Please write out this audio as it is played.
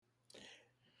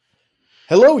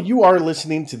Hello, you are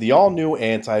listening to the all-new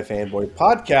Anti-Fanboy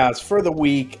podcast for the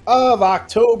week of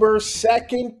October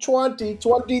 2nd,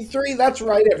 2023. That's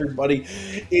right, everybody.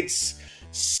 It's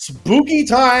spooky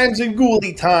times and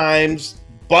ghouly times.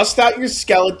 Bust out your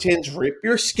skeletons, rip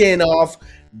your skin off,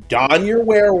 don your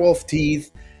werewolf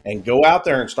teeth, and go out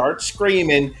there and start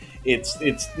screaming. It's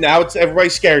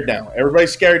everybody's scared now.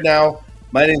 Everybody's scared now.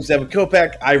 My name's Devin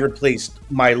Kopeck. I replaced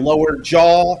my lower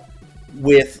jaw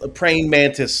with praying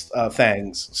mantis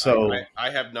fangs. So I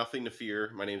have nothing to fear.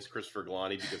 My name is Christopher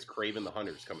Galani because Craven the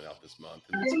Hunter is coming out this month,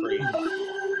 and it's Crave.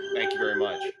 Thank you very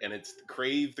much. And it's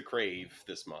Crave the Crave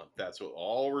this month. That's what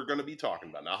all we're going to be talking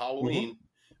about. Not Halloween.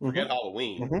 Forget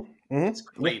Halloween. It's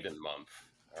Craven month.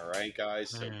 All right,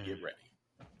 guys. So get ready.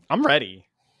 I'm ready.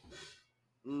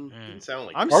 Didn't sound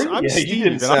like I'm Steve,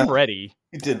 and I'm ready.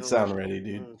 You didn't sound ready,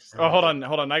 dude. Oh, hold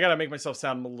on. I gotta make myself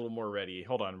sound a little more ready.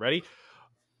 Hold on. Ready?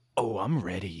 Oh, I'm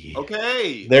ready.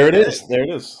 Okay. There it is.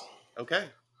 Okay.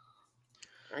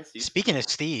 All right, Steve. Speaking of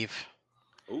Steve,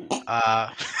 Ooh.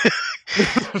 I'm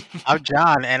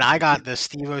John, and I got the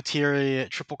Steve O'Teary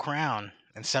Triple Crown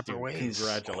in separate ways.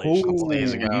 Congratulations.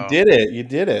 Days ago. You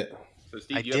did it. So,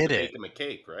 Steve, I you have to did make him a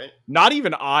cake, right? Not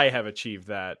even I have achieved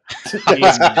that.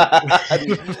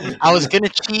 I was gonna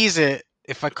cheese it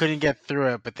if I couldn't get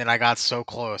through it, but then I got so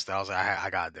close that I was like, I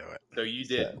gotta do it. So you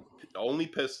did. Only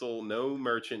pistol, no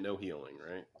merchant, no healing,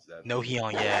 right? No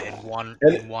healing,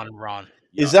 in one run.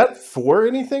 Is that for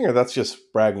anything, or that's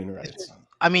just bragging rights?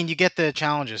 I mean, you get the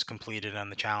challenges completed on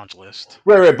the challenge list.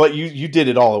 Right. But you did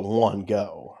it all in one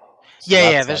go. So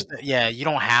You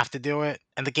don't have to do it,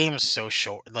 and the game is so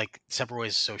short. Like Separate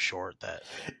Ways is so short that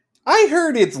I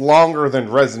heard it's longer than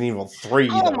Resident Evil 3.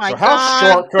 Oh my so how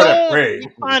God, short could it be?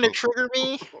 You trying to trigger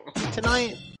me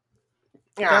tonight?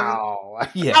 Oh,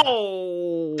 yeah.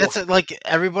 Oh, That's like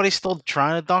everybody's still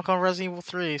trying to dunk on Resident Evil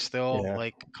 3. Still,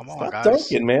 like, come on, Stop guys.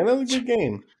 dunking, man. That was a good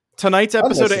game. tonight's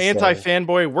episode of Unnecessary.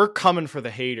 Anti-Fanboy, we're coming for the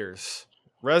haters.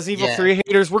 Resident Evil Yeah. 3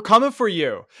 haters, we're coming for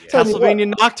you. Yeah. Tell me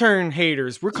Castlevania Nocturne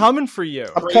haters, we're coming for you.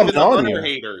 I'm Craven coming the on Hunter you.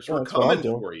 haters, Yeah, we're that's what I'm coming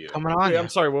doing. for you. Coming on Wait, you. I'm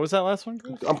sorry, what was that last one?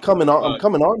 I'm coming on. I'm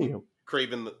coming on you.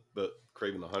 Craven the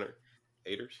Hunter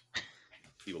haters.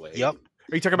 People hate. Yep.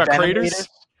 Are you talking about Venom craters? haters?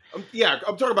 I'm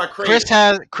talking about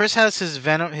Craven. Chris has his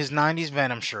Venom, his '90s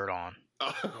Venom shirt on.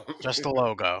 Just the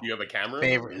logo. Do you have a camera?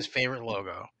 His favorite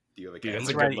logo. Do you have a Dude, camera? that's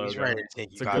He's a ready. good He's logo. ready to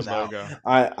take It's you a guys good out. logo.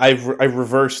 I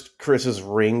reversed Chris's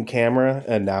Ring camera,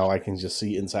 and now I can just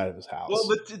see inside of his house. Well,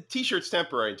 the t-shirt's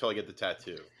temporary until I get the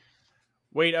tattoo.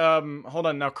 Wait, hold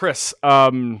on now, Chris.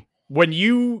 When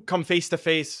you come face to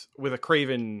face with a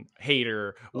Craven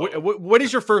hater, what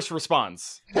is your first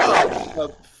response?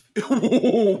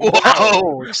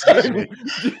 Whoa! Excuse me.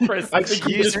 Chris, I think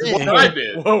you Excuse just me. described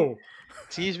it. Whoa.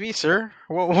 Excuse me, sir.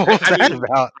 What was that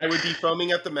about? I would be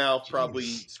foaming at the mouth, probably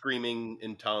screaming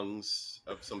in tongues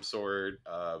of some sort,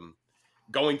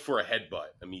 going for a headbutt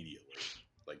immediately,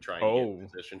 like trying to get in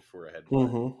position for a headbutt.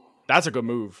 Mm-hmm. That's a good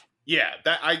move. Yeah,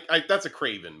 that's a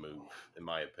Craven move, in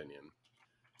my opinion.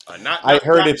 I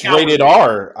heard it's rated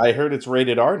R. I heard it's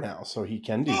rated R now, so he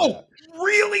can do that.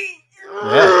 Really?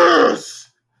 Yes.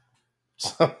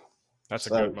 That's a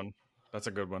good one. That's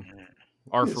a good one.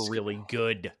 R for really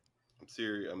good. I'm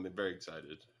serious. I'm very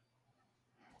excited.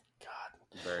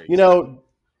 God, Very. you know.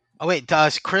 Oh wait,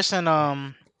 does Chris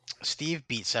and Steve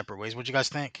beat Separate Ways? What'd you guys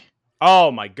think? Oh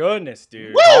my goodness,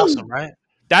 dude. Woo! Awesome, right?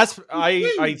 That's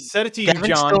I said it to you,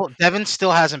 John. Devin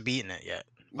still hasn't beaten it yet.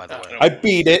 By the way, I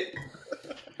beat it.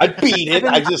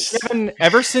 Kevin,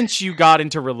 ever since you got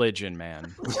into religion,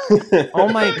 man. Oh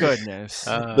my goodness.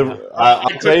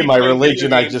 I'll tell you my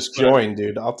religion I just joined,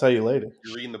 dude. I'll tell you later.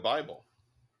 You're reading the Bible.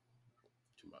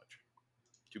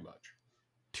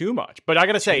 Too much. But I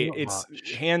gotta say, Too it's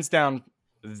much. hands down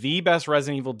the best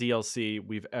Resident Evil DLC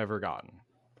we've ever gotten.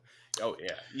 Oh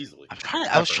yeah, easily.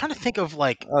 I was trying to think of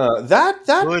like That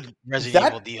good Resident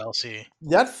Evil DLC.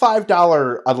 That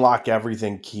 $5 unlock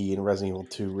everything key in Resident Evil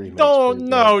 2 remake.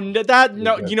 No.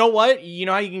 You know what? You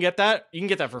know how you can get that? You can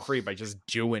get that for free by just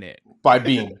doing it. By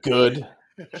being good.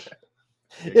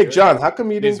 Hey, John, how come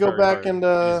you It is didn't go very back hard. and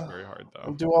It is very hard though.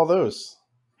 and do all those?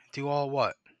 Do all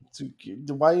what?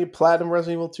 Why you platinum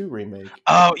Resident Evil 2 remake?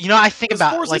 Oh, I think It's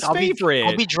about Force's like I'll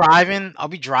favorite. be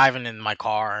driving in my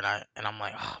car and I'm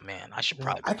like, oh man, I should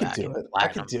probably. I could do it. I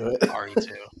could do it. RE2.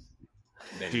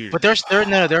 Dude. But there's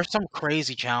some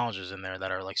crazy challenges in there that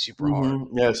are like super hard.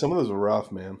 Mm-hmm. Yeah, some of those are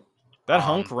rough, man. That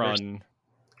hunk run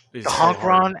is The so hunk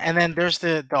hard. run, and then there's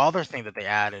the other thing that they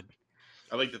added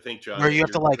I like to think, John, where you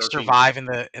have to you're like jerking- survive in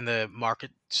the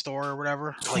market store or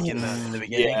whatever, like in the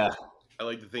beginning. Yeah. I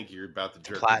like to think you're about to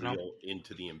jerk the Platinum. wheel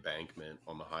into the embankment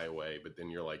on the highway, but then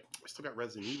you're like, I still got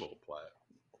Resident Evil plat.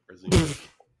 Resident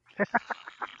Evil.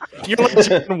 You're like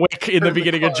John Wick in the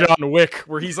beginning of John Wick,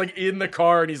 where he's like in the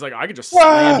car and he's like, I could just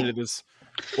slam into this.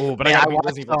 Oh, but Man, I gotta I beat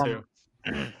Resident Evil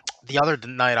watched, the other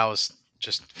night I was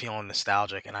just feeling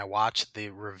nostalgic, and I watched the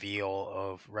reveal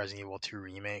of Resident Evil 2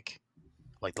 remake,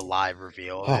 like the live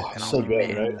reveal of it, and I was so like, good,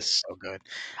 man, right? this is so good.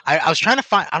 I was trying to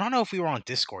find. I don't know if we were on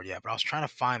Discord yet, but I was trying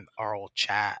to find our old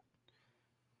chat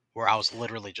where I was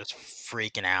literally just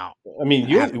freaking out. I mean,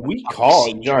 we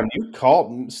called, John. You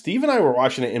called. Steve and I were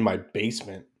watching it in my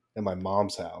basement at my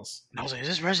mom's house. And I was like, "Is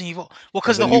this Resident Evil?" Well,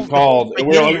 because And the then whole you called, and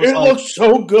we were like, beginning "It was looks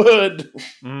so good."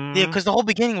 yeah, because the whole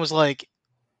beginning was like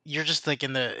you're just like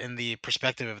in the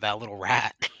perspective of that little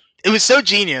rat. It was so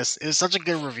genius. It was such a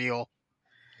good reveal.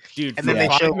 dude. And For then they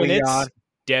 5 showed minutes, Leon.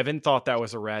 Devin thought that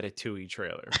was a Ratatouille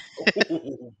trailer.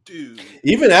 Oh, dude.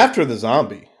 Even after the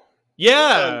zombie.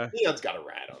 Yeah. Leon's got a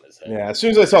rat on his head. Yeah, as soon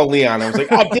as I saw Leon, I was like,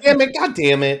 "Oh damn it! God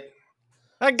damn it!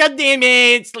 God damn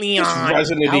it, it's This Leon.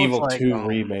 Resident I was Evil like, 2 oh,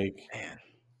 remake." Man.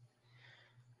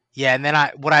 Yeah, and then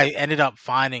what I ended up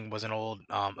finding was an old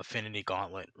Affinity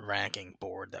Gauntlet ranking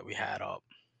board that we had up,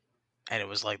 and it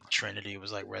was like the Trinity. It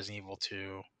was like Resident Evil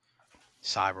 2,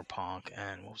 Cyberpunk,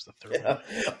 and what was the third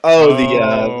one?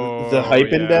 Oh, the hype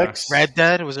yeah. index. Red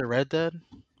Dead. Was it Red Dead?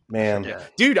 Man, Yeah.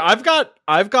 Dude, I've got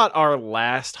our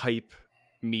last hype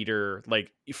meter like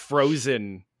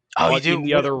frozen Oh, you do? in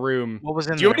the other room. What was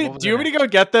in Do you there? want me to go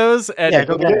get those? And Yeah,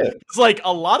 go get it. it's like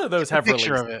a lot of those have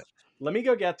Picture released. of it. Let me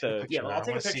go get Take a those. picture Yeah, of it. I'll I take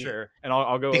a wanna see picture and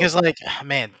I'll go Because like,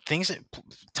 man,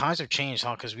 times have changed,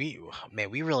 huh? Because we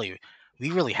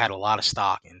really had a lot of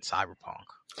stock in Cyberpunk.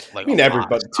 Like, I mean, a lot of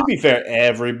everybody. To stock. be fair,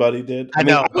 everybody did. I mean,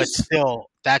 know, but was- still,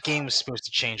 that game was supposed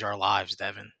to change our lives,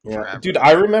 Devin. yeah, Forever. dude.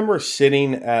 I remember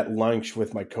sitting at lunch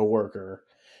with my coworker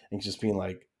and just being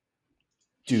like,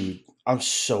 "Dude, I'm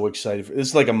so excited for this."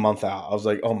 Is like a month out. I was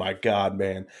like, "Oh my god,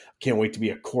 man! I can't wait to be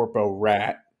a corpo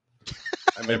rat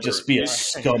I and just be a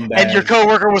scumbag." And your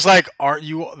coworker was like, "Aren't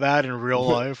you that in real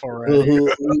life already?"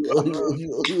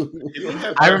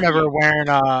 I remember wearing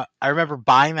I remember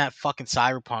buying that fucking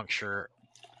Cyberpunk shirt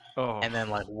oh. and then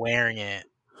like wearing it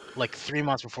like 3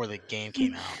 months before the game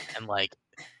came out, and like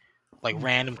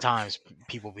random times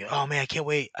people be like, "Oh man, I can't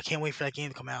wait for that game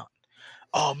to come out.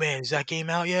 Oh man, is that game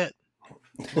out yet?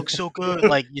 Looks so good."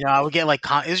 Like, I would get like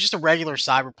it was just a regular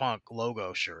Cyberpunk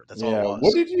logo shirt. That's all Yeah. it was.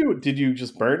 What did you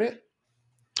just burn it?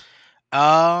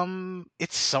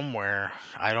 It's somewhere.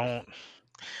 I don't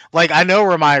like. I know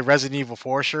where my Resident Evil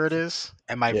 4 shirt is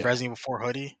and my Yeah. Resident Evil 4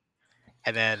 hoodie,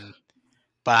 and then,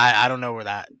 but I don't know where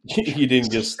that. You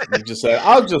didn't you just said,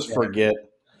 "I'll just forget."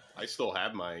 I still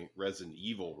have my Resident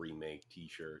Evil remake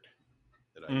T-shirt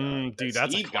that I got. Dude, that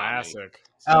that's a Steve got me. classic.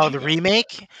 Oh, Steve the got me.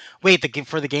 remake. Wait,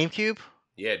 for the GameCube,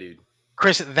 Yeah, dude.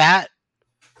 Chris. That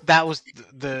was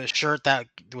the shirt that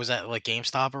was at like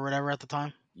GameStop or whatever at the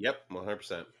time. Yep,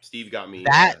 100%. Steve got me.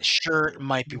 That shirt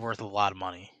might be worth a lot of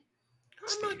money.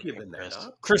 I'm not Steve giving and that Chris.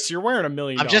 up. Chris, you're wearing $1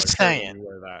 million. I'm just shirt when saying. you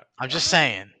wear that. I'm just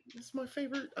saying. It's my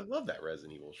favorite. I love that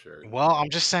Resident Evil shirt. Well, I'm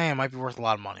just saying it might be worth a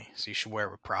lot of money, so you should wear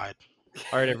it with pride.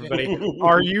 All right, everybody.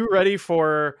 Are you ready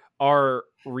for our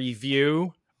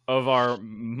review of our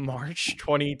March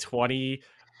 2020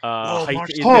 hype March-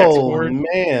 index Oh board?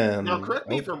 man! Now, correct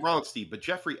me if I'm wrong, Steve, but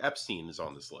Jeffrey Epstein is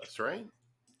on this list, right?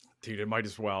 Dude, it might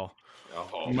as well.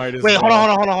 Oh, Might as Wait, well.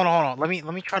 hold on. Let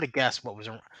me try to guess what was.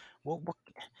 What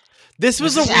This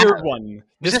was Was a this weird after- one.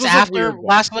 was this a after weird one.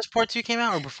 Last of Us Part 2 came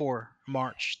out or before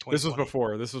March 2020?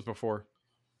 This was before.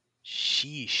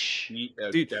 Sheesh.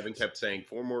 Dude. Devin kept saying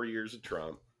 4 more years of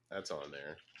Trump. That's on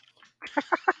there.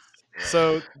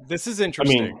 So this is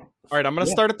interesting. All right, I'm going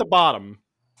to start at the bottom,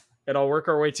 and I'll work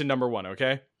our way to number 1,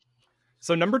 okay?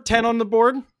 So number 10 on the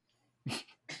board,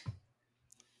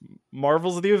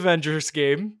 Marvel's The Avengers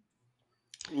game.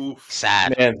 Oof.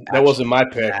 Sad. Man, that wasn't my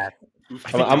pick. Sad.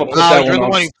 Oof. I'm gonna put Oh, that you're one the on.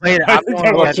 one who played it. I I'm think the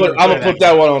that one was who your I'm gonna put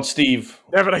that one on Steve.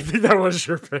 Yeah, but I think that was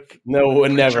your pick. No,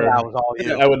 would never. That was all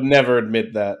you. I would never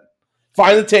admit that.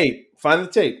 Find the tape. Find the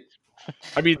tape.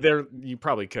 I mean, you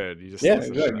probably could. You just Yeah,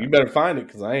 exactly. You better find it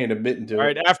because I ain't admitting to All it.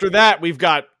 right, after that, we've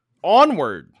got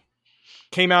Onward.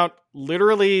 Came out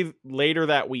literally later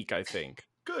that week, I think.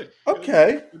 Good.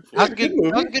 Okay. Good for That was you. a good. movie.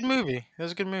 That was a good movie. That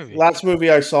was a good movie. Last movie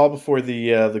I saw before the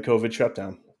COVID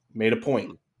shutdown. Made a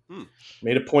point. Hmm.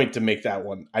 Made a point to make that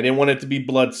one. I didn't want it to be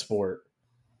Bloodsport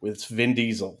with Vin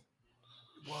Diesel.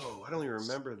 Whoa, I don't even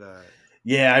remember that.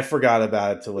 Yeah, I forgot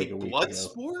about it till like Wait, a week ago.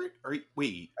 Bloodsport?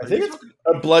 Wait, I are think you it's talking-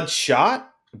 a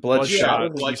Bloodshot.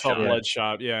 Bloodshot. Bloodshot.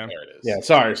 Bloodshot, yeah. There it is. Yeah,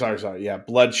 sorry. Yeah,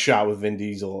 Bloodshot with Vin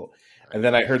Diesel. And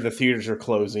then I heard the theaters are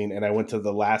closing, and I went to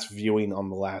the last viewing on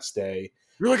the last day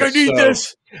You're like, I need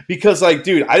this. Because, like,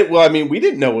 dude, we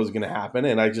didn't know what was going to happen,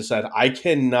 and I just said, I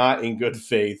cannot in good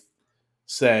faith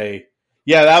say,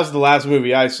 yeah, that was the last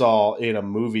movie I saw in a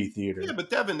movie theater. Yeah, but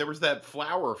Devin, there was that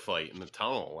flower fight in the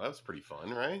tunnel. That was pretty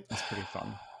fun, right? That's pretty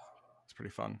fun. It's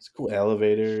pretty fun. It's a cool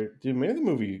elevator. Dude, maybe the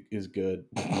movie is good.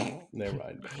 Never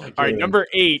mind. All right, number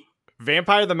 8,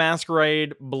 Vampire the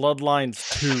Masquerade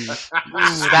Bloodlines 2. That's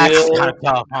kind of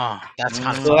tough, huh? That's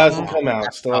kind of Still tough. hasn't come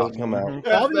out. Still hasn't come out.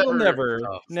 Probably will never.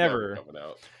 Coming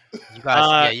out.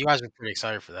 You guys are pretty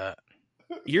excited for that.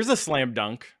 Here's a slam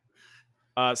dunk.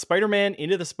 Spider-Man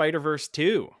Into the Spider-Verse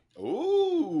 2.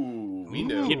 Ooh, we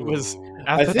know. It was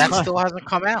that still hasn't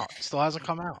come out.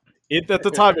 At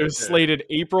the time, it was slated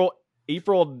April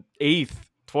 8th,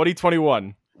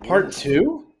 2021. Part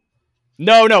 2?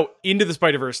 No, Into the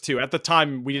Spider-Verse 2. At the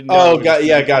time, we didn't know. Oh,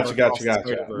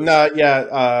 gotcha. No,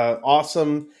 yeah,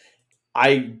 awesome.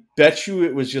 I bet you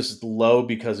it was just low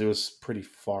because it was pretty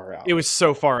far out. It was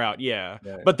so far out, yeah.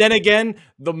 But then again,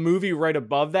 the movie right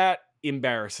above that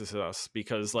embarrasses us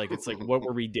because, like, it's like, what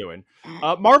were we doing?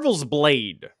 Marvel's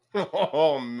Blade.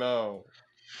 Oh no.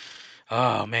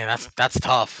 Oh man, that's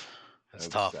tough. That's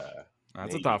tough.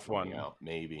 That's a tough one.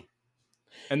 Maybe.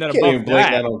 And then you can't even above blame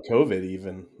that, that on COVID.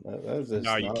 Even that's just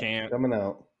no, you not can't. coming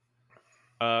out.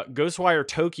 Ghostwire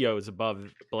Tokyo is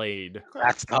above Blade.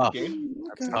 That's tough.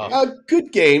 That's a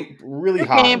good game, really Good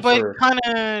hot, game, but for... kind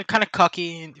of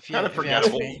cucky. Kind of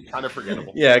forgettable.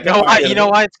 Yeah, you know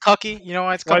why it's cucky?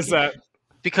 Why's that?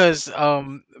 Because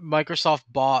Microsoft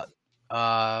bought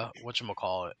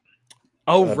whatchamacallit?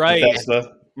 Oh, right.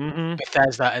 Bethesda. Mm-hmm.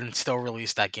 Bethesda, and still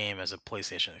released that game as a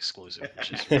PlayStation exclusive,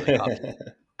 which is really cucky.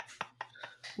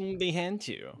 They had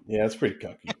to. Yeah, it's pretty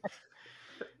cucky.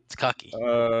 It's cucky.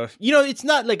 It's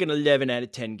not like an 11 out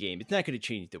of 10 game. It's not going to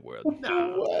change the world.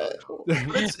 No.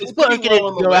 It's People are going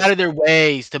to go out of their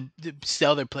ways to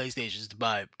sell their PlayStations to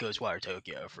buy Ghostwire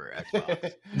Tokyo for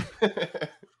Xbox.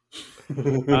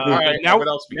 All right, now what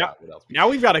else we got? Now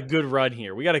we've got a good run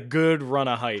here. We got a good run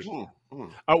of hype.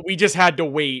 We just had to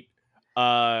wait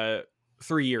 3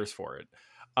 years for it.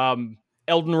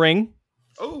 Elden Ring.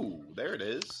 Oh, there it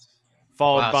is.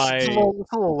 Followed by it's a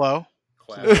little low.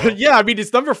 yeah, I mean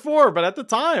it's number 4, but at the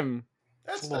time,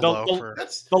 That's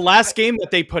the last game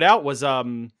that they put out was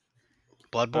Bloodborne,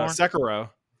 Sekiro.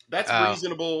 That's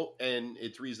reasonable, and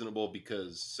it's reasonable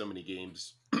because so many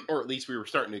games, or at least we were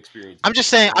starting to experience. I'm just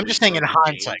saying in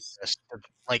hindsight,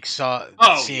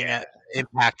 seeing the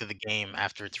impact of the game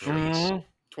after its release.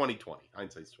 2020,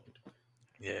 hindsight's 2020.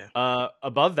 Yeah.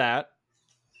 Above that,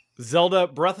 Zelda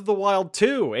Breath of the Wild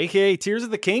 2, aka Tears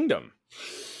of the Kingdom.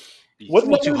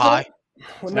 What too high?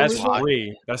 That's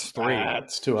 3. That's 3.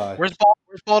 That's too high. Where's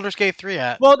Baldur's Gate 3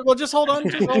 at? Well, just hold on.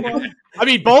 I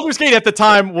mean, Baldur's Gate at the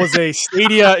time was a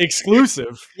Stadia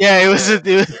exclusive. Yeah, it was.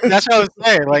 That's what I was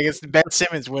saying. Like, it's Ben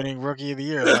Simmons winning Rookie of the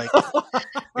Year. Like,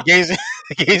 the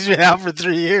game's been out for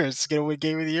 3 years. It's gonna win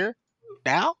Game of the Year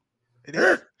now. It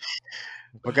is.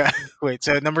 Okay. Wait.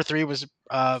 So number 3 was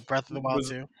Breath of the Wild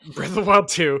 2. Breath of the Wild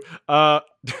 2.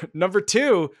 Number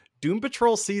 2, Doom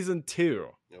Patrol Season 2.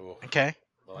 Okay.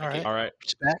 All right.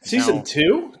 Season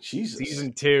 2? Jesus.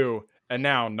 Season 2. And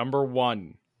now, number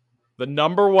 1. The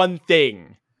number 1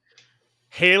 thing.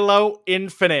 Halo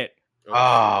Infinite.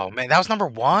 Oh, man. That was number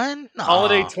 1? No.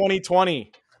 Holiday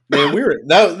 2020. Man, we were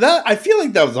that. I feel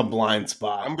like that was a blind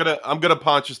spot. I'm gonna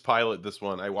Pontius Pilate this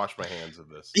one. I wash my hands of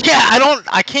this. Yeah,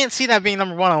 I can't see that being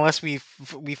number 1 unless we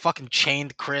fucking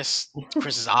chained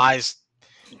Chris's eyes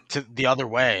to the other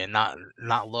way and not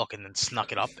look and then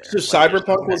snuck it up there. So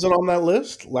Cyberpunk wasn't on that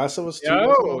list. Last of Us 2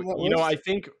 wasn't on that list? I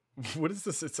think what is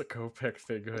this? It's a Copic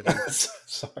thing.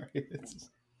 Sorry.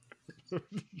 It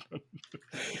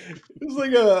was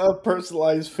like a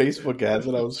personalized Facebook ad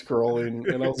that I was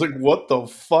scrolling, and I was like, "What the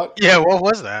fuck?" Yeah, what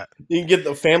was that? You can get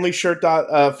the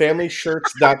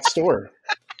familyshirts.store.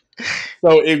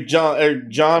 So if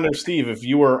John or Steve, if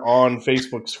you were on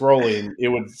Facebook scrolling, it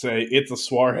would say it's a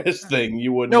Suarez thing.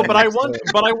 You wouldn't. No, but I won.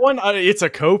 It's a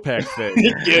Copic thing.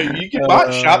 Yeah, you can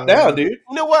buy shop now, dude.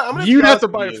 You know what? You have to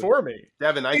buy it for me,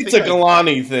 Devin. It's a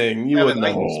Galani thing. You Devin,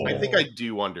 wouldn't. I think I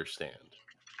do understand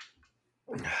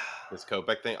this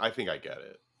Copic thing. I think I get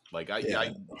it. Like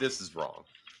this is wrong.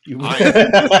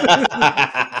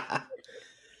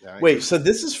 Wait, so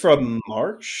this is from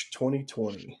March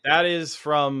 2020. That is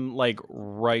from like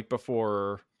right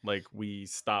before we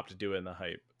stopped doing the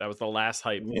hype. That was the last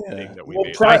hype thing that we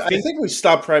made. I think we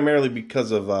stopped primarily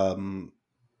because of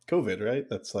COVID, right?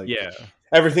 That's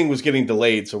everything was getting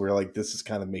delayed, so we were like, this is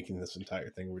kind of making this entire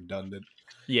thing redundant.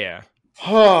 Yeah.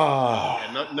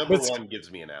 Number 1 gives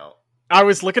me an out. I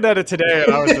was looking at it today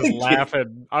and I was just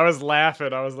laughing. I was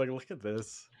like, look at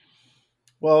this.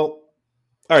 Well,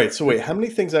 all right. So wait, how many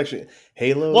things actually?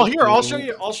 Halo. Well, here I'll Blade- show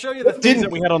you the What things didn't-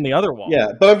 that we had on the other wall. Yeah,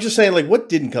 but I'm just saying, like, what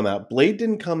didn't come out? Blade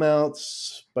didn't come out.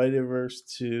 Spider-Verse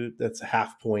 2, that's a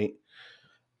half point.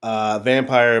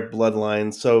 Vampire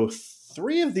Bloodline. So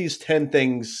 3 of these 10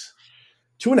 things,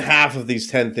 2.5 of these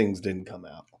 10 things didn't come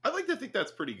out. I like to think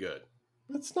that's pretty good.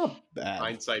 That's not bad.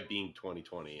 Hindsight being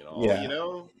 2020 and all, Yeah. you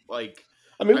know, like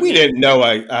I mean, we didn't know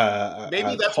a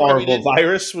maybe that's why we horrible didn't-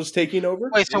 virus was taking over.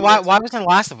 Wait, so Maybe why that's- wasn't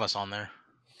Last of Us on there?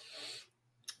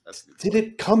 that's a good Did point.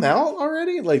 it come out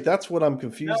already? Like, that's what I'm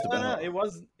confused about. It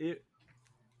was. It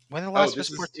When did Last of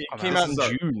this Us Part is- 2 come came out? out in This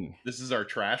is our- June. This is our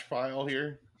trash pile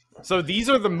here. So these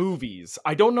are the movies.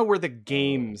 I don't know where the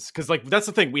games, because like that's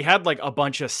the thing. We had like a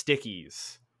bunch of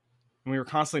stickies, and we were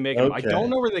constantly making them. I Okay. don't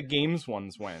know where the games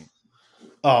ones went.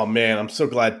 Oh man, I'm so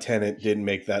glad Tenet didn't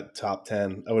make that top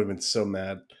 10. I would have been so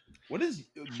mad. What is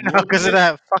No, because of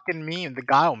that fucking meme, the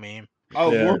Guile meme.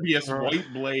 Oh, Yeah. Morbius White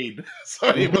Blade.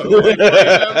 Sorry, but White Blade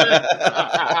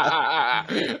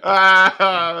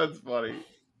that's funny.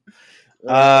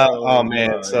 Oh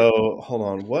man, my. so hold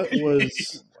on. What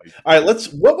was all right?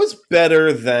 What was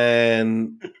better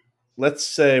than? Let's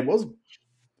say what was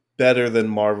better than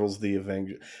Marvel's The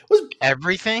Avengers? Was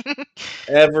Everything?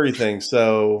 everything?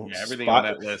 So Yeah, everything on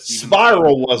that list, even the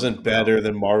Spiral stuff- wasn't better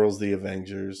than Marvel's The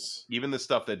Avengers. Even the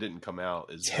stuff that didn't come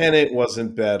out is Tenet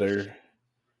wasn't better.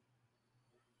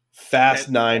 Fast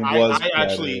 9 was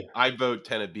better. I vote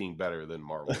Tenet being better than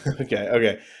Marvel.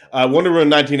 Okay. Wonder Woman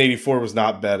 1984 was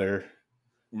not better.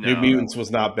 New No, Mutants was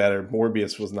not better.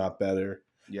 Morbius was not better.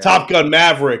 yeah, Top Gun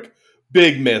Maverick,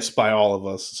 big miss by all of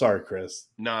us. Sorry, Chris.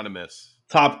 not a miss.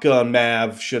 Top Gun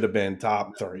Mav should have been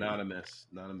top 3. Not a miss.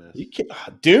 Not a miss. You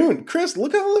can't, Dune, Chris,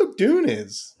 look how low Dune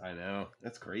is. I know.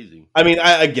 That's crazy. I mean,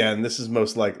 again, this is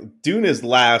most likely Dune is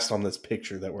last on this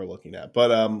picture that we're looking at,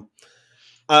 but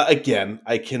again,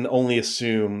 I can only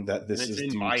assume that this And it's is in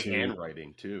due my to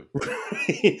handwriting too.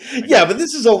 yeah, but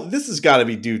this has got to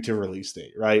be due to release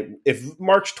date, right? If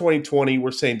March 2020,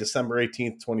 we're saying December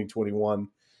 18th, 2021.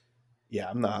 Yeah,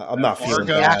 I'm not feeling Fargo.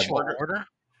 The bad. actual order?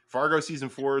 Fargo season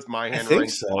 4 is my think handwriting.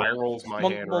 so. Spiral's my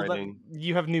handwriting.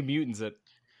 You have New Mutants at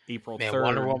April Man, 3rd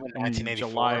Wonder Woman and 1984.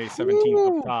 July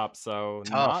 17th up top, so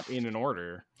Tough. not in an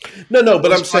order. No,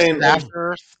 but I'm saying After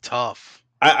Earth, tough.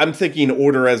 I'm thinking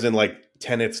order as in like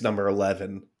Tenet's number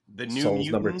 11, The New Soul's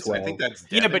number Mutants. 12. I think that's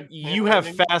Yeah, Devin but you have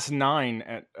handwriting. Fast 9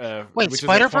 at Wait, which is a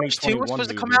Spider Verse 2 was 2021 supposed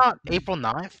to come movie. out April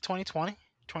 9th, 2020?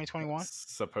 2021?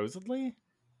 Supposedly?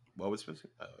 What was supposed to?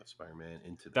 Spider-Man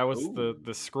into the. That was Ooh.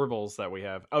 the scribbles that we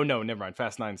have. Oh no, never mind.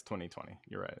 Fast 9's 2020.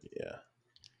 You're right. yeah.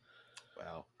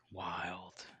 Wow.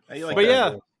 Wild. How you like But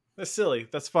that? yeah, that's silly.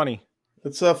 That's funny.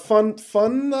 It's a fun.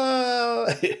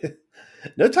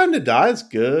 No Time to Die is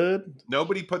good.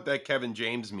 Nobody put that Kevin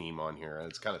James meme on here.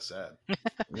 It's kind of sad.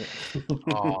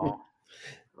 Oh,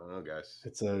 Oh, guys.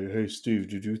 It's a hey Steve,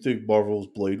 did you think Marvel's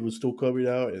Blade was still coming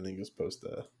out? And then just post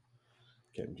a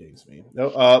Kevin James meme.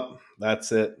 No,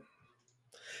 that's it.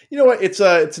 You know what? It's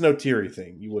an Otiri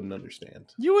thing. You wouldn't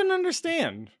understand. You wouldn't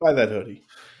understand. Buy that hoodie.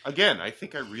 Again, I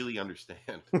think I really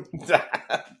understand.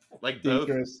 Like Do you, both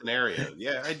Chris? scenarios.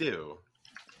 Yeah, I do.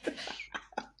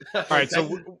 All right, so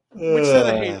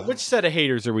Uh, which set of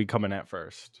haters are we coming at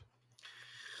first?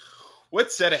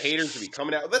 what set of haters are we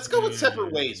coming out? Let's go with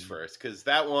Separate Ways first, because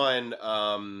that one,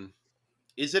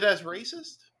 is it as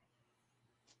racist?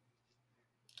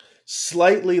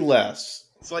 Slightly less.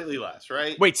 Slightly less,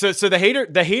 right? Wait, so the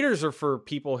haters are for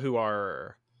people who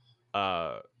are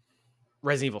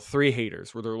Resident Evil 3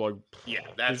 haters, where they're like, Yeah,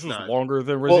 this that's is not. longer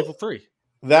than Resident Evil 3.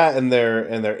 That and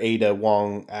their Ada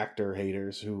Wong actor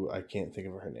haters, who I can't think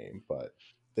of her name, but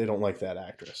they don't like that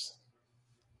actress.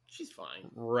 She's fine.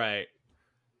 Right.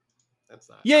 That's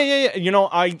not. Yeah. You know,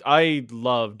 I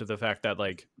loved the fact that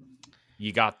like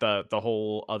you got the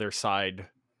whole other side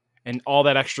and all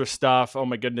that extra stuff. Oh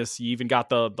my goodness, you even got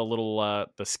the little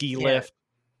the ski lift.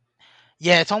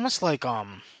 yeah. It's almost like I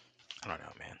don't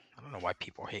know, man. I don't know why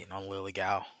people are hating on Lily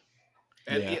Gao.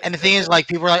 And, Yeah. And the thing is, like,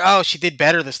 people are like, "Oh, she did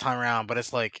better this time around," but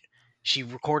it's like she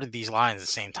recorded these lines the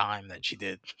same time that she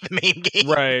did the main game,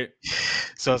 Right.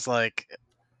 So it's like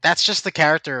that's just the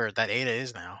character that Ada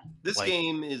is now. this Like-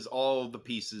 game is all the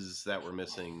pieces that were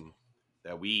missing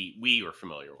that we were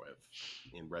familiar with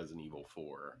in Resident Evil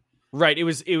 4. Right. It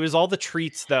was all the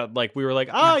treats that like we were like,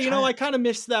 I'm you know, trying- I kind of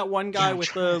missed that one guy I'm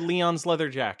with the trying- Leon's leather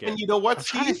jacket. And you know what, I'm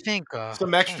trying to Steve? think.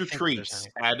 Some extra treats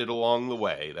added along the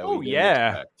way that Oh, we didn't yeah.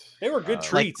 expect. They were good Like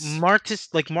treats.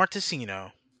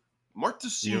 Martesino,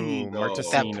 Martesino.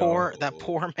 Martesino. that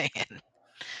poor man.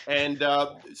 And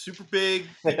super big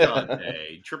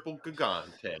gigante, triple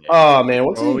gigante. Oh man,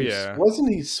 Oh, yeah.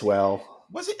 wasn't he swell?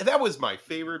 Was it? That was my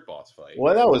favorite boss fight.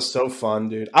 Well, that was so fun,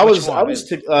 dude. Which I was one?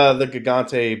 the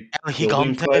Gigante El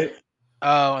building Gigante? fight.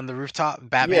 Oh, on the rooftop,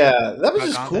 Batman. Yeah, that was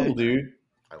just Gigante? cool, dude.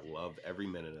 I loved every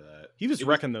minute of that. He was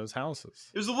wrecking those houses.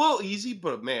 It was a little easy,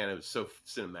 but man, it was so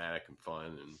cinematic and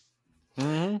fun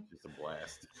and just a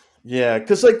blast. Yeah,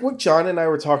 because like what John and I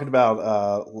were talking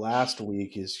about last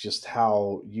week is just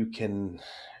how you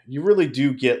really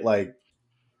do get like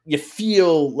you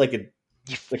feel like a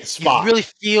spot. You really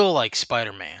feel like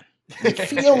Spider-Man. You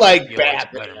feel like feel like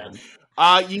Batman.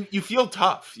 Spider-Man. You feel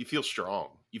tough. You feel strong.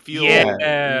 You feel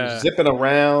You're zipping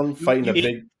around, fighting a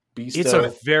big beast. It's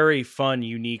a very fun,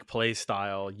 unique play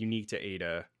style, unique to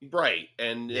Ada. right,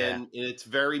 and it's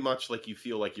very much like you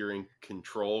feel like you're in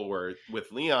control. Where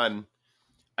with Leon,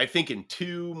 I think in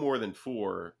 2 more than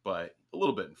 4, but a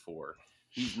little bit in 4,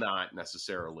 he's not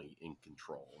necessarily in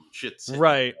control. Shit's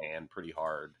right, and pretty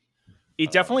hard.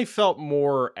 It definitely felt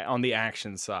more on the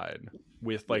action side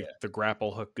with like the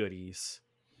grapple hook goodies.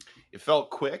 It felt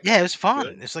quick. Yeah, it was fun.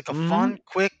 Good. It's like a fun,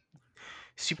 quick,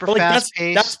 super But, like, fast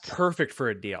paced. That's perfect for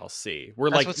a DLC. We're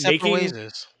That's like what Separate making Ways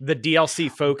is. the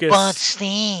DLC focus. But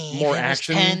Steve, more it was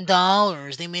action.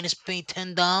 $10. They made us pay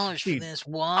 $10 for Dude, this.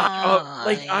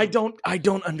 Why? I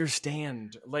don't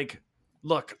understand. Like,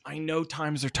 look, I know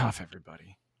times are tough,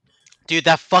 everybody. Dude,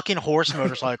 that fucking horse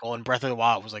motorcycle in Breath of the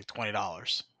Wild was like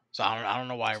 $20. So I don't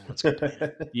know why everyone's complaining.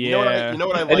 Yeah, You know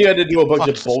what I like? And you had to do a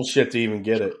bunch of bullshit to even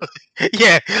get it.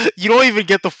 Yeah, you don't even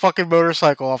get the fucking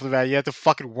motorcycle off the bat. You have to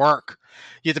fucking work.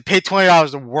 You have to pay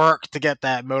 $20 to work to get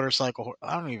that motorcycle.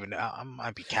 I don't even know. I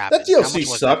might be capping. That DLC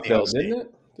sucked though,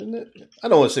 didn't it? I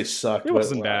don't want to say sucked. it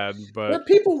wasn't bad, but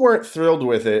people weren't thrilled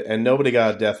with it, and nobody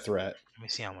got a death threat. Let me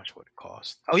see how much would it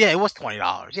cost. Oh yeah, it was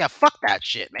 $20. Yeah, fuck that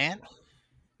shit, man.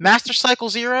 Master Cycle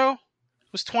Zero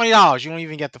was $20. You don't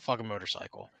even get the fucking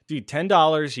motorcycle. dude,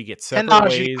 $10 you get Separate $10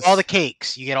 Ways. you get all the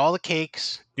cakes. You get all the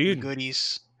cakes, Dude. the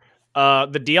goodies. The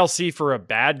DLC for a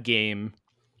bad game,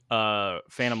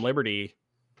 Phantom Liberty,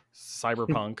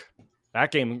 Cyberpunk.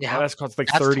 That game that's cost like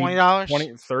That's $30. $20. I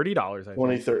think. $30.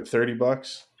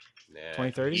 Nah,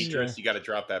 20, 30? Idris, you got to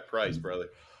drop that price, brother.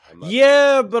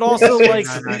 Yeah, but also like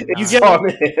No. you It's get on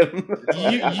him.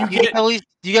 you get At least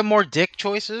do you get more dick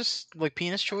choices, like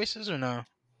penis choices, or no?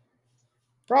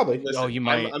 Probably. Listen, you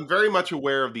might. I'm very much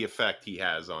aware of the effect he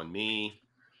has on me,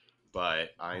 but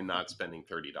I'm not spending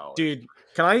 $30. dude.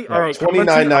 Can I? Yeah, All right, I'm gonna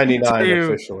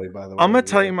 $29.99 officially. By the way, I'm gonna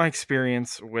tell you my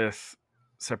experience with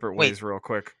Separate Wait. Ways real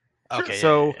quick. Okay.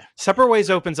 So yeah. Separate Ways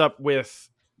opens up with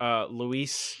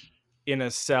Luis in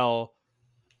a cell,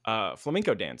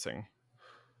 flamenco dancing,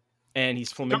 and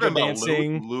he's flamenco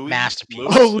dancing. Masterpiece.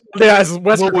 Oh, yeah, as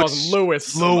Wesker calls him,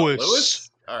 Lewis. Lewis?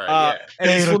 All right, And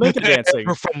he's flamenco dancing.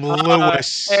 We're from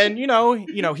Lewis. And you know,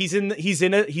 he's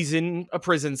in a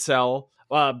prison cell,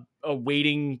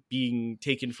 awaiting being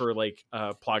taken for like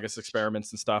Plagas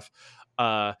experiments and stuff.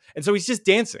 And so he's just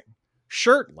dancing,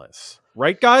 shirtless,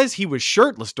 right, guys? He was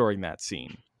shirtless during that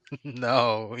scene.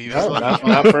 No, he was No, like,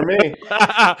 not for me.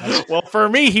 Well, for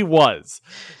me, he was.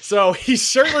 So he's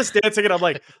shirtless dancing, and I'm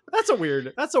like, that's a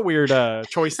weird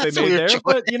choice they That's a made weird there. choice.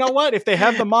 But you know what? If they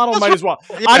have the model, might as well.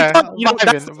 yeah, I thought,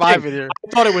 that's the vibing thing. here.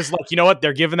 I thought it was like, you know what?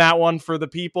 They're giving that one for the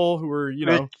people who are,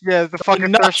 Yeah, the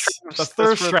fucking nuts, thirst the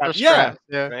thirst trap. Yeah.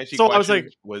 yeah. So I was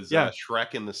like, was yeah.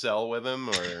 Shrek in the cell with him?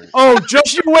 Or Oh,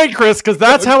 just you wait, Chris, because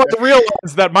that's how I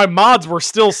realized that my mods were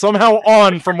still somehow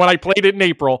on from when I played it in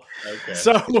April. okay.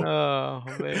 So Oh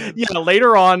man. yeah,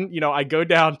 later on, I go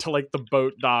down to like the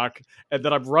boat dock, and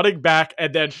then I'm running back,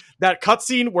 and then that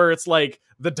cutscene where it's like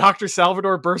the Dr.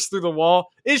 Salvador bursts through the wall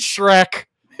is Shrek.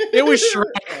 It was Shrek,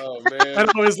 Oh man.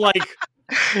 and I was like,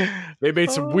 they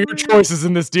made some weird choices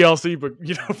in this DLC, but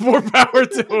more power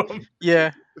to them.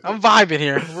 Yeah, I'm vibing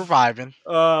here. We're vibing.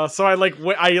 So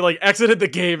I exited the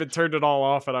game and turned it all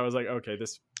off, and I was like, okay,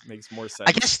 this makes more sense.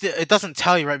 I guess it doesn't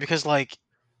tell you, right? Because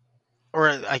or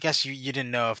I guess you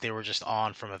didn't know if they were just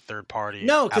on from a third party.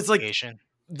 No, 'cause, like, application.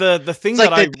 the thing It's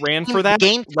that I the ran for that, the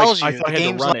game tells I you. thought I The had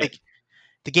to game's run like it.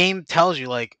 the game tells you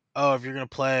like, oh, if you're gonna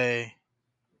play,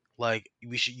 like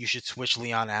you should switch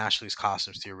Leon and Ashley's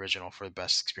costumes to the original for the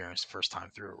best experience the first time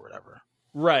through or whatever.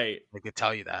 Right. Like they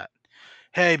tell you that.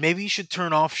 Hey, maybe you should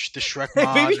turn off the Shrek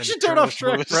mod. Maybe you and should turn off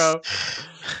Lewis. Shrek,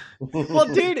 bro. Well,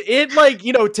 dude, it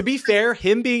to be fair,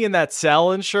 him being in that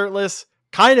cell and shirtless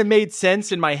kind of made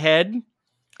sense in my head.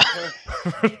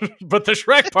 But the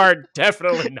Shrek part,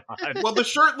 definitely not. Well, the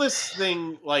shirtless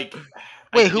thing, like.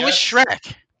 Wait, who was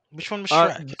Shrek? Which one was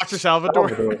Shrek? Dr. Salvador.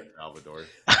 Salvador.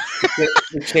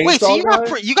 The Wait, so chainsaw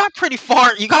guy? you got pretty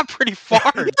far. You got pretty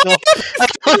far.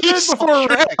 until you saw Before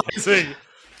Shrek. realizing.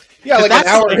 Yeah, 'Cause like an that's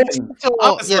hour like- in.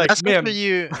 I was yeah, like, that's man, good for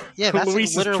you. Yeah, that's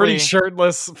Luis is literally pretty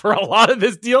shirtless for a lot of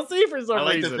this DLC for some I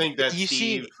like reason. to think that You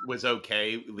Steve see- was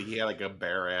okay. He had like a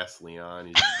bare ass Leon.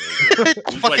 He's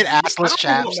fucking I assless don't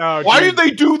chaps. know. No, Why dude. did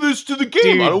they do this to the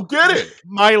game? I Dude. don't get it.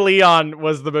 My Leon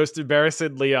was the most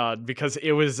embarrassing Leon because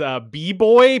it was a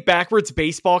B-boy backwards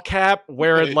baseball cap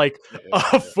wearing like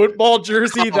a football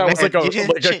jersey that was man, like you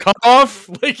didn't a change- cutoff.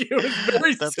 Like it was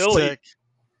very That's silly. sick.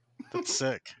 That's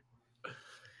sick.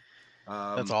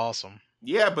 That's awesome.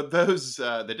 Yeah, but those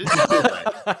they didn't do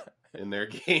that in their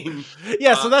game.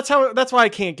 Yeah, so that's why I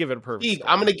can't give it a perfect Steve, score.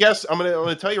 I'm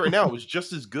gonna tell you right now, it was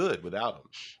just as good without him.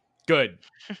 Good.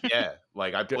 Yeah,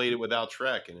 like I played it without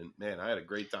Trek, and man, I had a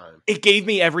great time. It gave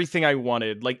me everything I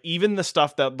wanted. Like even the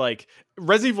stuff that like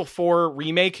Resident Evil 4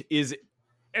 remake is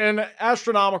an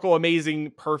astronomical,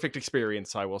 amazing, perfect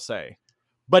experience, I will say.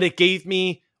 But it gave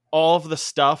me all of the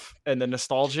stuff and the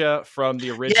nostalgia from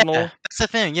the original. Yeah, that's the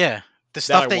thing. Yeah, the I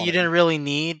stuff that you wanted. didn't really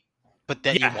need, but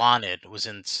that Yeah. you wanted, was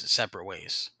in separate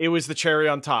ways. It was the cherry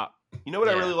on top. You know what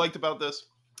I Yeah. really liked about this?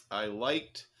 I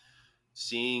liked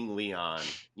seeing Leon,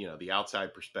 you know, the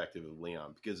outside perspective of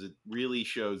Leon, because it really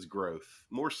shows growth.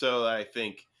 More so than I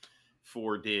think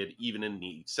 4 did, even in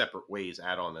the separate ways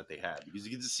add-on that they had. Because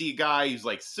you get to see a guy who's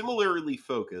like similarly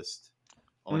focused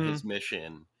on his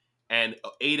mission, and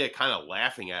Ada kind of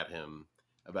laughing at him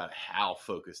about how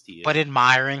focused he is. But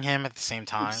admiring him at the same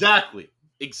time. Exactly.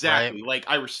 Right? Like,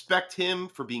 I respect him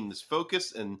for being this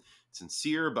focused and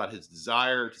sincere about his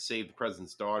desire to save the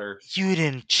president's daughter. You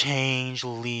didn't change,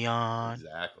 Leon.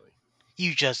 Exactly.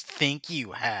 You just think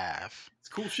you have. It's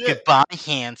cool shit. Goodbye,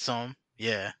 handsome.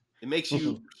 Yeah. It makes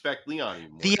you respect Leon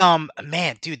even more. The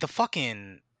man, dude,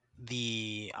 I'm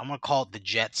gonna call it the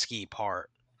jet ski part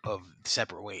of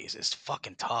Separate Ways is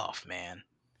fucking tough, man.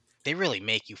 They really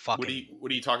make you fucking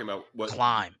What are you talking about? What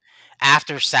climb.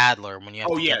 After Sadler, when you have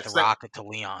to get it's the that- rocket to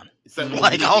Leon. It's that little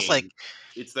Like, mini I was game. like-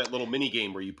 It's that little mini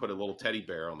game where you put a little teddy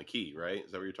bear on the key, right?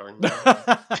 Is that what you're talking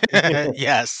about?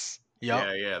 Yes. Yep.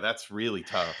 Yeah, that's really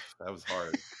tough. That was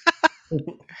hard.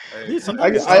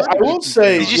 I will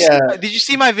say, Did you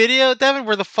see my video, Devin,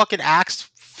 where the fucking axe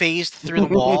phased through the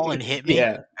wall and hit me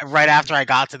Yeah. right after I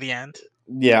got to the end?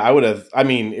 Yeah, I would have. I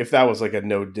mean, if that was like a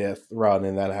no death run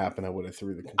and that happened, I would have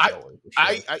threw the controller. for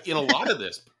sure. I in a lot of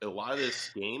this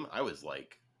game, I was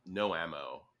like no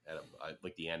ammo at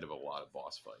like the end of a lot of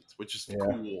boss fights, which is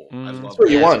cool. I love That's what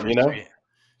you that. want, you know.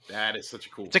 That is such a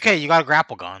cool. It's okay. You got a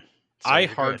grapple gun. So I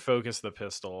you're hard good. focused the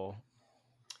pistol.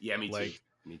 Yeah, me too. Like-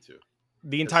 Me too.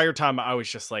 The entire time I was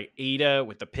just like Ada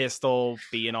with the pistol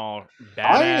being all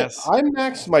I badass.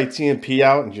 maxed my TMP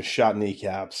out and just shot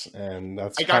kneecaps, and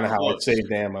that's I got kind of how I close.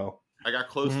 saved ammo. I got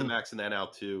close to maxing that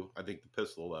out too. I think the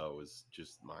pistol though was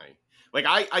just my like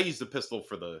I used the pistol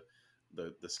for the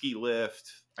ski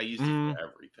lift. I used it for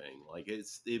everything. Like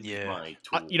it's Yeah. my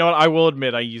tool. You know what? I will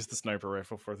admit I used the sniper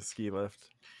rifle for the ski lift.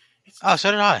 Oh, so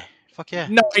did I. Fuck yeah.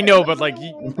 No, I know, but like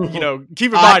you know,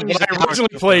 keep in I mind when used I the power originally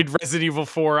pistol. played Resident Evil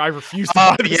 4, I refused to Oh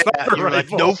buy the yeah. sniper You were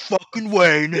like, rifle. no fucking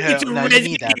way in hell. It's a No, you Resident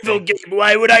need that Evil thing. game.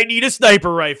 Why would I need a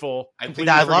sniper rifle? I think Completely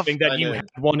I love- forgetting that you I know. had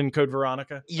one in Code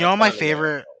Veronica. You know what That's my kind of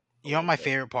favorite? a You know what my little bit.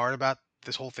 favorite part about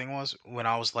this whole thing was when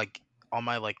I was like on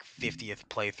my like 50th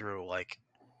playthrough, like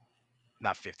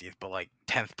not 50th, but like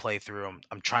 10th playthrough.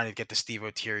 I'm trying to get the Steve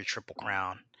O'Teary Triple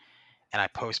Crown, and I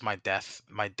post my death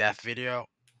video,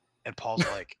 and Paul's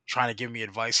like trying to give me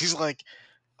advice. He's like,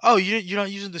 "Oh, you're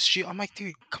not using the shield." I'm like,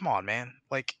 "Dude, come on, man!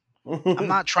 Like, I'm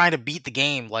not trying to beat the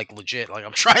game like legit. Like,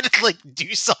 I'm trying to like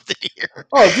do something here.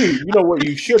 Oh, dude, you know what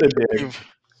you should have did?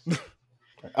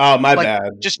 Oh, my Like, bad.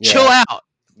 Just Yeah. chill out,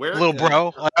 Where little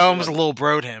bro." Like, I almost Where'd little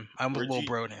broed him. I almost Where'd little you-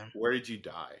 broed him. Where did you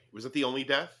die? Was it the only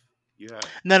death you had?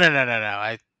 No.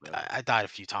 I died a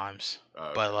few times, Oh,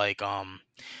 okay. but like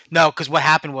no, because what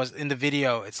happened was in the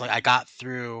video, it's like I got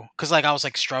through because like I was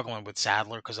like struggling with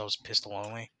Sadler because I was pistol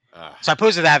only. So I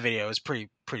posted that video. It was pretty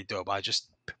dope. I just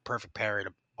perfect parried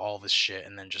all this shit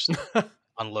and then just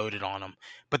unloaded on him.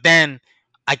 But then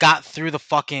I got through the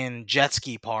fucking jet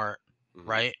ski part, Mhm.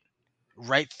 right?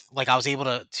 Like I was able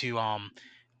to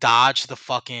dodge the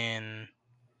fucking.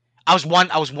 I was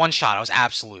one shot. I was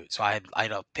absolute. So I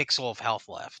had a pixel of health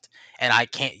left, and I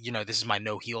can't. This is my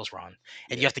no heals run,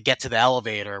 and you have to get to the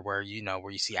elevator where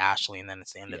you see Ashley, and then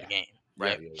it's the end of the game,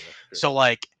 right? Yeah, sure. So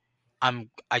like,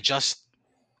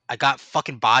 I got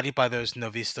fucking bodied by those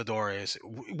Novistadores,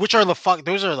 which are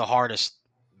those are the hardest,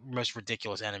 most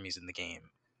ridiculous enemies in the game.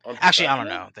 On Actually, I don't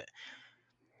professional? know.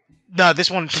 No,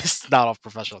 this one is not on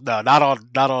professional. No, not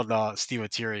on Steve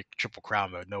O'Teary Triple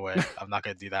Crown mode. No way. I'm not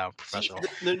gonna do that on professional.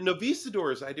 See, the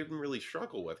Novistadors I didn't really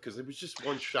struggle with because it was just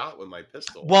one shot with my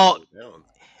pistol. Well, down.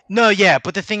 No, yeah,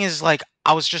 but the thing is, like,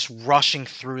 I was just rushing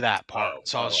through that part,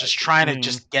 so I was I just see. trying to Mhm.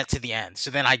 just get to the end.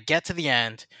 So then I get to the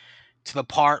end, to the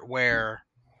part where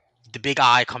the big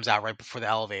eye comes out right before the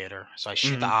elevator. So I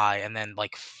shoot the Mhm. eye, and then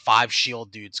like 5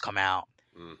 shield dudes come out,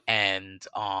 Mm. and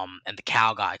the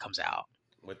cow guy comes out.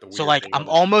 With the So weird like thing I'm on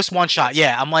his almost one shoulder. shot.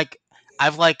 Yeah, I'm like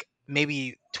I've like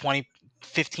maybe 20,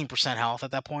 15% health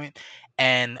at that point,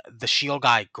 and the shield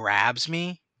guy grabs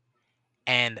me,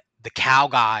 and the cow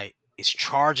guy is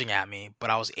charging at me, but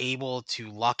I was able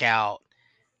to luck out,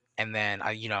 and then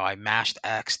I mashed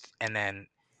X, and then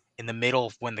in the middle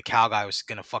of when the cow guy was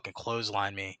gonna fucking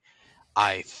clothesline me,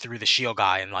 I threw the shield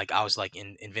guy, and like I was like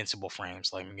in invincible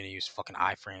frames. Like I'm gonna use fucking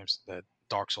iframes, the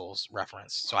Dark Souls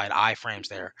reference. So I had iframes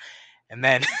there, and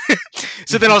then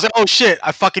so then I was like, oh shit,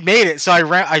 I fucking made it. So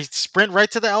I sprint right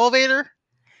to the elevator,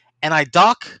 and I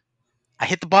duck. I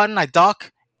hit the button, I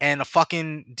duck, and a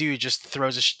fucking dude just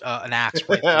throws an axe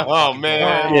right through the Oh, fucking door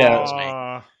man. and Yeah. kills me.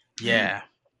 Aw. Yeah.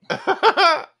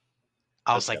 That's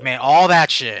I was like, kinda man, funny. all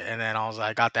that shit, and then I was like,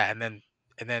 I got that, and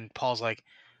then Paul's like,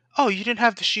 oh, you didn't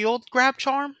have the shield grab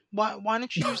charm? Why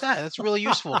didn't you use that? That's really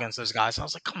useful against those guys. And I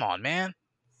was like, come on, man,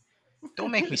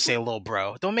 don't make me say little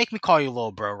bro. Don't make me call you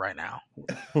little bro right now.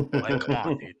 Like, come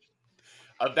on, dude.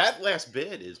 That last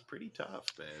bit is pretty tough,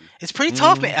 man. It's pretty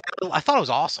tough, Mhm. man. I thought it was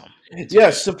awesome. Yeah,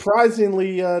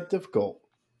 surprisingly difficult,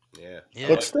 Yeah. Yeah.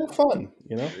 but still fun.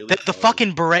 Really The fun.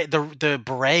 fucking beret, the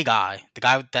beret guy, the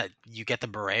guy that you get the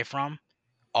beret from,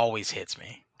 always hits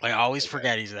me. Like I always Okay.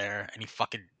 forget he's there, and he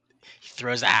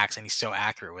throws the axe, and he's so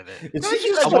accurate with it. It's Can I he ask you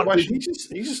just guys a took, question?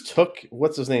 he just took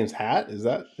what's his name's hat? Is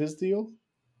that his deal?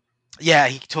 Yeah,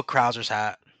 he took Krauser's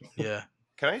hat. Yeah.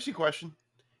 Can I ask you a question?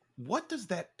 What does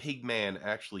that pig man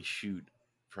actually shoot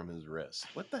from his wrist?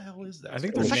 What the hell is that? I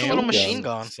think It's they're It's like a little nail machine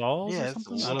gun. gun. saws Yeah, or it's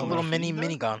something. a I like a don't little know. machine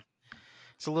mini gun.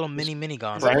 It's a little mini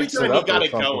gun. Because every Cranks it time he up got or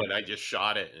it something. going, I just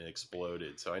shot it and it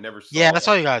exploded. So I never saw Yeah, that's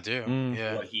all you gotta do. Mm.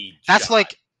 Yeah, what he that's shot.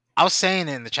 like I was saying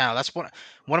in the channel. That's one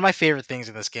of my favorite things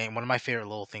in this game. One of my favorite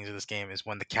little things in this game is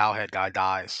when the cowhead guy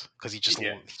dies because he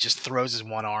Yeah. just throws his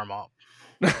one arm up,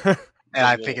 The and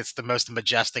I little- think it's the most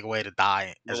majestic way to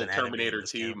die as little an enemy in Terminator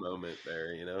this 2 game. moment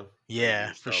there, you know? Yeah,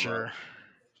 His for thumb sure. up,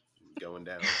 going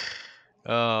down.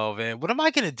 Oh man, what am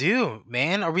I gonna do,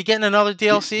 man? Are we getting another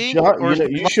DLC? John, Or is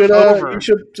it you leftover?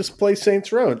 should just play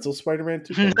Saints Row until Spider-Man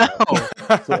 2 comes out. No,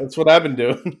 So that's what I've been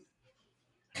doing.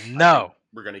 no.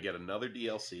 We're going to get another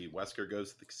DLC. Wesker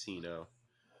goes to the casino.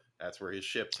 That's where his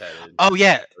ship's headed. Oh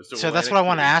yeah. Goes to So that's Atlantic what I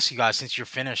want to City. ask you guys since you're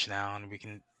finished now and we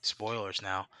can spoilers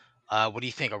now. What do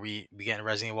you think? Are we getting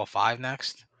Resident Evil 5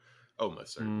 next? Oh,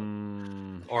 most certainly.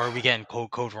 Mm. Or are we getting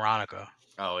Code Veronica?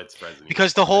 Oh, it's Resident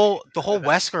Because Evil. the whole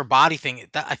Wesker body thing,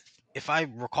 if I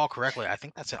recall correctly, I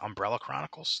think that's an Umbrella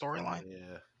Chronicles storyline,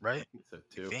 Yeah, right? I think so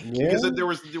too. think? Yeah.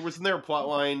 Because wasn't there a plot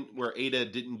line where Ada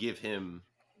didn't give him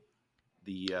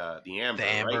the amber,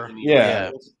 amber? right? In the Yeah.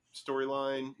 original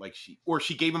storyline, like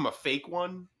she gave him a fake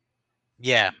one.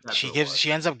 Yeah, That's what it was.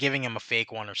 she ends up giving him a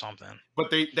fake one or something.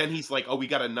 But then he's like, "Oh, we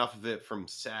got enough of it from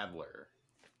Sadler."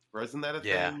 Or isn't that a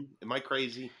Yeah. thing? Am I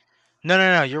crazy?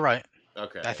 No, you're right.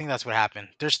 Okay. I think that's what happened.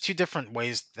 There's two different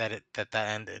ways that that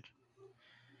ended.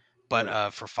 But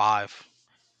Okay. for 5.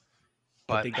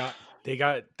 But they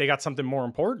got something more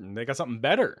important. They got something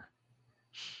better.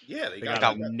 Yeah, They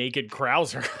got naked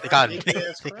Krauser. They got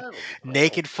naked-ass Krauser.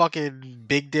 naked fucking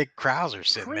big dick Krauser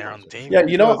sitting there on the table.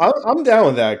 Yeah, I'm down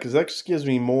with that because that just gives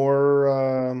me more.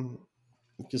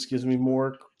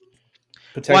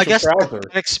 Potential Well, I guess Krauser.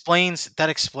 that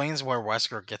explains where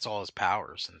Wesker gets all his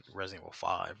powers in Resident Evil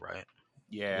 5, right?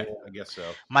 Yeah, I guess so.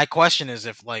 My question is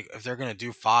if they're gonna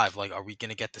do 5, like, are we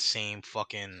gonna get the same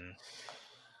fucking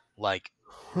like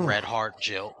Red Heart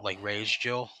Jill, like Rage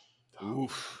Jill?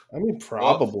 Oof. I mean,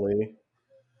 probably.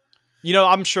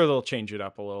 I'm sure they'll change it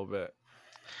up a little bit.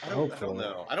 I don't Hopefully.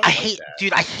 know. I don't like hate, that.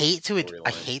 dude. I hate to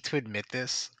storyline. admit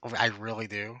this. I really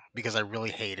do because I really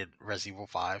hated Resident Evil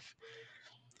 5.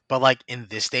 But like in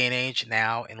this day and age,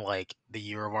 now in like the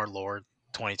year of our Lord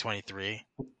 2023,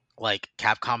 like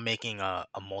Capcom making a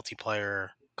multiplayer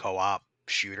co-op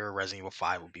shooter Resident Evil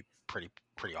 5 would be pretty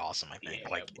awesome. I think. Yeah,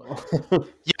 Like, but-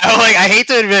 like I hate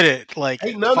to admit it. Like,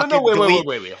 Hey, no, fucking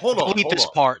wait. Hold delete on. this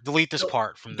part. Delete this Don't-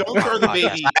 part from the don't throw the podcast.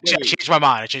 baby- Actually, I wait. changed my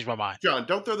mind. I changed my mind. John,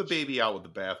 don't throw the baby out with the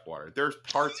bathwater. There's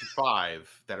parts of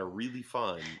 5 that are really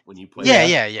fun when you play. Yeah,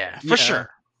 it. for Yeah. sure.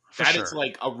 For That sure. is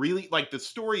like a really the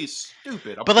story is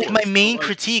stupid. of But like my course, main but,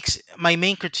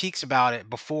 like, critiques about it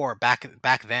before back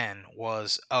then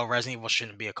was, oh, Resident Evil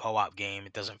shouldn't be a co-op game.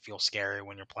 It doesn't feel scary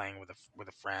when you're playing with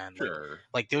a friend. Sure,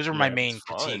 Like those are Yeah, my it's main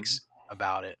fun. critiques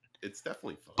about it. it's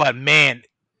definitely fun. But man,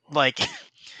 like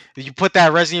you put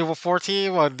that Resident Evil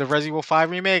 14 on the Resident Evil 5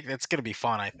 remake, it's gonna be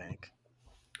fun, I think.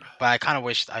 But I kind of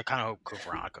hope Code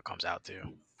Veronica comes out too.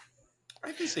 I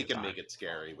think they Same can time. make it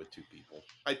scary with 2 people.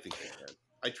 I think they can.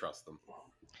 I trust them.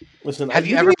 Listen, Have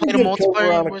you can ever even played a give Code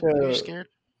multiplayer? Were you Veronica. scared?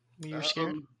 You were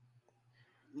scared?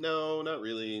 No, not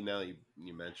really. Now you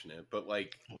mention it, but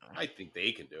like I think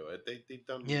they can do it. They've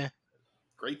done Yeah.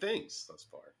 great things thus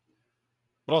far.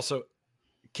 But also,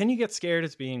 can you get scared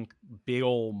as being big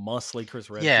old muscly Chris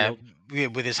Yeah,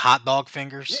 Redfield? with his hot dog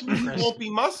fingers. Maybe he Chris. won't be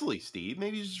muscly, Steve.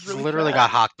 Maybe he's just He's really literally fat. got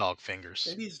hot dog fingers.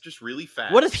 Maybe he's just really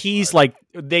fat. What if he's like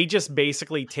they just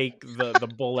basically take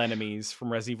the bull enemies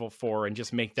from Resident Evil 4 and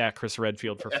just make that Chris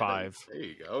Redfield for 5? There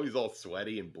you go. He's all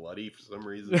sweaty and bloody for some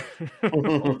reason.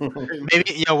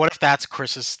 Maybe what if that's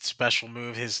Chris's special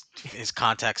move? His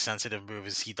contact sensitive move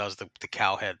is he does the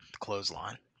cow head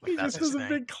clothesline. Like, He that's just his does a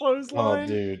thing. big Oh, clothesline.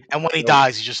 dude. And when he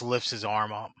dies, he just lifts his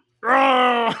arm up.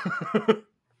 I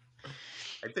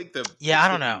think I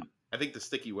don't know. I think the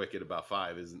sticky wicket about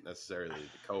 5 isn't necessarily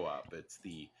the co-op. It's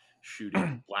the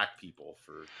shooting black people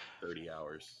for 30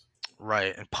 hours.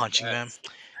 Right, and punching them.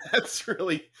 That's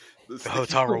really The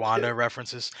Hotel Rwanda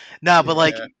references. No, but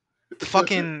like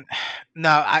fucking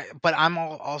no. But I'm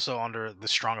also under the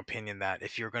strong opinion that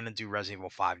if you're gonna do Resident Evil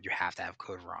 5, you have to have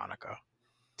Code Veronica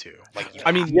too. Like you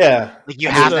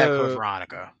have to have Code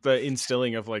Veronica. The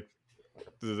instilling of like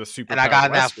the super. And I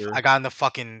got in the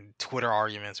fucking Twitter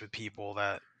arguments with people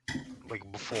that like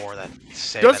before that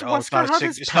say Does that Wesker have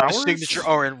his it's not a powers? signature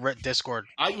or in Discord.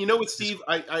 You know what, Steve?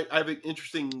 I have an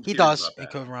interesting. He theory does about in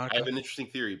that. Code Veronica. I have an interesting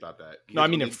theory about that. No, I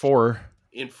mean in 4.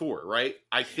 In 4, right?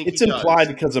 I think It's he implied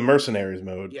does. because of mercenaries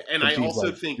mode. Yeah, and but I he's, also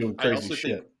like, think doing crazy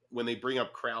shit. when they bring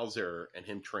up Krauser and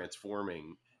him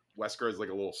transforming, Wesker has like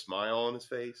a little smile on his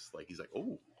face, like he's like,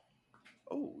 "Oh,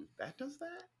 that does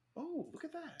that? Oh, look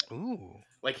at that!" Ooh,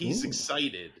 like he's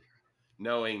excited,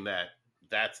 knowing that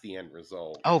that's the end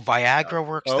result. Oh, Viagra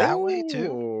works that way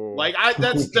too. Like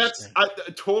that's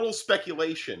total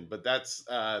speculation, but that's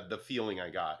the feeling I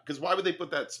got. Because why would they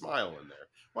put that smile in there?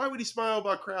 Why would he smile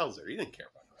about Krauser? He didn't care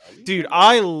about Krauser. Dude,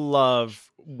 I love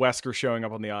Wesker showing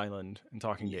up on the island and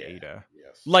talking to Ada.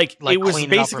 Yes. Like it was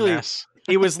cleaning up her basically mess.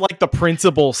 it was like the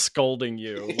principal scolding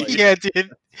you. Like, Yeah,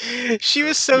 dude. She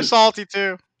was so salty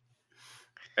too.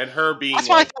 And her being That's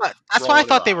why I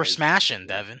thought they were eyes. smashing,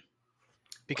 Devin.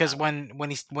 Because when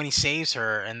he saves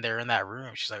her and they're in that room,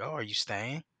 she's like, "Oh, are you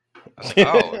staying?" I was like,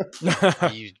 "Oh,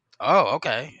 are you? Oh,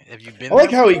 okay. Have you been?" I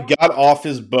like there how he before?" got off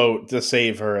his boat to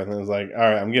save her, and then was like, "All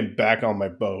right, I'm getting back on my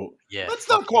boat." Yeah. Let's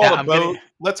not call it a boat.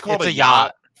 Let's call it It's a a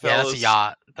yacht. Yeah, that's a fellas.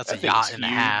 yacht. That's That a thing's yacht and a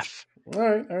huge. half. All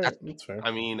right, that's fair. I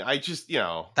mean, I just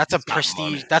That's a it's not prestige.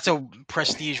 money. That's a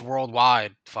prestige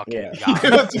worldwide fucking Yeah. yacht.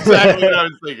 That's exactly what I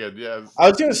was thinking. Yes. I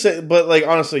was gonna say, but like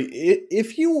honestly,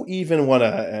 if you even want to,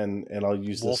 and I'll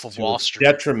use Wolf this of to Wall its Street.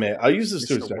 detriment. I'll use this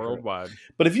to its Mr. detriment. Worldwide.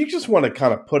 But if you just want to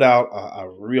kind of put out a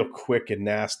real quick and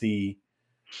nasty,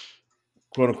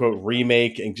 quote unquote,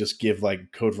 remake, and just give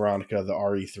like Code Veronica the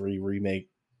RE3 remake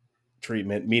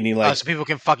treatment, meaning like So people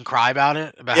can fucking cry about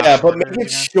it. About yeah, how but short make is it again?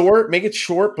 short, make it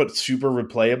short but super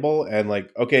replayable, and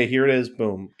like okay, here it is,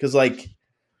 boom. Because like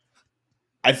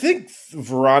I think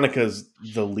Veronica's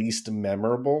the least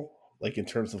memorable, like in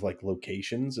terms of like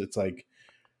locations. It's like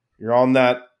you're on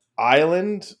that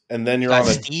island, and then you're got on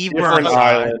a Steve different Burnside.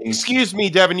 island. Excuse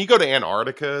me, Devin. You go to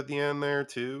Antarctica at the end there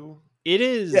too. It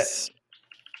is a Not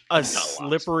a lot of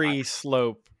slippery spots.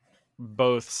 slope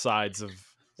both sides of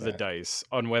the Right. dice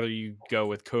on whether you go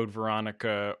with Code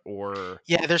Veronica or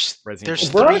Yeah, there's Resident there's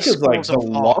Evil. three Veronica's like schools the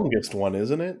of thought. longest one,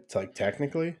 isn't it? It's like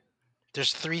technically.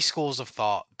 There's 3 schools of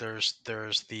thought. There's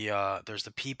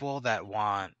the people that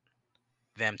want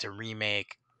them to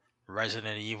remake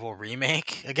Resident Evil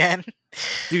remake again.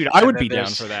 Dude, I And would then be down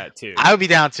there's- for that too. I would be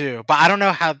down too, but I don't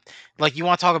know how. Like, you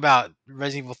want to talk about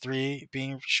Resident Evil 3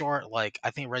 being short? Like,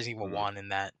 I think Resident Evil 1 in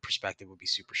that perspective would be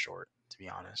super short, to be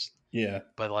honest. Yeah.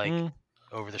 But like Mm.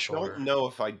 over the shoulder. Don't know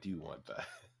if I do want that.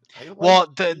 I like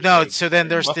Well, remake no. So then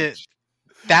very there's much.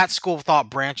 that school of thought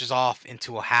branches off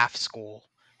into a half school,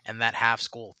 and that half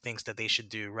school thinks that they should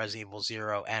do Resident Evil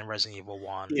 0 and Resident Evil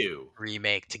 1 Ew.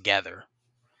 remake together.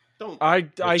 Don't. I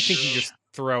think Which- you just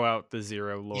throw out the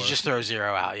Zero lore. You just throw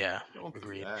 0 out, yeah. Don't do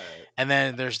Agreed. that. And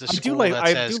then there's the I do school like- that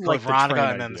I says do Code like the Veronica,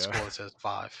 train and then the idea. school that says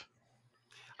 5.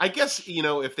 I guess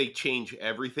if they change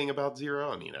everything about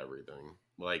Zero, I mean everything.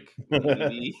 Like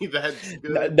maybe that's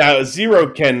good. Now Zero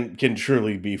can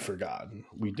truly be forgotten.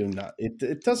 We do not.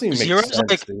 It doesn't even make Zero's sense,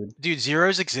 like- dude. Dude,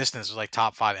 Zero's existence was like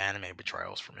top 5 anime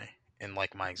betrayals for me in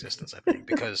like my existence, I think,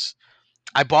 because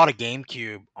I bought a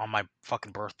GameCube on my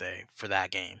fucking birthday for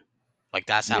that game. Like,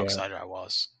 that's how Yeah. excited I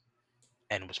was.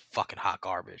 and was fucking hot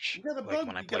garbage. You got a like bug.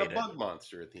 when I You got a played it, bug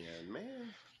monster at the end, man.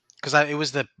 because it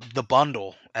was the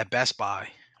bundle at Best Buy.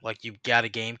 Like you got a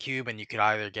GameCube and you could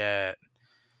either get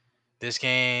this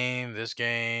game,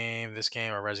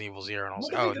 or Resident Evil Zero, and I was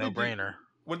What like, are oh, they no gonna do? brainer.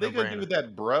 What are they gonna do with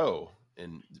that bro?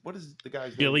 And what is the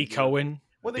guy's Billy name? Cohen.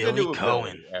 What are they Billy gonna do with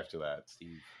Cohen. Billy after that,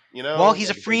 Steve? You know, Well, he's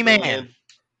a like, free they bring him man. in.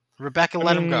 Rebecca I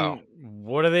let him mean, go.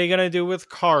 What are they gonna do with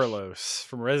Carlos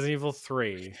from Resident Evil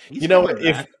 3? He's You know, coming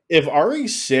back. if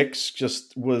RE6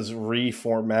 just was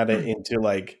reformatted into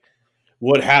like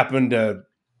what happened to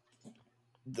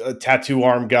a tattoo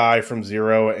arm guy from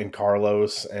Zero and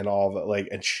Carlos and all that, like,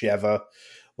 and Sheva,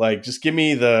 like, just give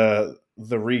me the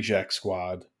reject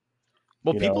squad.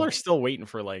 Well, You people know? are still waiting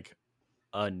for like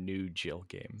a new Jill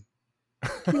game.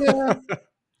 Yeah.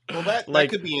 Well, that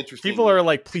Like, could be interesting. People are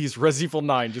like, please, Resident Evil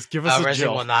 9, just give us a Resident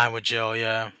Jill. Evil 9 with Jill,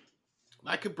 yeah.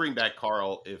 I could bring back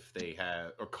Carl if they had,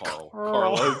 or Carl.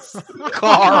 Carl. Carlos.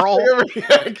 Carl.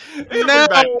 No,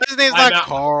 his name's not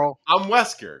Carl. I'm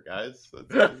Wesker, guys.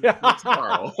 That's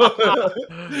Carl.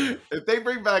 If they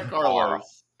bring back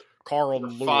Carlos, Carl for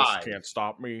and Lewis 5, can't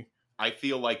stop me. I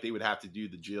feel like they would have to do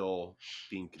the Jill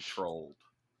being controlled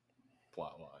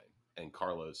plotline, and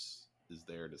Carlos is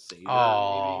there to save her.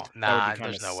 Oh, Maybe. nah,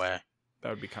 there's no way. That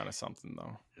would be kind of something,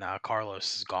 though. Nah,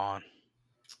 Carlos is gone.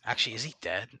 Actually, is he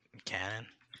dead in canon? Let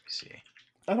me see.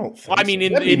 I don't think Well, I mean, so.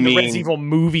 in That'd be the mean. Resident Evil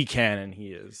movie canon,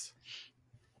 he is.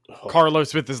 Oh.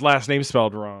 Carlos with his last name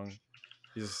spelled wrong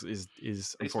is They spelled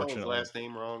his unfortunately. last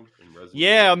name wrong in Resident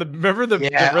Yeah, Evil. remember the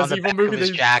Yeah, on the Resident Evil back movie? of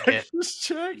his they- jacket. his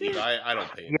jacket? I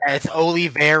don't think. Yeah, it's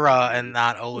Oliveira and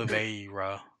not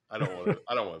Oliveira. I don't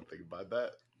want to think about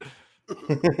that.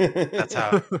 That's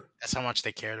how much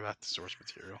they cared about the source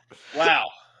material. Wow.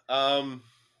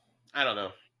 I don't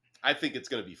know. I think it's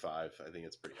going to be 5. I think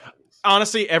it's pretty obvious.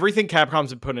 Honestly, everything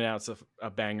Capcom's been putting out is a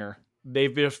banger.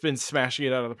 They've just been smashing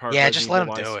it out of the park. Yeah, just let them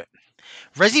Resident do it.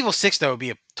 Resident Evil 6, though, would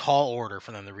be a tall order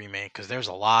for them to remake because there's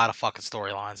a lot of fucking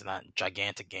storylines in that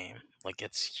gigantic game. Like,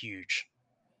 it's huge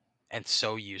and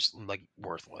so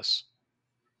worthless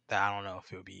that I don't know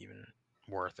if it would be even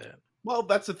worth it. Well,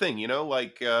 that's the thing,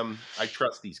 I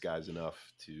trust these guys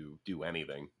enough to do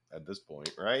anything at this point,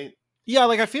 right? Yeah,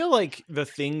 like I feel like the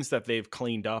things that they've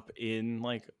cleaned up in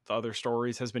like the other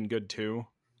stories has been good too.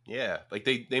 Yeah, like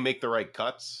they make the right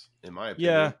cuts, in my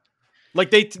opinion. Yeah, like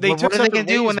they What took are they separate gonna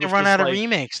do when ways, they which run was, out of like-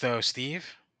 remakes, though, Steve?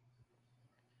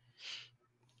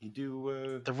 You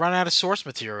do. They run out of source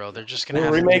material. They're just gonna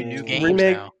Well, have to do remake- new games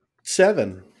remake- now.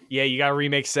 7. Yeah, you got to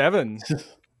remake 7,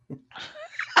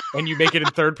 and you make it in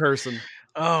third person.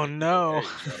 Oh no!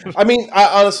 There you go. I mean,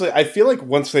 honestly, I feel like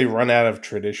once they run out of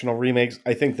traditional remakes,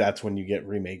 I think that's when you get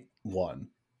remake 1.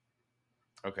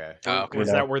 Okay. Oh, okay. Was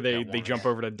You know, that where they that one. jump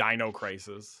over to Dino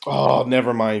Crisis? Oh,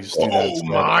 never mind. Just do that Oh instead.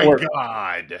 my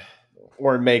god!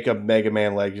 Or make a Mega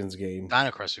Man Legends game. Dino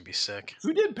Crisis would be sick.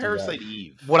 Who did Parasite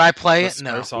Eve? Would I play The it?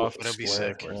 No, Squaresoft. but it'd be Square.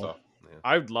 sick. Where's off? Yeah.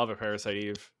 I would love a Parasite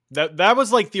Eve. That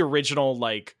was like the original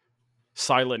like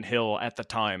Silent Hill at the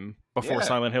time before Yeah.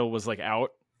 Silent Hill was like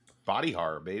out. Body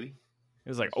horror, baby. It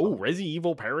was like, oh, Resident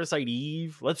Evil, Parasite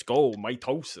Eve, let's go,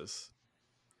 mitosis.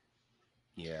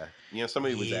 Yeah.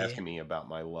 Somebody was Yeah. asking me about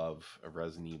my love of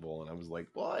Resident Evil, and I was like,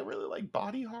 well, I really like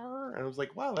body horror. And I was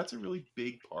like, wow, that's a really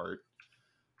big part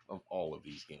of all of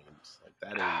these games. Like,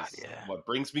 that is yeah. what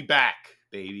brings me back,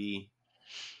 baby.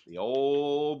 The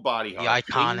old body The horror.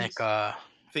 iconic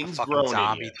Things fucking growing in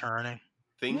zombie you. turning.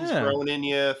 Things Yeah. growing in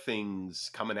you. Things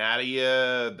coming out of you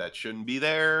that shouldn't be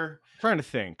there. Trying to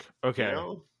think. Okay.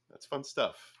 That's fun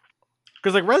stuff.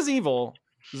 Because like Resident Evil,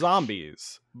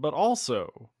 zombies, but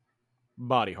also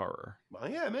body horror. Well,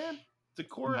 yeah, man. It's a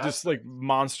core Just like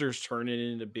monsters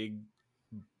turning into big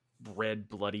red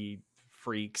bloody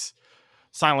freaks.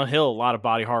 Silent Hill, a lot of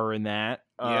body horror in that.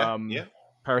 Yeah.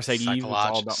 Parasite Eve, it's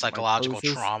all about Psychological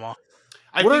mitosis. trauma.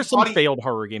 I What are think some body- failed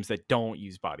horror games that don't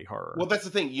use body horror? Well, that's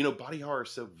the thing. Body horror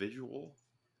is so visual,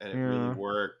 and it really Yeah.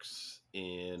 works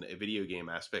in a video game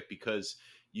aspect because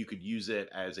you could use it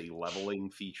as a leveling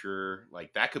feature.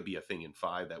 Like, that could be a thing in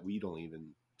 5 that we don't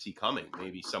even see coming.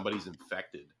 Maybe somebody's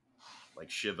infected, like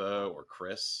Shiva or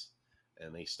Chris,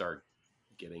 and they start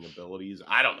getting abilities.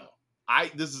 I don't know.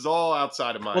 This is all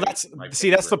outside of my. Well, that's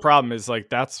the problem. Is like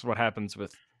that's what happens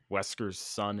with Wesker's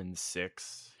son in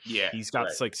 6. Yeah, He's got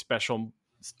right. like special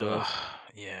stuff.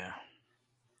 Yeah.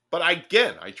 But I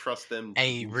trust them. And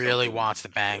he do really something wants to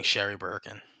bang good. Sherry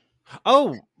Birkin.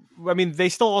 Oh, I mean, they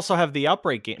still also have the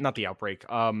Outbreak game. Not the Outbreak.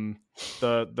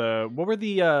 The what were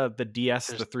the DS,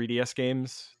 the 3DS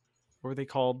games? What were they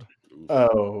called?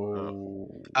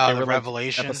 Oh. They The were, like,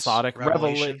 Revelations. Episodic.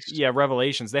 Revelations.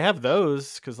 Revelations. They have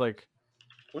those because like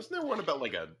Wasn't there one about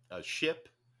like a ship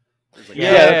There's like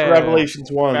Yeah. that's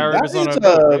Revelations 1. Barry That was on is a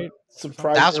boat, right?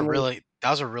 surprisingly. That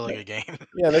was a really good game.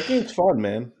 Yeah, that game's fun,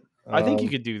 man. I think you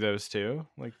could do those too.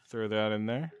 Like throw that in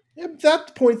there. Yeah, at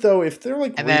that point though, if they're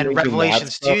like And then remaking that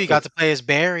Revelations 2, stuff, you got to play as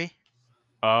Barry.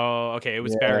 Oh, okay. It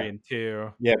was Yeah. Barry in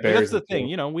 2. Yeah, But that's Barry's the in thing. 2.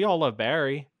 You know, we all love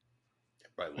Barry.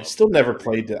 I still never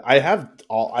played it. I have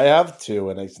 2,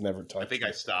 and I just never touched. I think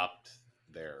I stopped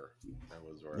there. That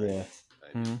was where Yeah. I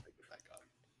didn't pick it back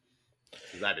up.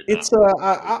 'Cause I did It's not.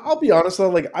 I'll be honest though,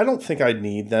 like I don't think I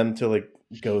need them to like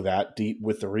go that deep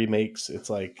with the remakes. It's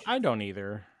like I don't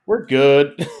either. we're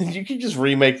good. You can just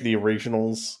remake the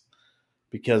originals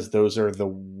because those are the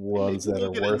ones that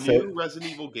are Get worth a it. new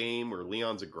Resident Evil game where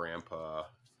Leon's a grandpa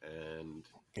and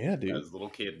Yeah, dude. has a little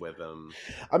kid with him.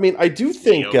 I mean, I do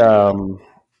think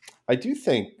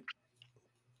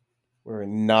we're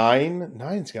in 9.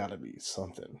 9's got to be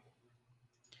something.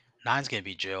 9's gonna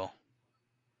be Jill.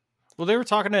 Well, they were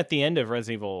talking at the end of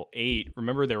Resident Evil 8.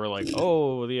 Remember, they were like,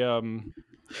 "Oh, the You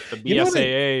know what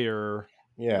BSAA or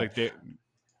Yeah. like the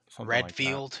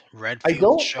Redfield. I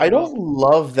showed don't up.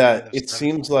 love that. Kind of It stuff.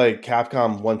 seems like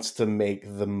Capcom wants to make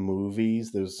the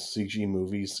movies, those CG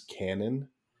movies, canon.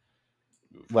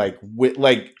 Like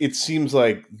it seems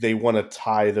like they want to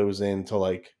tie those into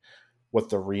like what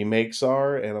the remakes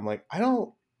are, and I'm like, I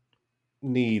don't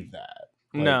need that.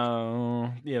 Like,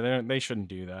 No, yeah, they shouldn't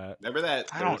do that. Remember that?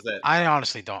 I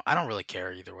honestly don't. I don't really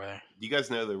care either way. Do you guys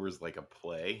know there was like a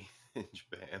play in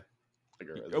Japan? Like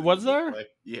a Resident Was Evil there? play?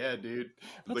 Yeah, dude.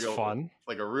 That's like fun.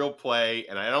 Like a real play,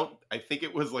 and I think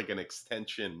it was like an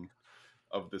extension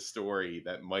of the story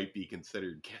that might be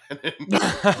considered canon.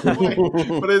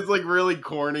 But it's like really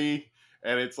corny,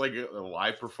 and it's like a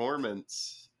live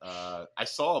performance. I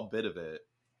saw a bit of it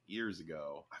years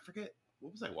ago. I forget,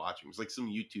 what was I watching? It was like some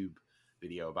YouTube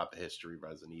video about the history of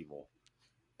Resident Evil.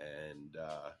 And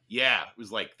yeah, it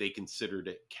was like they considered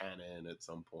it canon at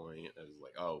some point. I was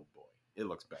like, oh boy, it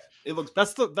looks bad. It looks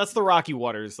bad. That's the rocky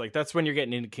waters. Like that's when you're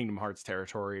getting into Kingdom Hearts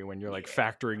territory, when you're like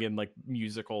factoring in like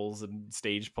musicals and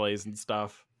stage plays and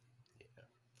stuff. Yeah.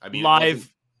 I mean,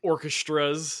 live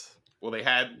orchestras. Well, they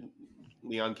had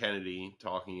Leon Kennedy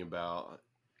talking about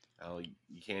how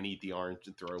you can't eat the orange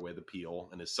and throw away the peel,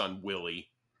 and his son Willie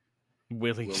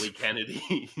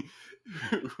Kennedy,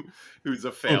 who's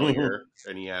a failure,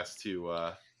 and he has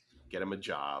to get him a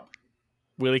job.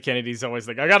 Willie Kennedy's always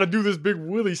like, I got to do this big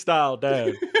Willie style,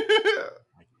 Dad.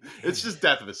 It's just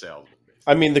death of a salesman.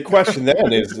 I mean, the question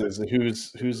then is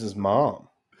who's his mom?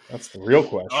 That's the real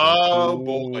question. Oh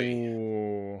boy,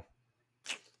 Ooh.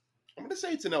 I'm gonna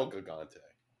say it's an El Gigante.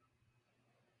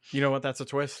 You know what? That's a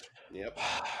twist. Yep.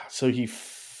 So he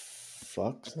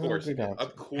fucks. Of course he does,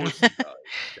 Kevin.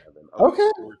 Okay.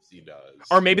 Of course he does.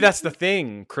 Or maybe that's the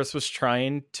thing. Chris was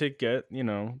trying to get,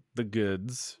 the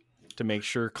goods to make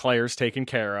sure Claire's taken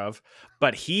care of,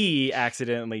 but he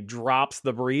accidentally drops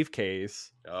the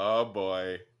briefcase. Oh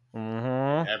boy.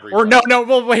 Mm-hmm. Or no,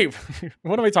 well, wait.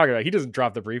 What am I talking about? He doesn't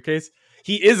drop the briefcase.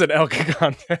 He is an El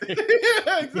Gigante.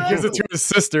 Yeah, exactly. He gives it to his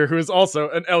sister, who is also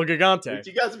an El Gigante. Would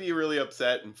you guys be really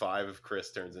upset in 5 if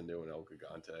Chris turns into an El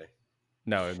Gigante?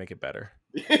 No, it'd make it better.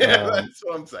 Yeah, that's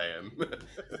what I'm saying.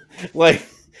 Like,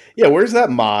 yeah, where's that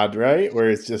mod, right? Where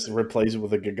it's just replaced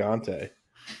with a Gigante.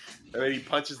 And then he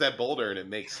punches that boulder and it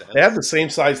makes sense. They have the same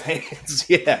size hands.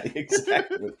 Yeah,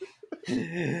 exactly.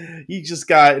 He just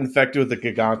got infected with the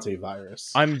Gigante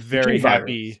virus. I'm very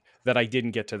happy that I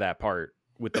didn't get to that part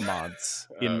with the mods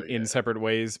in separate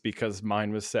ways, because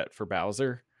mine was set for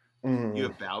Bowser. You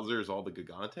have Bowser's all the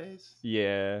Gigantes?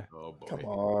 Yeah. Oh boy. Come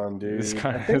on, dude. It was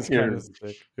kind of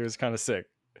sick. It was kind of sick.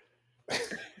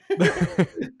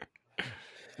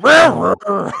 All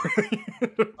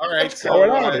right, so going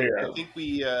on here?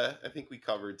 I think we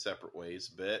covered separate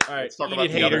ways a bit. All right, let's talk eat about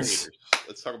it, the other haters. haters.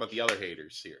 Let's talk about the other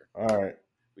haters here. All right.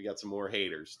 We got some more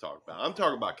haters to talk about. I'm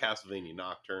talking about Castlevania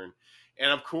Nocturne,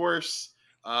 and of course,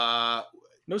 No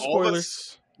all spoilers. of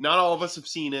us, not all of us have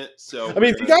seen it. So I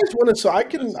mean, if you guys want to, so I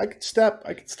can step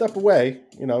away.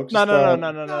 Just, No. that's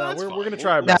We're fine. gonna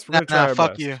try our best. We're gonna try our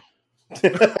fuck best. you.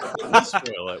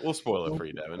 We'll spoil it for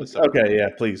you, Devin. Okay, yeah,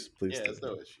 please. Yeah, it's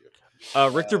no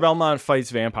issue. Richter Belmont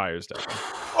fights vampires. Devin.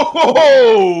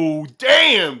 Oh,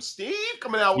 damn, Steve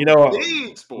coming out with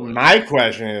big spoilers. My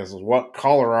question is what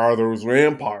color are those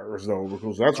vampires, though?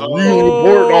 Because that's really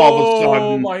important all of a sudden.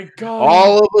 Oh my god!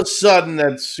 All of a sudden,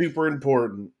 that's super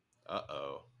important.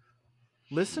 Uh-oh.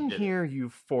 Listen here,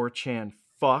 you 4chan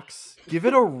fucks. Give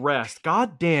it a rest.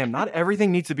 God damn, not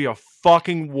everything needs to be a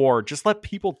fucking war. Just let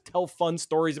people tell fun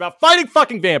stories about fighting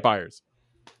fucking vampires.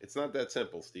 It's not that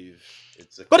simple, Steve.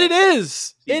 But it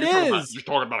is. Steve, you're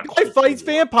talking about a Guy fights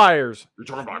vampires. You're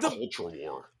talking about a culture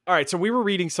war. All right, so we were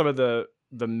reading some of the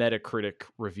the Metacritic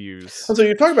reviews. Oh, so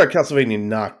you're talking about Castlevania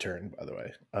Nocturne, by the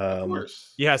way. Of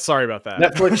course. Yeah, sorry about that.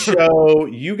 Netflix show.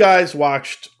 You guys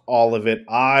watched all of it.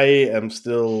 I am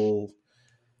still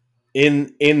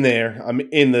in there. I'm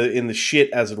in the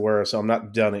shit, as it were. So I'm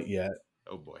not done it yet.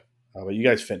 Oh boy. But you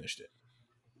guys finished it.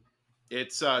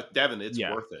 It's Devin. It's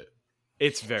Yeah. worth it.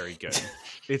 It's very good.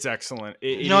 It's excellent.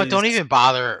 You know what? Don't even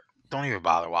bother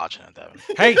watching it, Devin.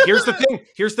 Hey, here's the thing.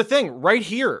 Here's the thing. Right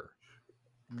here,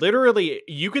 literally,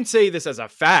 you can say this as a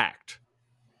fact.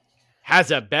 Has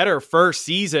a better first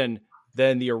season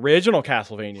than the original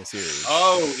Castlevania series.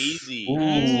 Oh, easy. Ooh,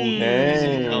 Easy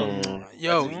dang. dunk.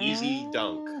 Yo. That's an easy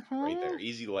dunk right there.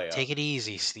 Easy layup. Take it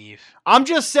easy, Steve. I'm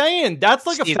just saying that's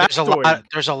like Steve, a factoid.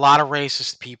 there's a lot of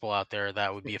racist people out there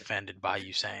that would be offended by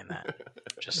you saying that.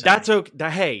 Just saying. That's okay.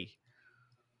 Hey,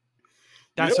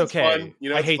 that's what's okay. fun? You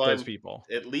know I what's hate fun? those people.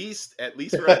 At least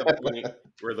we're at the point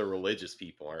where the religious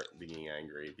people aren't being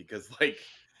angry because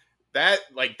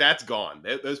that's gone.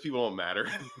 Those people don't matter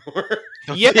anymore.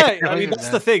 Yeah, I mean that's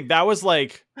the thing. That was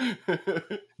like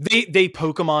they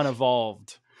Pokemon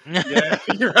evolved. Yeah,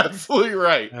 you're absolutely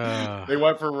right. They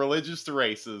went from religious to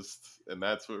racist, and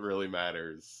that's what really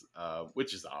matters.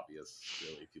 Which is obvious,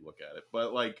 really, if you look at it.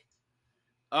 But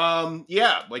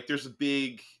there's a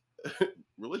big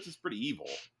religion is pretty evil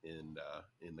in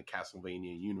the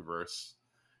Castlevania universe,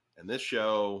 and this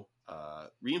show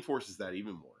reinforces that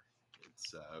even more.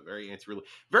 It's very anti-religious,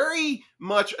 very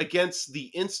much against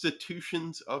the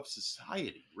institutions of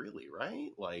society. Really, right?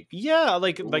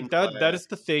 That is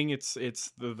the thing. It's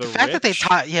the fact that they rich.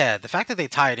 the fact that they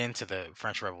tie it into the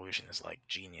French Revolution is like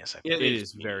genius. I think. It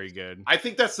is very good. I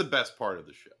think that's the best part of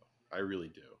the show. I really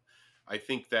do. I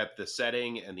think that the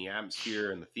setting and the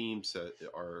atmosphere and the themes that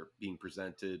are being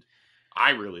presented,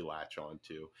 I really latch on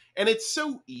to. And it's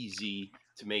so easy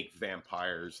to make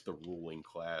vampires the ruling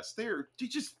class. They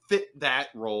just fit that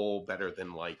role better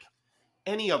than like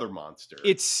any other monster.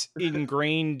 It's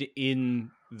ingrained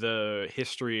in the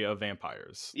history of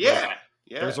vampires. Yeah.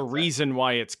 There's a reason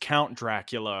why it's Count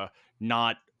Dracula,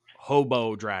 not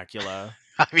Hobo Dracula.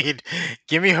 I mean,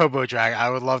 give me Hobo Dracula. I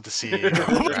would love to see Hobo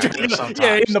Dracula sometimes.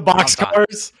 Yeah, in the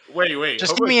boxcars. Wait.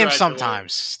 Just Hobo give me him Dracula,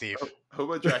 sometimes, Steve.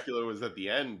 Hobo Dracula was at the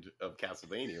end of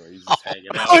Castlevania where he's just hanging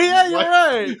out. Oh yeah, you're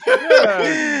right.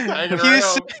 Yeah. Hanging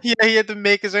around. He had to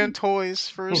make his own toys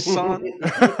for his son.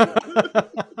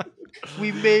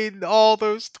 We made all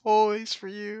those toys for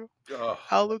you.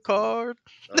 Alucard.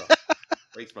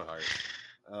 Breaks my heart.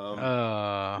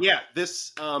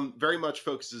 This very much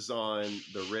focuses on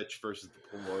the rich versus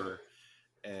the poor,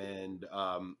 and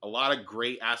a lot of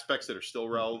great aspects that are still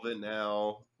relevant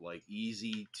now, like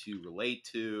easy to relate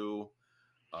to,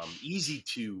 easy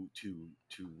to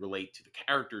relate to the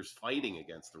characters fighting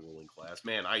against the ruling class.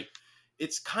 Man,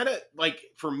 it's kind of like,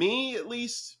 for me at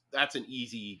least, that's an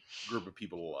easy group of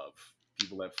people to love.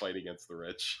 People that fight against the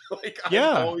rich.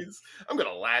 I'm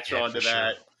gonna latch on to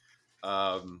that.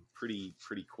 Pretty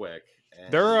quick.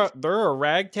 And They're a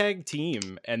ragtag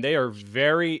team, and they are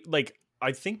very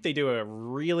I think they do a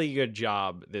really good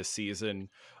job this season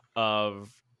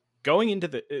of going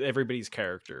into everybody's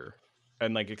character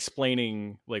and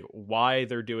explaining why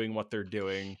they're doing what they're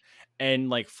doing,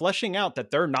 and fleshing out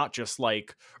that they're not just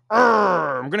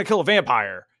I'm gonna kill a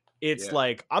vampire. It's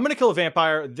I'm gonna kill a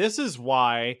vampire. This is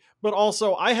why, but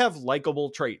also I have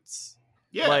likable traits.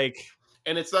 Yeah.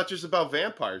 And it's not just about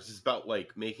vampires. It's about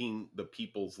making the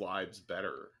people's lives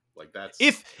better. That's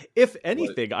if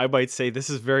anything, I might say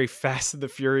this is very Fast and the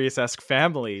Furious-esque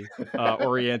family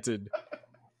oriented.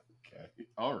 Okay,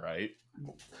 all right.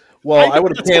 Well, I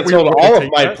would have canceled all of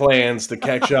my plans to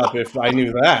catch up if I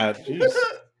knew that. Jeez.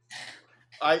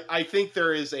 I think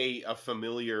there is a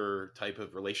familiar type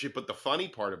of relationship, but the funny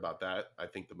part about that, I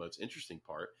think the most interesting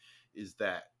part, is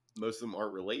that most of them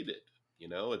aren't related.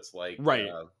 It's right.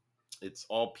 It's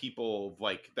all people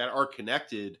that are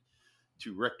connected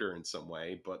to Richter in some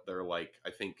way, but they're I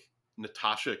think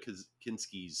Natasha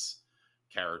Kinski's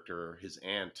character, his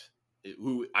aunt,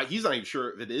 he's not even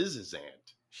sure if it is his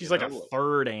aunt. She's a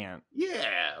third aunt.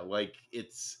 Yeah,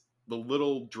 it's the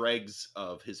little dregs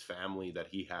of his family that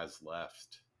he has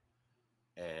left.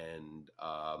 And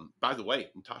by the way,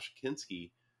 Natasha Kinski,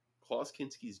 Klaus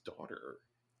Kinski's daughter.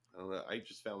 I don't know. I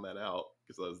just found that out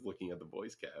because I was looking at the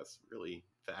voice cast. Really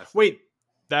fascinating. Wait,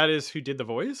 that is who did the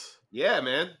voice? Yeah,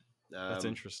 man. That's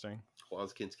interesting.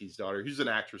 Klaus Kinski's daughter, who's an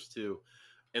actress too.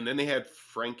 And then they had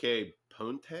Franke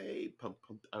Ponte.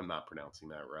 I'm not pronouncing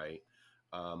that right.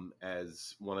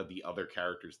 As one of the other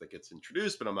characters that gets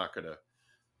introduced, but I'm not gonna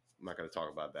talk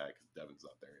about that because Devin's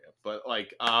not there yet. But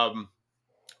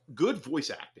good voice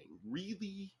acting,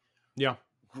 really. Yeah.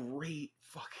 great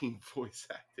fucking voice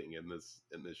acting in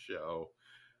this show.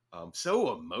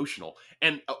 So emotional.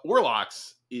 And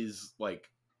Orlox is like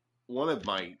one of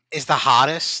my Is the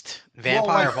hottest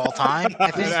vampire of all time, I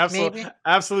An think, maybe?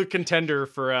 absolute contender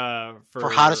for For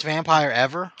hottest vampire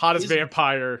ever? hottest his-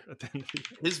 vampire.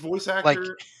 his voice actor. Like-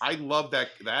 I love that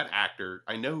actor.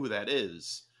 I know who that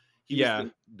is. He Yeah.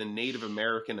 was the Native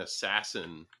American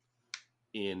assassin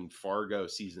in Fargo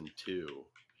season 2.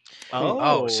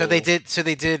 Oh, so they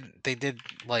did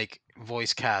like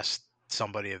voice cast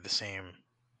somebody of the same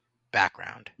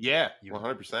background. Yeah, You-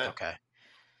 100%. Okay.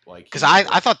 Like Because he's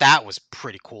I thought that was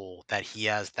pretty cool that he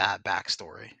has that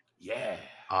backstory. yeah.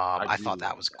 I really thought that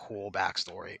like was that. cool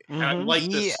backstory. And I Mhm. like He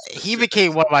this. he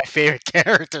became one of my favorite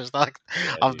characters. Like,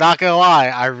 Yeah, I'm dude. not gonna lie,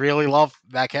 I really love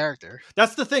that character.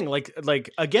 That's the thing. Like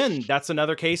again, that's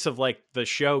another case of like the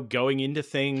show going into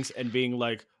things and being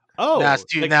like, oh, Nah, it's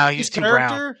too- like, nah, he's this too brown.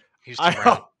 character- He's too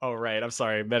brown. Oh, right. I'm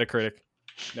sorry, Metacritic.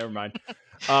 Never mind.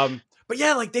 But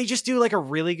yeah, like they just do like a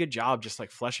really good job just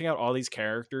like fleshing out all these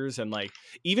characters, and like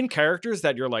even characters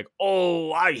that you're like,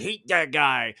 oh, I hate that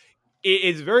guy.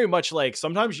 It's very much like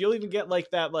sometimes you'll even get like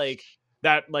that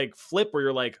flip where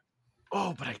you're like,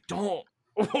 oh, but I don't.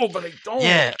 Oh, but I don't.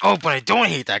 Yeah. Oh, but I don't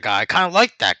hate that guy. I kind of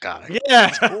like that guy. Yeah.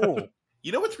 It's cool.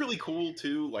 You know what's really cool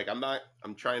too? Like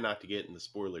I'm trying not to get in the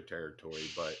spoiler territory,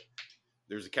 but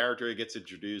there's a character that gets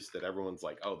introduced that everyone's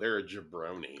like, oh, they're a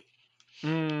jabroni.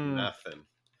 Mm. Nothing.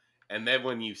 And then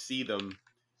when you see them,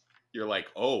 you're like,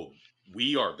 oh,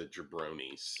 we are the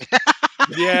jabronis.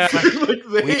 Yeah. Like,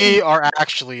 We are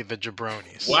actually the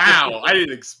jabronis. wow, I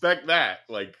didn't expect that.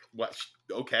 Like, what?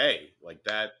 Okay, like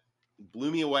that blew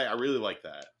me away. I really like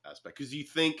that aspect because you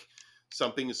think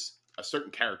a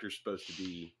certain character is supposed to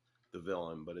be the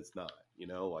villain, but it's not. You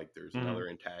know, like there's Mhm. another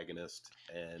antagonist,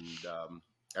 and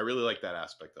I really like that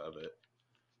aspect of it.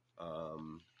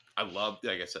 I love,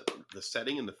 like I said, the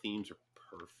setting and the themes are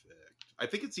perfect. I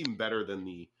think it's even better than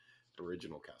the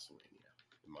original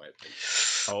Castlevania, in my opinion.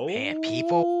 Oh, Man,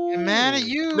 people mad at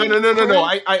you. No.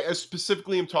 Craig? I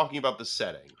specifically am talking about the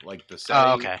setting. Like the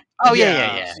setting. Oh, okay. Oh,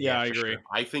 yeah. Yeah, I for agree. sure.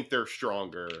 I think they're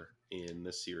stronger in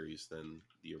this series than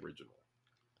the original.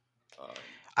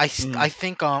 I Mm.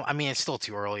 think I mean it's still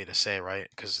too early to say, right?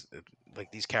 Because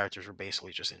like these characters were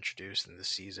basically just introduced in this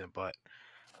season, but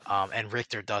and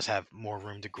Richter does have more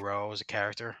room to grow as a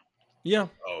character. Yeah.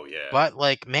 Oh yeah. But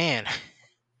like, man,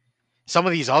 some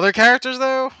of these other characters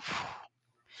though,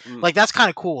 Mm. like that's kind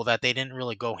of cool that they didn't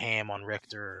really go ham on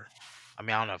Richter. I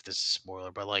mean, I don't know if this is a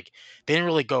spoiler, but like they didn't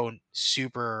really go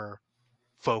super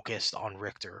focused on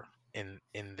Richter in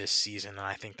this season, and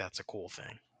I think that's a cool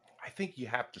thing. I think you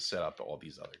have to set up all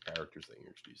these other characters that you're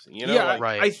introducing. You know, Yeah, like,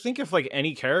 right. I think if like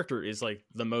any character is like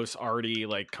the most already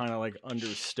like kind of like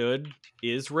understood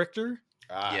is Richter.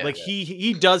 Yeah. Like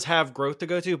he does have growth to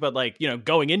go to, but like, you know,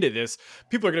 going into this,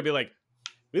 people are gonna be like,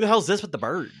 who the hell's this with the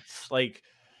birds? Like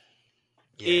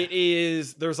Yeah.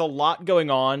 there's a lot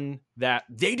going on that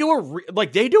they do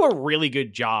a really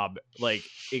good job like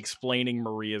explaining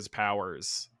Maria's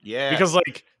powers. yeah, Because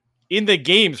like in the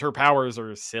games her powers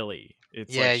are silly.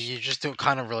 It's Yeah, like you just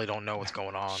kind of really don't know what's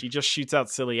going on. she just shoots out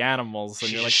silly animals and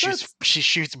She you're like,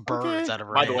 shoots birds okay. out of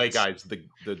her By the way, hands. guys,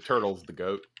 the turtle's the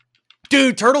goat.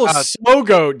 dude, Turtle is so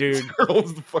goat, dude.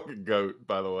 Turtle's the fucking goat.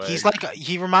 By the way, He's like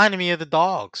he reminded me of the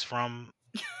dogs from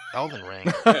Elden Ring.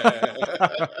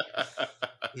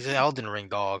 He's an Elden Ring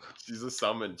dog. she's a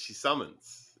summon. She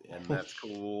summons, and that's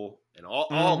cool. And all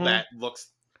Mhm. that looks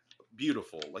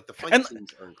beautiful. Like the fight And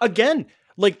scenes are incredible. Again,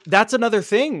 like that's another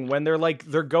thing when they're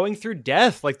going through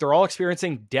death, like they're all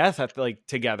experiencing death at like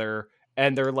together,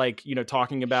 and they're like, you know,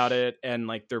 talking about it, and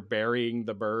like they're burying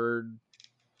the bird.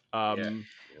 Yeah.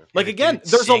 Like And the again, dude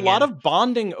there's a lot singing. of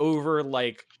bonding over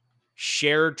like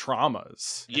shared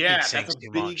traumas. Yeah, sings that's a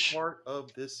too big much. part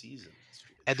of this season.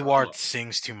 Edward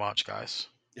sings too much, guys.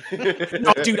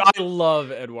 No, dude, I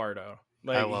love Eduardo.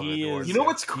 Like I love he Eduardo. is, You know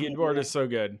what's cool? Eduardo is so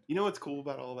good. You know what's cool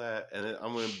about all that? And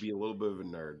I'm going to be a little bit of a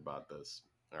nerd about this.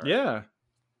 All right. Yeah.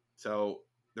 So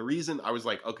the reason I was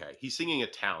like, okay, he's singing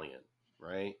Italian,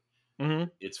 right? Mm-hmm.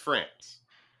 It's France.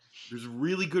 There's a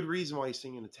really good reason why he's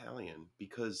singing Italian,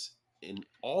 because in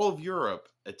all of Europe,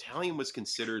 Italian was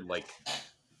considered like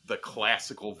the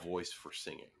classical voice for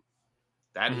singing.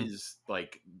 That Mhm. is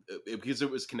like because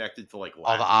it was connected to like All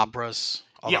Latin. the operas.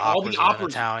 All Yeah, the all operas the are in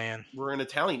operas Italian. were in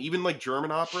Italian, even like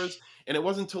German operas. And it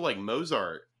wasn't until like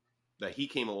Mozart that he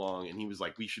came along and he was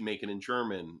like, we should make it in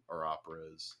German, our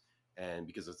operas. And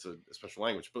because it's a special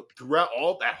language. But throughout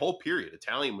all that whole period,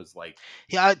 Italian was like,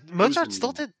 Yeah, Mozart losing-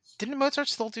 still did. Didn't Mozart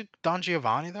still do Don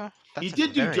Giovanni though? he That's a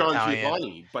did do very John Italian-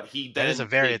 Giovanni, but he then That is a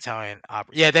very did Italian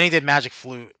opera. Yeah, then he did Magic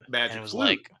Flute. Magic and it was Flute.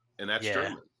 like and that's Yeah.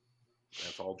 German.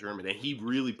 That's all German, and he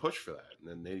really pushed for that. And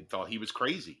then they thought he was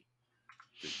crazy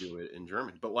to do it in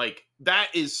German. But like that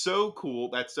is so cool.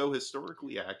 That's so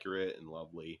historically accurate and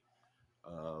lovely.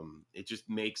 It just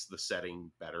makes the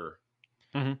setting better.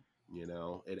 Mhm. You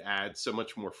know, it adds so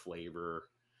much more flavor.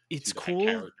 It's to that cool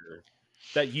character.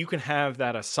 that you can have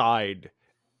that aside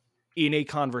in a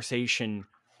conversation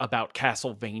about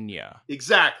Castlevania.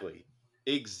 Exactly.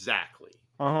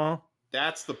 Uh-huh.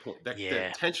 That's the point. The Yeah.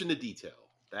 attention to detail.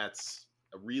 That's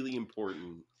a really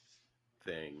important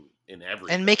thing in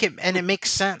everything. And it makes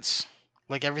sense.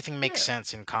 Like everything makes Yeah.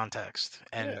 sense in context,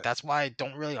 and Yeah. that's why I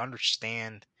don't really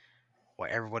understand why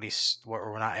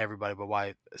or not everybody, but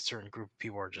why a certain group of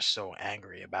people are just so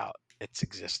angry about its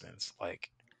existence. Like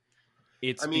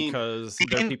It's I mean, because they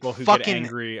there are didn't people who get fucking-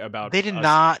 angry about they did us.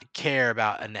 not care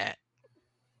about Annette.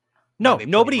 No, when they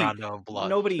played nobody Rondo of Blood.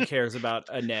 nobody cares about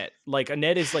Annette. Like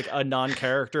Annette is like a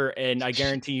non-character, and I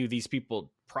guarantee you these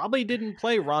people probably didn't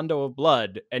play Rondo of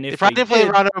Blood. And They if probably they didn't play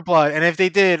did, Rondo of Blood, and if they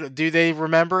did, do they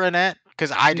remember Annette?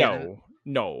 Because I didn't.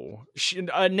 no.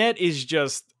 Annette is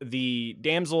just the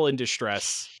damsel in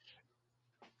distress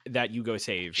that you go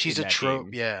save. She's in a that trope,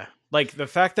 game. yeah. Like the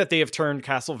fact that they have turned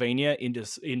Castlevania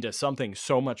into something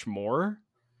so much more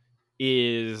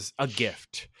is a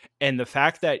gift. And the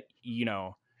fact that, you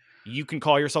know, you can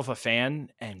call yourself a fan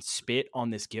and spit on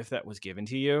this gift that was given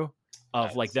to you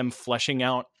of like them fleshing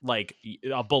out like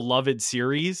a beloved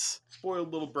series.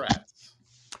 spoiled little brats.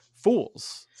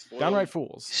 Fools. Spoiled- Downright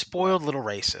fools. Spoiled little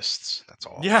racists. That's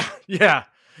all. Yeah.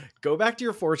 Go back to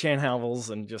your 4chan hovels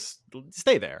and just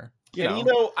stay there. You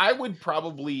know, I would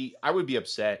be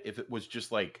upset if it was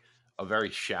just like a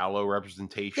very shallow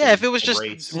representation. Yeah, if it was of just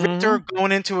race. Richter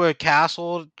going into a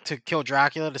castle to kill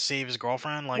Dracula to save his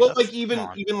girlfriend, like, well, that's- like even come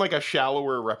on. like a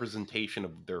shallower representation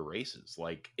of their races.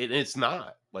 Like it's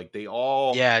not like they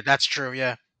all Yeah, that's true.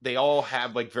 Yeah, they all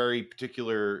have like very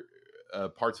particular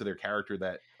parts of their character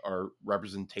that are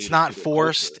representative. it's not to their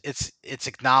forced. culture. It's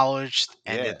acknowledged,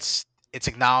 and Yeah. it's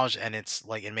acknowledged, and it's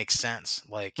like it makes sense.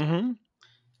 Like, Mhm.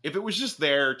 If it was just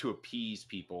there to appease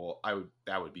people,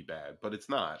 that would be bad. But it's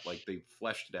not. Like they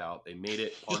fleshed it out. They made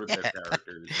it part of their Yeah.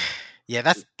 characters.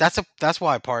 yeah, that's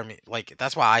why part of me, like,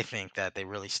 that's why I think that they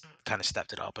really kind of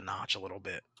stepped it up a notch a little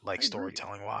bit, like I agree.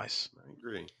 storytelling wise. I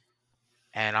agree.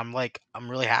 And I'm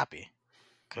really happy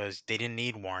because they didn't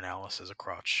need Warren Ellis as a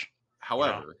crutch.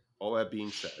 However, all that being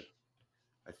said,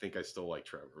 I think I still like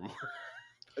Trevor more.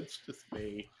 That's just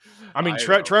me. I mean,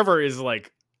 know. Trevor is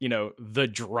like, you know, the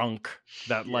drunk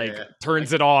that like Yeah.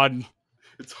 turns it on.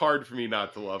 It's hard for me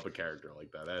not to love a character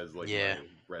like that. That is like Yeah. my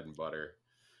bread and butter.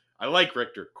 I like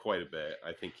Richter quite a bit.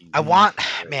 I think he.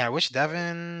 I wish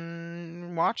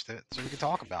Devin watched it so we could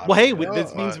talk about Well, it. hey,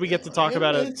 this means we get to talk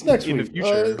about it It's next in week. the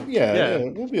future. Yeah,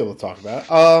 we'll be able to talk about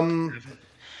it.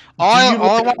 All I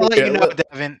want to let okay, you know, let-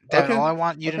 Devin, okay, all I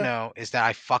want you to okay. know is that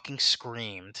I fucking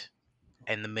screamed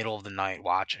in the middle of the night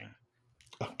watching.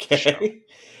 Okay.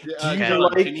 Yeah, Do you Okay.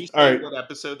 like? Can you say All right. what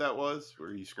episode that was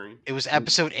where you screamed? It was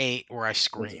episode 8 where I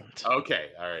screamed. Okay,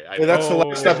 all right. Well, that's the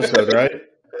last Oh. episode, right?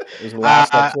 It was the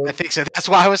last episode. I think so. That's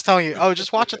why I was telling you. Oh,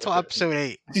 just watch until episode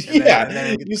 8.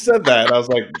 Yeah, you said that. And I was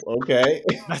like, okay.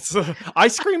 That's I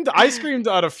screamed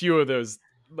on a few of those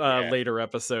Yeah. later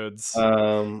episodes.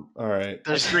 All right.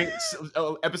 I screamed,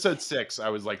 episode 6. I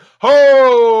was like,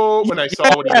 "Ho!" when I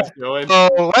saw what he was doing.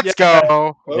 Oh, let's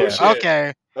go. Oh Yeah. shit!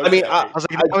 Okay. I mean, I was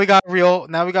like, now we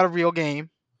got a real game.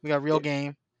 We got a real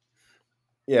game.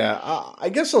 Yeah, I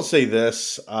guess I'll say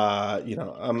this. You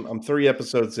know, I'm 3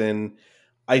 episodes in.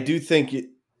 I do think it,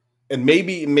 and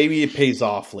maybe it pays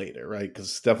off later, right?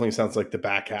 Because it definitely sounds like the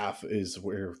back half is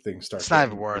where things start. It's not even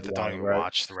getting worth it. Don't wild, even right?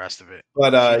 watch the rest of it.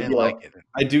 But If you you didn't know, like it.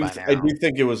 I do by now.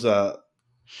 think it was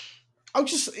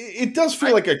it does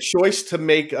feel like a choice to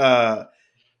make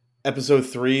episode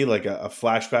 3 like a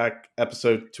flashback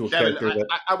episode to a Devin, character that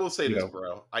I will say you this, know.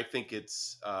 bro. I think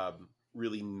it's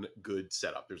really good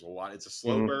setup. There's a lot. It's a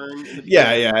slow Mhm. burn. in the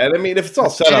yeah, beginning. and I mean if it's all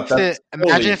set up, that's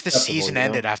Imagine totally if the acceptable, season you know?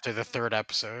 ended after the 3rd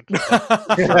episode.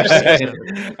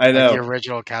 I know. Like the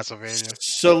original Castlevania.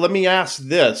 So let me ask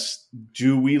this: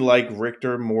 do we like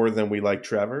Richter more than we like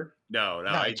Trevor? No, No,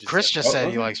 I Chris just oh, said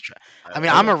he okay. likes. I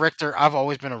mean, I'm a Richter. I've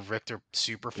always been a Richter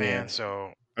super fan. Yeah.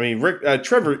 So, I mean,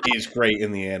 Trevor is great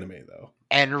in the anime, though.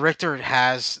 and Richter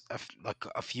has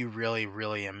a few really,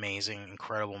 really amazing,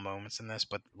 incredible moments in this.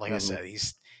 But like I Mhm. said,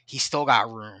 he's still got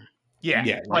room, Yeah,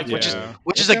 Yeah, like yeah.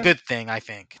 which is Okay. a good thing. I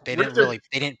think they Richter-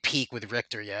 didn't peak with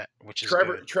Richter yet, which is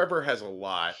Trevor. good. Trevor has a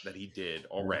lot that he did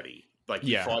already. Like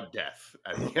he Yeah. fought death.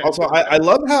 At the end. Also, I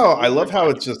love how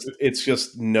it's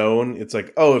just known. It's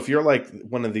like, oh, if you're like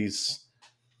one of these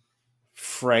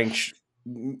French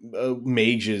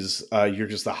mages, you're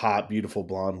just a hot, beautiful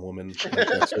blonde woman. Like,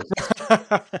 that's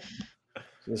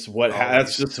just what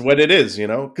that's just what it is, you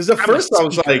know. Because at first I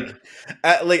was like,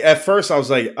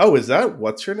 oh, is that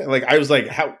what's her name? Like I was like,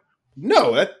 how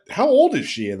old is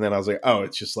she? And then I was like, oh,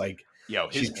 it's just like,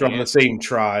 she's from the same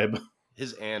tribe.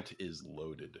 His aunt is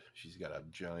loaded. She's got a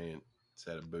giant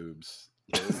set of boobs.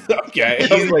 Okay,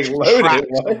 I was like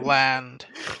loaded. Land.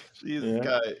 She's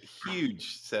got a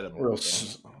huge set of real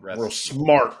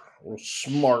smart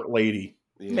lady.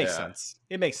 Yeah. Makes sense.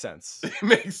 It makes sense. It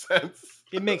makes sense.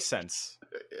 It makes sense.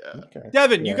 Yeah. Okay.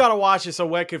 Devin, you gotta watch it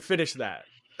so I can finish that.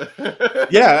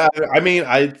 Yeah, I mean,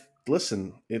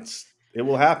 listen. It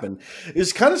will happen.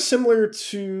 It's kind of similar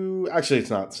to. Actually,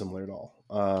 it's not similar at all.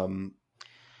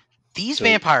 These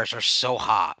vampires are so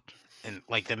hot. And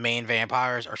like the main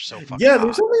vampires are so fucking hot.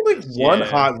 There's only like one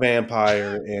hot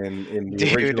vampire in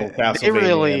the original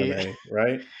Castlevania anime,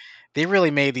 right? They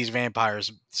really made these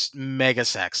vampires mega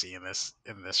sexy in this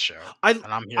show.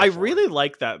 I really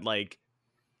like that. Like,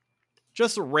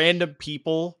 just random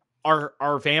people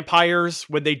are vampires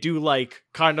when they do like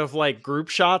kind of like group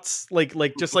shots, like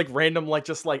just like random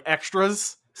just like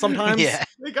extras sometimes. Yeah.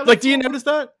 Like, do you notice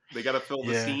that? They gotta fill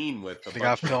the scene with they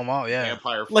gotta film out,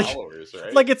 vampire followers,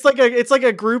 right? Like it's like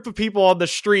a group of people on the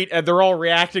street and they're all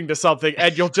reacting to something,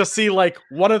 and you'll just see like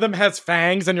one of them has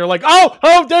fangs, and you're like,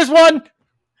 oh, there's one.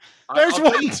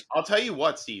 I'll tell you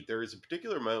what, Steve. There is a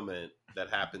particular moment that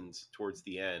happens towards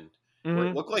the end where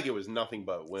it looked like it was nothing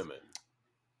but women.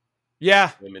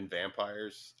 Yeah, women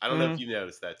vampires. I don't know if you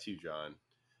noticed that too, John.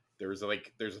 There's a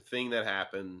thing that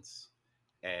happens,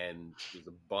 and there's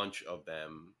a bunch of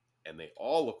them. And they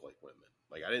all look like women.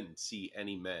 Like I didn't see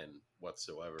any men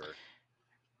whatsoever.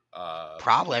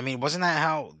 Probably. I mean, wasn't that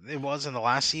how it was in the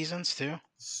last seasons too?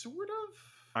 Sort of.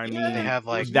 I mean, they have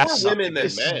like more women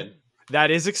than men. That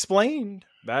is explained.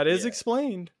 That is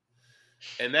explained.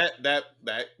 And that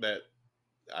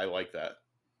I like that.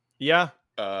 Yeah.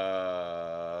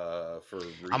 I'm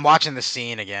watching the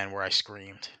scene again where I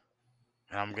screamed.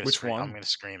 And I'm gonna Which one? I'm gonna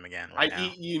scream again right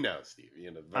now. You know, Steve.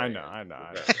 You know. I know.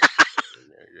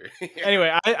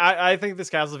 Anyway, I think this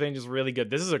Castlevania is really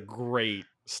good. This is a great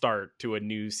start to a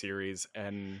new series,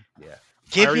 and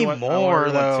give me more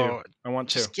though. I want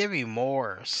to. Just give me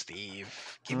more,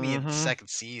 Steve. Give me a second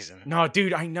season. No,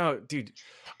 dude, I know, dude.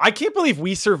 I can't believe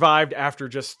we survived after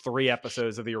just 3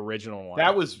 episodes of the original one.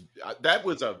 That was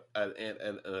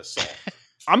an assault.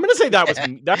 I'm gonna say that was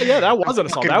that was an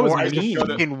assault. That was mean.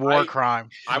 Fucking war crime.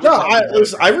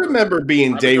 I remember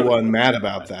being day one mad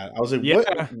about that. I was like,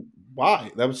 what?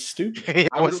 Why? That was stupid.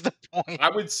 What's the point? I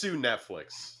would sue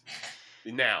Netflix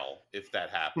now if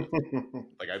that happened.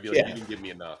 Like I'd be like, you didn't give me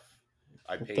enough.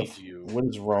 I paid you. What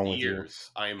is wrong with you?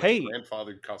 I am a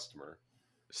grandfathered customer.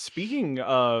 Speaking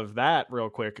of that, real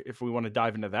quick, if we want to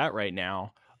dive into that right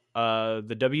now,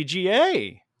 the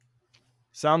WGA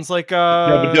sounds like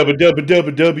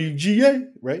WGA,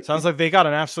 right? Sounds like they got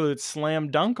an absolute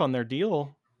slam dunk on their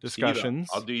deal discussions.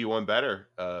 Steve, I'll do you one better.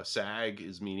 SAG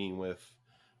is meeting with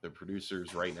the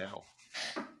producers right now.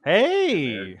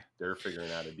 Hey, they're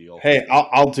figuring out a deal. Hey,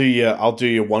 I'll do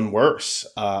you one worse.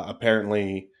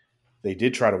 Apparently, they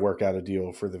did try to work out a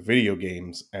deal for the video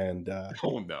games, and they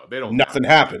don't. Nothing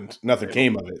happened. Nothing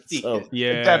came of it. So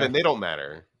Devin, they don't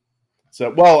matter.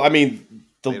 So well, I mean,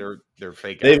 they're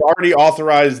fake. They've already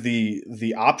authorized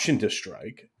the option to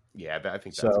strike. Yeah, I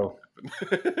think that's so.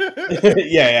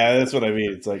 yeah, that's what I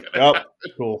mean. It's like, oh,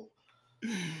 cool.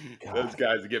 God. Those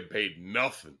guys are getting paid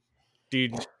nothing.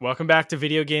 Dude, welcome back to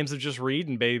video games of just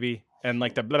reading, baby, and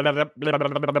like the blah, blah, blah, blah, blah,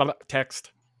 blah, blah,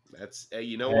 text. That's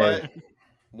you know what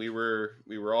we were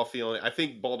all feeling. I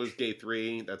think Baldur's Gate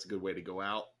 3. That's a good way to go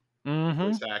out.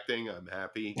 Voice acting. I'm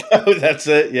happy. Oh, that's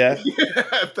it. Yeah.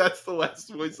 If that's the last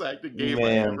voice acting game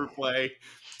I ever play,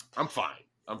 I'm fine.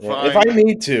 If I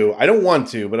need to, I don't want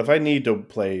to, but if I need to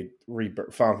play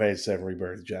Final Fantasy VII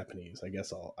Rebirth Japanese, I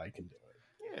guess I can do it.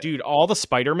 Dude, all the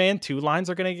Spider-Man 2 lines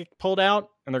are going to get pulled out,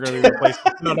 and they're going to be replaced.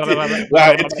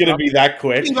 Wow, it's going to be that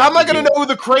quick. I'm not going to know who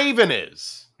the Craven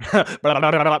is. I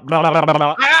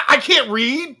can't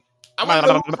read. I want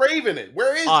to know who Craven is.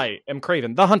 Where is I am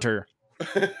Craven, the hunter.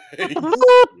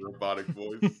 Robotic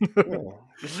voice.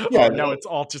 No, it's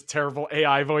all just terrible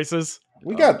AI voices.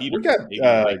 We got. I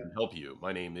can help you.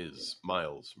 My name is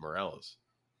Miles Morales.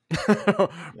 We got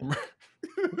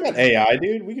AI,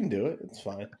 dude. We can do it. It's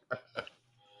fine.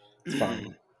 It's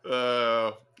fine.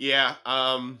 Yeah.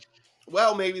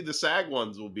 Well, maybe the SAG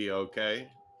ones will be okay.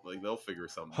 Like they'll figure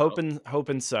something out.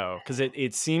 Hoping so, because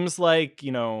it seems like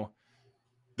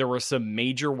there were some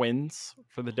major wins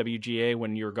for the WGA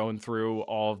when you're going through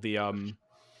all of the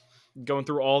going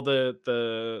through all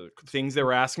the things they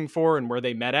were asking for and where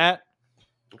they met at,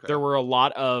 Okay. there were a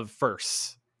lot of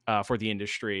firsts for the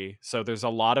industry. So there's a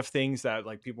lot of things that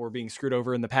like people were being screwed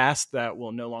over in the past that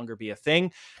will no longer be a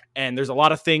thing. And there's a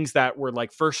lot of things that were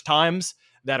like first times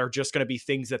that are just going to be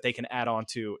things that they can add on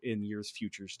to in years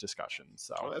futures discussions.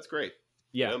 So Oh, that's great.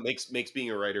 yeah, You know, makes being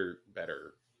a writer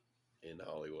better in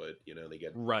Hollywood. You know, they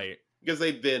get right. because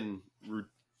they've been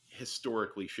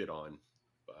historically shit on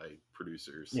by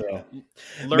producers. So. Yeah,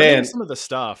 Learning man. some of the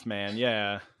stuff, man.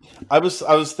 Yeah. I was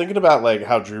thinking about like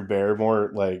how Drew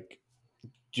Barrymore like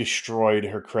destroyed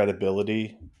her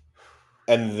credibility,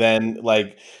 and then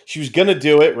like she was gonna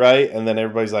do it right, and then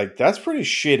everybody's like, "That's pretty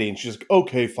shitty," and she's like,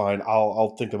 "Okay, fine,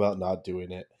 I'll think about not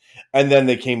doing it." And then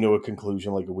they came to a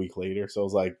conclusion like a week later. So I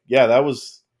was like, "Yeah, that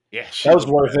was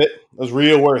worth it. It was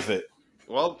real worth it."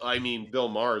 Well, I mean, Bill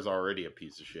Maher is already a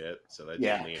piece of shit, so that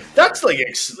Yeah, made him that's like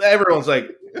everyone's like,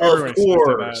 Everyone of expected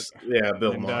course, yeah,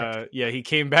 Bill And Maher. yeah, he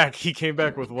came back. He came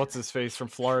back with what's his face from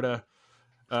Florida,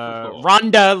 Oh.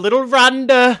 Rhonda, little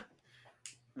Rhonda,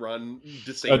 Ron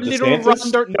DeSantis. little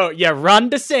DeSantis? Rhonda. No, yeah, Ron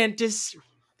DeSantis.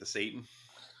 The Satan.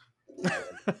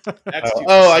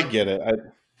 I get it.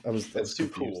 That's too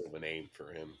confused. cool of a name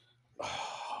for him.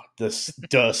 This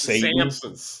Satan.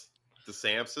 DeSantis? Nah,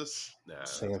 Samsus.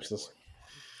 That's my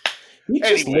He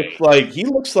just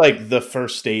looks like the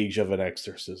first stage of an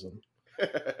exorcism.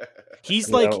 point. He's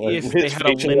You like know, if his they had a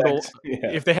facial Linda,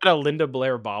 yeah. if they had a Linda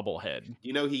Blair bobblehead.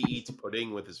 You know he eats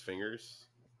pudding with his fingers.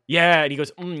 Yeah, and he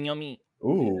goes, yummy.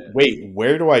 Ooh, Yeah. wait,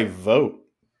 where do I vote?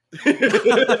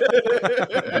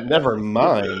 Never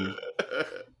mind.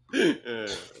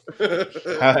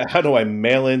 How do I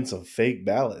mail in some fake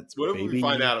ballots? What if baby? we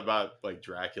find out about like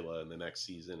Dracula in the next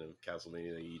season of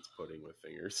Castlevania that he eats pudding with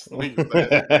fingers? Like,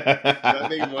 that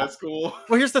thing was cool.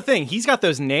 Well, here's the thing. He's got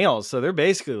those nails, so they're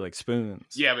basically like spoons.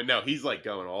 Yeah, but no, he's like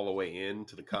going all the way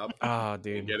into the cup Oh, and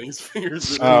dude. getting his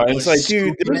fingers. In Oh, it. and it's like,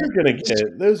 dude, those are gonna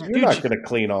get those. You're Dude, not gonna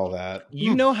clean all that.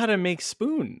 You know how to make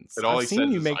spoons. And all I've he seen says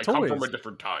you is, make "I toys. come from a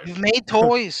different time." You've made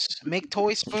toys. Make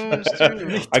toy spoons too.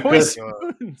 Make I toy could-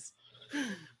 spoons.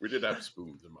 We did have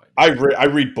spoons in my. I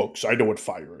read books. I know what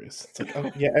fire is. It's like, oh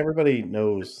yeah, everybody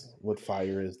knows what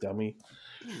fire is, dummy.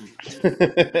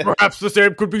 Perhaps the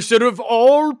same could be said of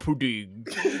all pudding.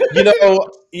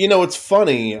 you know, it's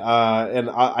funny, and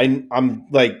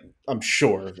I'm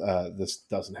sure this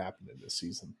doesn't happen in this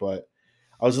season, but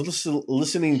I was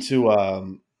listening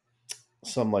to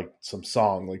some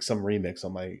song, like some remix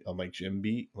on my gym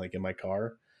beat, like in my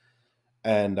car,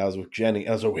 and I was with Jenny.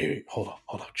 I was like, wait, hold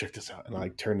on, check this out, and I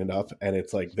turned it up, and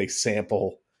it's like they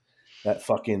sample that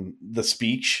fucking the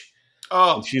speech.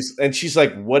 Oh, And she's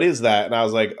like, what is that? And I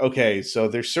was like, okay, so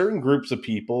there's certain groups of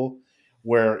people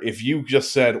where if you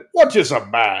just said, what is a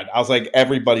bad? I was like,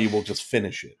 everybody will just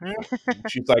finish it.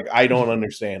 She's like, I don't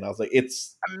understand. I was like,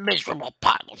 it's A miserable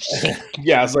pile of shit.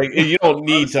 yeah, I was like, you don't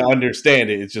need to understand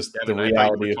it. It's just Devin, the I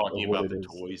thought you reality were of talking what about it the is.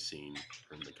 toy scene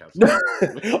from the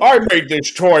Castlevania. I made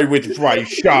this toy with rice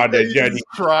shot and Jenny. He's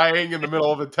crying in the middle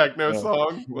of a techno Yeah.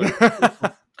 song.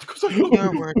 Like,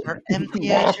 Your words are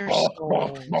empty as your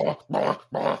soul.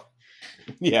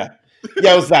 Yeah.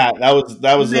 Yeah, it was that.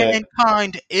 That was it.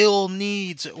 Mankind ill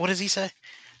needs. What does he say?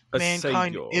 A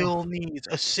Mankind savior. ill needs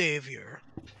a savior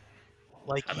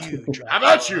like you. Dracula. How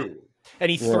about you? And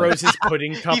he Yeah. throws his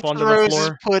pudding cup He onto the throws his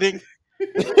floor. pudding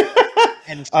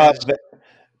and Uh, says,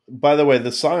 by the way,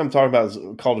 the song I'm talking about is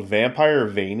called Vampire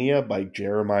Vania by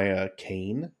Jeremiah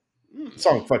Kane. The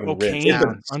song fucking Oh, rips. Kane, It's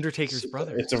a- Undertaker's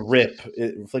brother. It's a rip.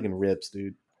 It fucking rips,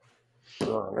 dude.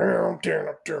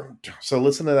 So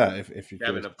listen to that if you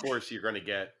Devin, could. of course you're going to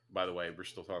get. By the way, we're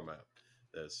still talking about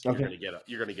this. Okay.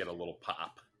 You're going to get a little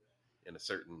pop in a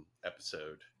certain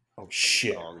episode. Oh of a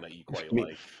shit! song that you quite Me-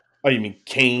 like. Oh, you mean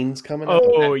Kane's coming up?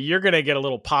 Oh, you're gonna get a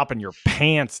little pop in your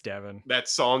pants, Devin. That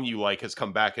song you like has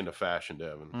come back into fashion,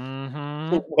 Devin.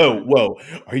 Mm-hmm. Whoa!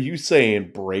 Are you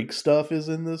saying break stuff is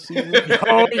in this season?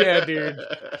 Oh yeah, dude.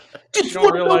 You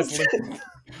don't realize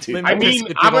Dude, Limp I mean, Bizkit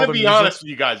did I'm all going to the be music. honest with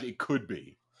you guys. It could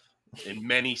be in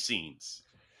many scenes.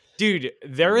 Dude,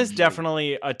 there is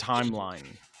definitely a timeline,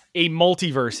 a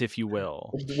multiverse, if you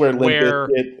will, where where-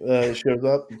 Limp Bizkit shows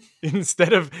up.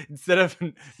 instead of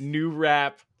new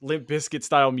rap Limp Bizkit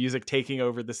style music taking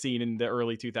over the scene in the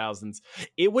early 2000s,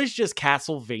 it was just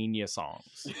Castlevania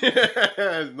songs.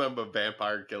 Number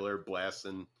vampire killer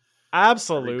blasting.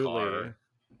 Absolutely. car.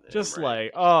 Just Right.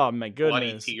 like, oh my Bloody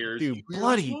goodness. tears. Dude, You hear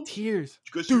bloody this one? tears.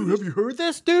 You guys Dude, hear have you heard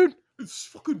this, dude? It's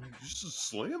fucking just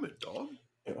slam it, dog.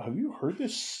 Have you heard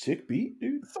this sick beat,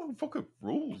 dude? It's all fucking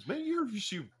rules, man. You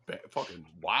see fucking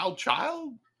Wild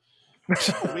Child?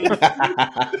 I mean,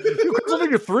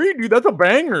 Castlevania 3, dude, that's a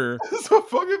banger. it's a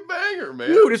fucking banger, man.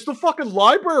 Dude, it's the fucking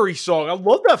library song. I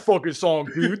love that fucking song,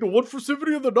 dude. The one for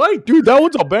Symphony of the Night. Dude, that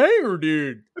one's a banger,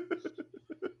 dude.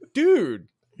 Dude.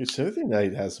 Your Symphony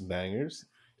Night has some bangers.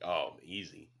 Oh,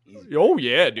 easy. Oh,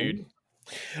 yeah, dude.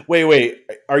 Wait.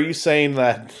 Are you saying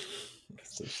that?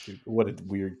 That's so stupid. What a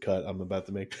weird cut I'm about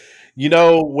to make. You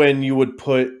know when you would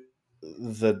put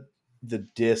the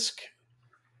disc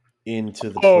into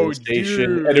the PlayStation,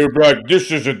 dude. and it would be like,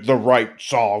 "This isn't the right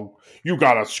song. You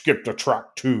gotta skip to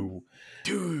track 2."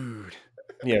 Dude.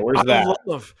 Yeah, where's that?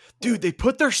 Dude, they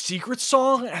put their secret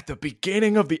song at the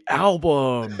beginning of the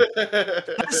album.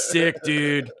 That's sick,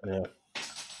 dude. Yeah.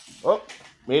 Oh,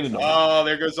 made it. Oh,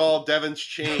 there goes all Devin's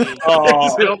chain.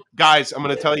 Oh. Guys, I'm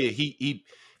going to tell you, he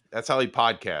that's how he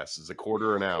podcasts. It's a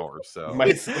quarter an hour. So My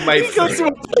He goes to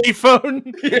a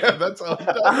payphone. yeah, that's how he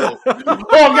does it.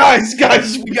 Oh,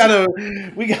 guys,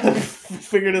 we gotta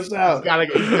figure this out. You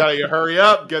gotta hurry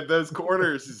up, get those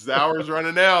quarters. His hour's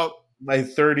running out. My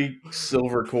 30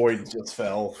 silver coins just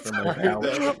fell from my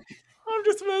pouch. I'm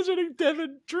just imagining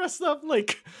Devin dressed up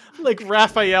like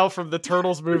Raphael from the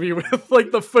Turtles movie with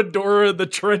like the fedora and the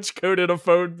trench coat in a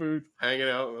phone booth. Hanging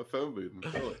out in a phone booth and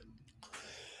fill it.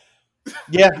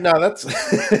 Yeah, no, that's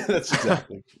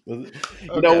exactly. You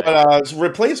know what?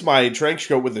 Replace my trench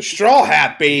coat with a straw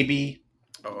hat, baby.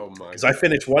 Oh my! Because I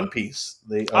finished One Piece.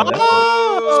 Whoa,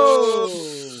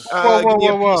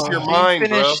 whoa! Your mind,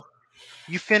 bro.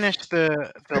 You finished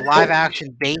the live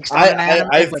action based on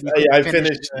I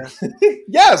finished finished.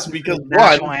 Yes, because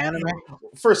national one. anime.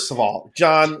 First of all,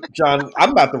 John, I'm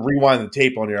about to rewind the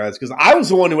tape on your eyes because I was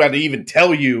the one who had to even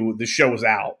tell you the show was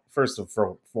out. First and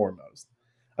foremost,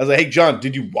 I was like, "Hey, John,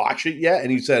 did you watch it yet?"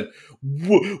 And he said,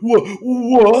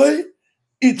 "What?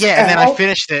 It's Yeah, and then out?" I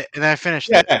finished it.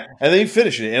 Yeah, and then you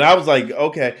finished it, and I was like,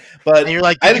 "Okay," but And you're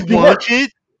like, I "Did didn't you do watch work.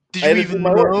 it? Did I you didn't do even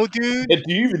my work. know, dude?"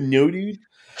 Do you even know, dude?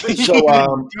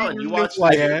 So, John, you watched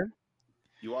Like, it?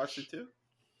 You watched it too?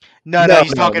 No, No,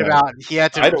 he's talking about he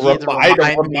had to I don't remind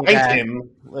me remind that, him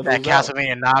that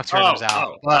Castlevania Nocturne was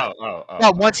out. But no,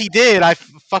 oh. once he did, I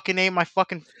fucking ate my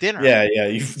fucking dinner. Yeah,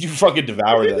 you fucking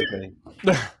devoured that thing.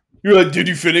 You're like, "Did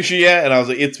you finish it yet?" And I was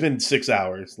like, "It's been 6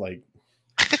 hours." Like,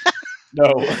 no,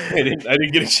 I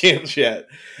didn't get a chance yet.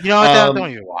 You know what?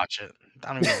 Don't even watch it.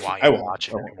 I don't even want you to watch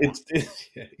it.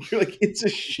 You're like, it's a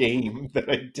shame that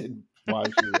I didn't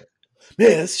watch it yet.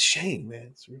 Man, it's a shame, man.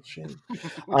 It's a real shame.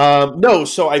 No,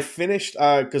 so I finished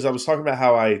because I was talking about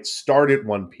how I started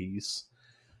One Piece,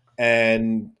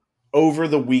 and over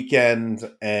the weekend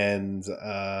and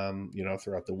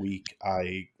throughout the week,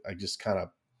 I just kind of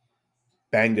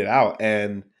banged it out.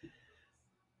 And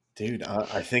dude,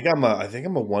 I think I'm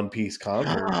a One Piece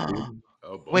convert, dude.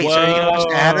 Oh, boy. Wait, so are you gonna watch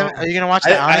the anime? Are you gonna watch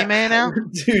the anime now?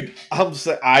 Dude,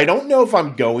 I don't know if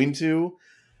I'm going to,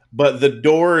 but the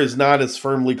door is not as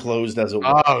firmly closed as it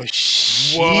was. Oh,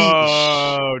 shit.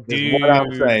 Whoa, Is dude. what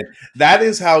I'm saying. That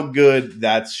is how good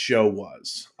that show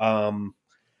was.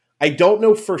 I don't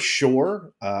know for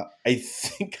sure. I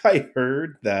think I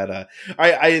heard that.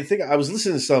 I think I was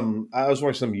listening to I was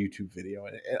watching some YouTube video,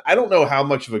 and I don't know how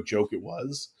much of a joke it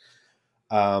was.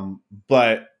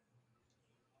 But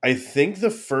I think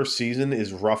the first season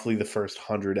is roughly the first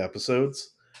 100 episodes.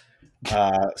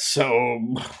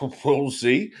 So we'll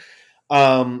see.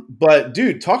 But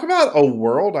dude, talk about a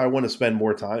world I want to spend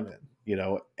more time in. You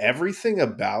know, everything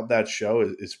about that show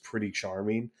is pretty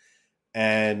charming.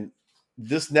 And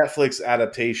this Netflix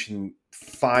adaptation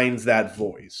finds that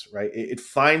voice, right? It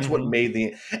finds what made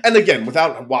and again,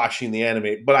 without watching the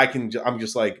anime, but I'm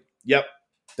just like, yep,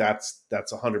 that's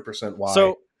 100% why.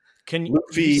 So can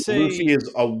Luffy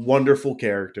is a wonderful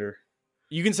character.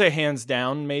 You can say hands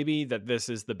down, maybe, that this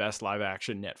is the best live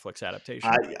action Netflix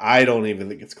adaptation. I don't even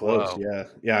think it's close. Whoa.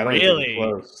 Yeah, I don't even think it's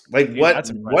close. Like,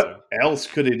 Dude, what else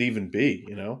could it even be?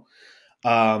 You know,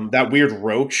 that weird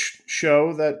Roach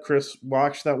show that Chris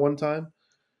watched that one time.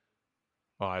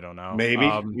 Well, I don't know. Maybe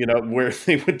where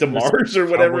they went to Mars or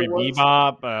whatever it was.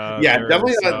 Bebop. Yeah,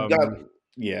 definitely not.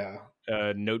 Yeah.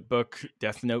 Notebook,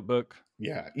 Death Notebook.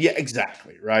 Yeah,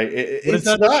 exactly. Right. What is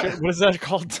that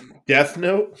called? Death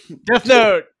Note. Death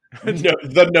Note. No,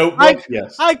 the Notebook.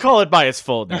 Yes, I call it by its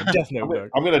full name. Death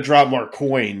Notebook. I'm gonna drop more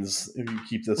coins if you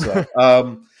keep this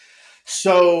up.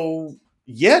 So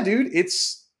yeah, dude,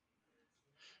 it's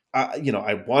I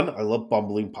love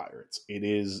bumbling pirates. It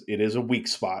is a weak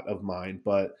spot of mine,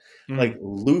 but like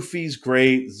Luffy's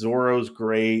great, Zoro's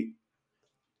great,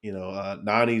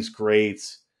 Nani's great.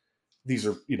 These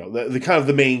are, the kind of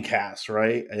the main cast,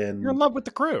 right? And you're in love with the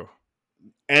crew.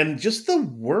 And just the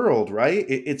world, right?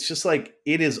 It's just like,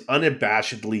 it is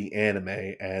unabashedly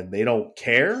anime, and they don't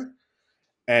care.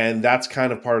 And that's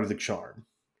kind of part of the charm,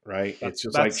 right? That's It's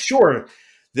just like, that's sure,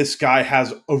 this guy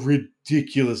has a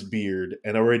ridiculous beard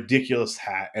and a ridiculous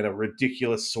hat and a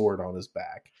ridiculous sword on his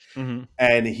back. mhm.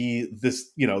 And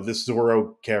this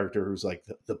Zorro character who's like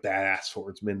the badass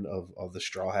swordsman of the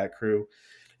Straw Hat crew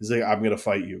is like, I'm gonna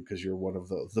fight you because you're one of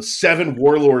the 7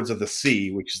 warlords of the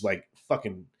sea, which is like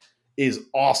fucking is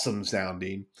awesome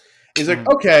sounding. He's like,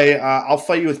 okay, I'll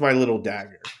fight you with my little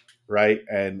dagger, right?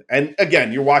 And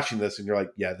again, you're watching this and you're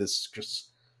like, yeah, this just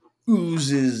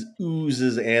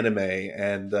oozes anime,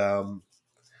 and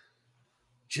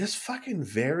just fucking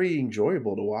very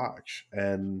enjoyable to watch.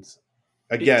 And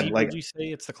again, Would you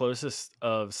say it's the closest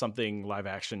of something live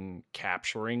action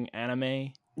capturing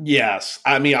anime? yes,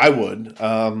 I mean, I would.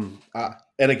 And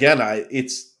again,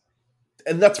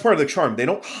 and that's part of the charm. They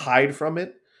don't hide from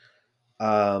it.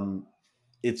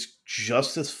 It's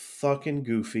just as fucking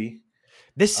goofy.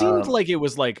 This seemed like it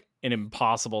was like an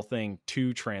impossible thing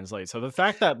to translate. So the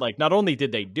fact that like not only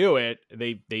did they do it,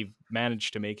 they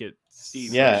managed to make it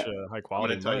such a high I'm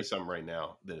quality. going to tell you something right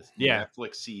now. The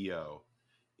Netflix CEO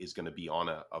is going to be on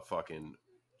a fucking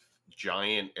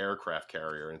giant aircraft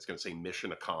carrier, and it's going to say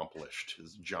 "Mission Accomplished."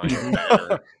 This giant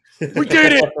banner. We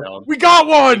did it! We got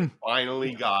one! They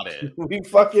finally got it. We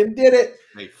fucking did it.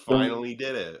 They finally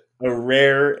did it. A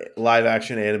rare live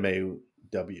action anime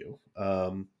W.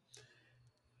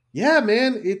 Yeah,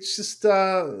 man, it's just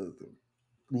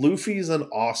Luffy's an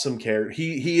awesome character.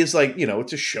 He is like,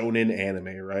 it's a shonen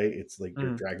anime, right? It's like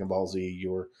your Dragon Ball Z,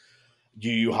 your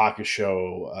Yu Yu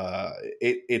Hakusho.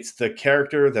 It's the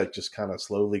character that just kind of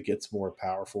slowly gets more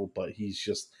powerful, but he's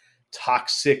just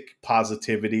toxic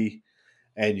positivity,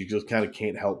 and you just kind of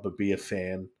can't help but be a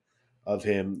fan of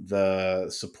him. The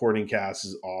supporting cast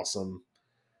is awesome.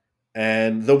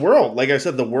 And the world, like I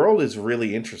said, the world is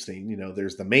really interesting.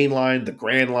 There's the main line, the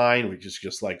grand line, which is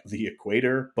just like the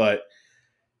equator, but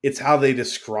it's how they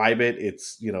describe it.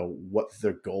 It's, what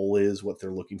their goal is, what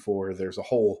they're looking for. There's a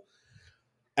whole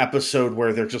episode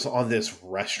where they're just on this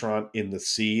restaurant in the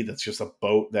sea that's just a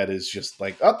boat that is just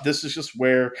like, this is just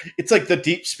where it's like the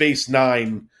Deep Space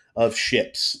Nine of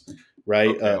ships, right?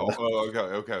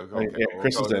 Okay. Yeah,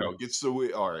 Chris is in.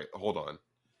 All right, hold on.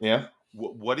 Yeah.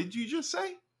 What did you just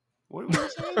say? What were you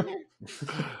saying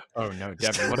here? Oh no,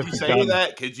 Devin! What Could have you you say done?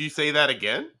 that? Could you say that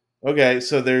again? Okay,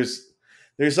 so there's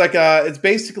like it's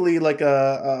basically like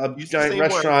a giant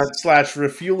restaurant /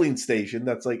 refueling station.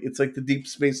 It's like the Deep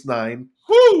Space Nine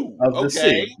of the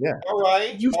sea. Yeah. All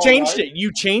right. You've changed it.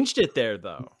 You changed it there,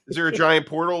 though. Is there a giant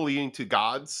portal leading to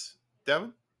gods,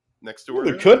 Devin? Next door?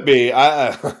 There could be.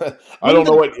 I don't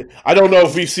know I don't know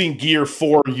if we've seen Gear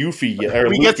 4 Yuffie yet. Or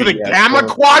we get to the yet, Gamma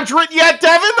Quadrant yet,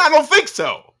 Devin? I don't think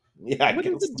so. Yeah,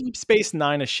 Wouldn't the Deep Space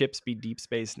Nine of ships be Deep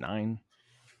Space Nine?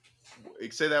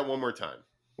 Say that one more time.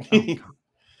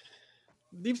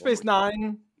 Deep Space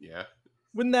Nine. Yeah.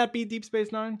 Wouldn't that be Deep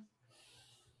Space Nine?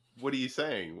 What are you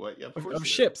saying? What? Yeah, of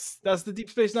ships. That's the Deep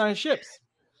Space Nine ships.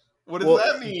 What does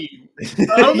that mean?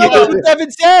 I don't know. That's what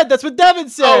Devin said. That's what Devin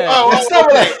said.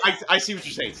 Okay. I see what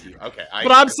you're saying, Steve. Okay.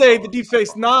 But I'm saying the Deep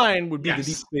Space Nine would be the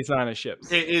Deep Space Nine of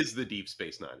ships. It is the Deep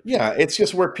Space Nine. Yeah, it's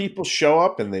just where people show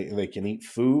up and they can eat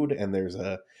food, and there's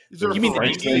a... You mean the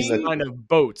Deep Space Nine of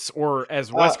boats, or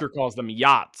as Wesker calls them,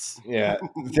 yachts? Yeah,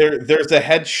 there's a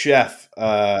head chef,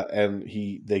 and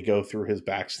they go through his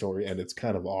backstory, and it's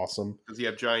kind of awesome. Does he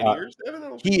have giant ears?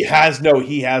 He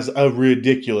has a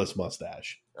ridiculous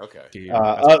mustache. Okay.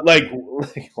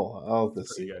 Hold on, I'll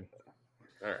just see. Good.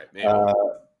 All right, man.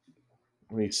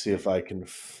 Let me see if I can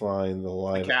find the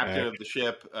line. The captain of the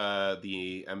ship,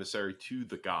 the emissary to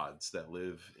the gods that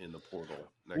live in the portal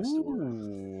next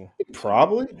door.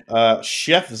 Probably.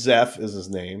 Chef Zeph is his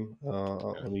name.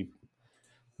 Let me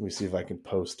see if I can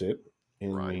post it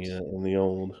in the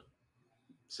old.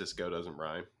 Cisco doesn't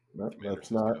rhyme. No, that's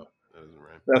Cisco. not. That doesn't rhyme.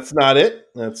 That's not it.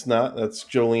 That's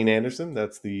Jolene Anderson.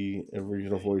 That's the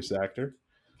original voice actor.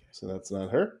 So that's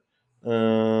not her.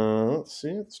 Let's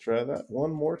see. Let's try that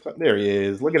one more time. There he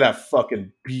is. Look at that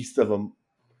fucking beast of a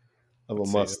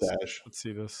mustache. Let's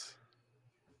see this.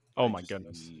 Oh my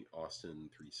goodness. Austin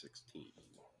 316.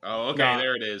 Oh, okay. Nah,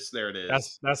 there it is.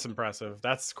 That's impressive.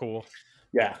 That's cool.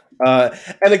 Yeah.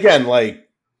 And again,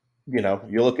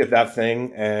 you look at that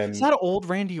thing and... Is that old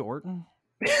Randy Orton?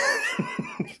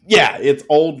 Yeah, it's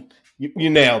old. You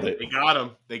nailed it.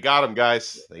 They got him,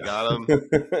 guys. They got him.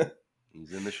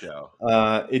 He's in the show.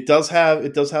 It does have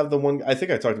the one. I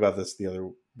think I talked about this the other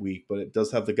week, but it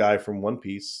does have the guy from One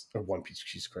Piece.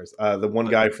 Jesus Christ! The one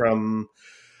guy from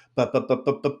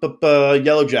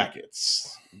Yellow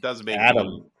Jackets. It does make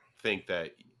me think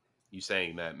that you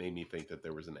saying that made me think that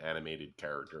there was an animated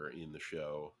character in the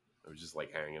show that was just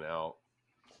hanging out.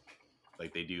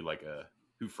 Like they do like a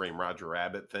Who Framed Roger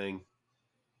Rabbit thing.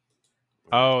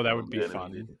 Oh, that would be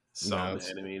Animated. fun. Some No,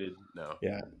 animated. No.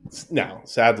 Yeah. No,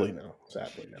 sadly, no.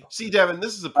 See, Devin,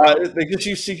 this is a problem. They just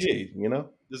use CG, you know?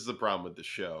 This is the problem with the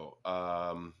show.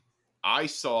 I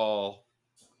saw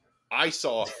a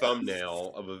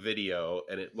thumbnail of a video,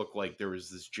 and it looked like there was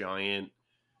this giant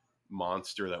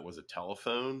monster that was a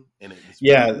telephone, and it was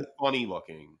really funny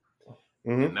looking.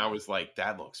 Mm-hmm. And I was like,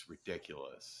 that looks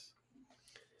ridiculous.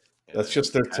 And That's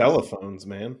just their telephones,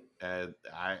 man. And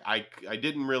I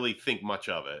didn't really think much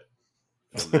of it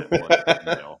from that one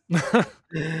thumbnail. I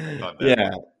thought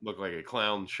that looked like a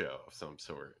clown show of some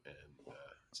sort, and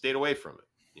stayed away from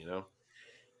it, you know?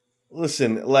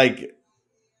 Listen, like,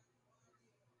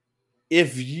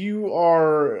 if you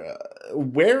are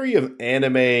wary of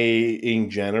anime in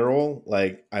general,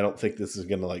 like, I don't think this is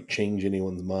going to, like, change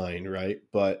anyone's mind, right?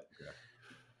 But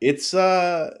it's,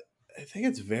 I think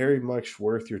it's very much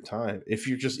worth your time if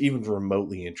you're just even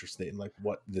remotely interested in, like,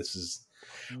 what this is.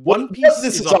 One Piece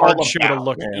is a hard show to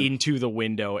look into the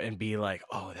window and be like,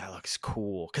 oh, that looks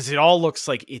cool. Because it all looks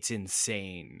like it's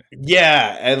insane.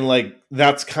 Yeah, and like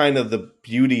that's kind of the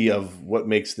beauty of what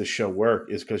makes this show work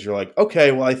is because you're like,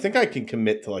 okay, well, I think I can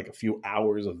commit to like a few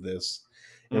hours of this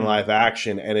in live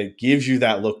action, and it gives you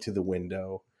that look to the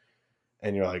window.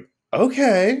 And you're like,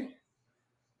 okay,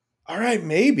 all right,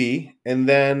 maybe. And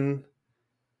then,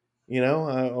 you know,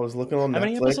 I was looking on How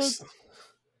many Netflix. episodes?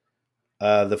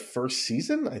 The first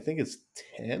season, I think it's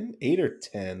 8 or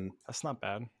 10. That's not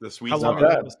bad. The sweet How spot. long are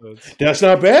the episodes? That's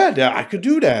not bad. Yeah, I could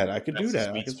do that. I could That's do the that.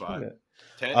 sweet I could spot. spin it.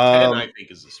 10, I think,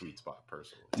 is the sweet spot,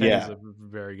 personally. 10 is a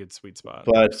very good sweet spot.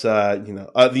 But you know,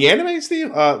 the anime,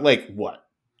 Steve, like what,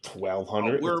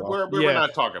 1,200? We're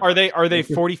not talking. Are they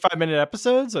 45-minute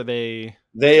episodes? Are they?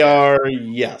 They are,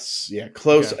 yes,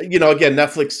 close. Okay. You know, again,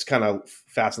 Netflix kind of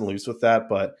fast and loose with that,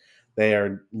 but they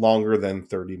are longer than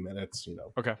 30 minutes. You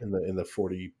know, okay, in the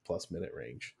 40+ minute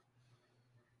range.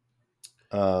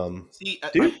 See,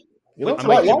 dude, you know,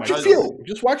 watch a few.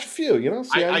 Just watch a few. You know,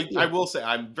 I will say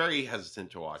I'm very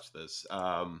hesitant to watch this,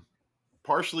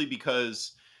 partially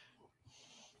because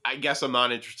I guess I'm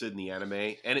not interested in the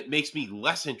anime, and it makes me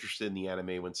less interested in the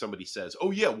anime when somebody says,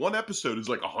 "Oh yeah, one episode is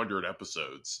like 100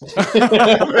 episodes."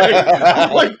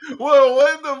 I'm like, well,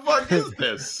 what the fuck is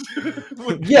this?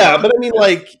 Yeah, but I mean,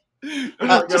 like,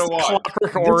 this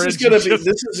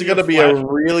is gonna be a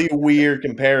really weird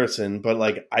comparison, but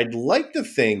like, I'd like to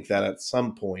think that at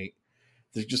some point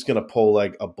they're just gonna pull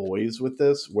like a Boys with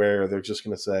this, where they're just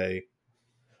gonna say,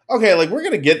 okay, like we're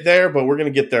gonna get there, but we're gonna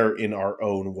get there in our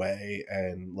own way,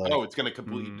 and like, it's gonna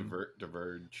completely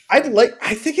diverge. I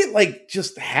think it like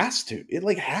just has to. It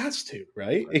like has to,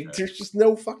 right? Okay. There's just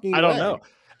no fucking. I don't know,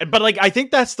 but like I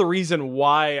think that's the reason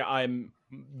why I'm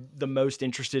the most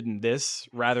interested in this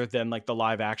rather than like the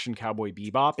live action Cowboy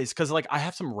Bebop is because like I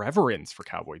have some reverence for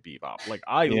Cowboy Bebop. Like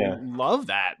I love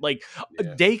that. Like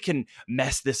they can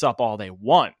mess this up all they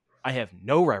want. I have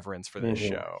no reverence for this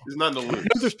show. There's none to lose. I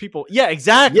know there's people. Yeah,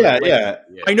 exactly. Yeah,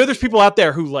 I know there's people out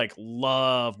there who like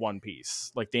love One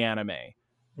Piece, like the anime,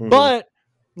 but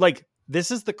like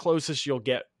this is the closest you'll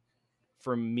get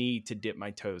from me to dip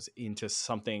my toes into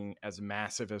something as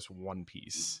massive as One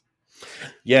Piece.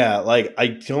 Yeah, like I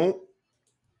don't.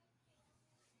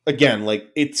 Again,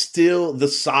 like it's still the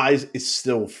size is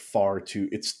still far too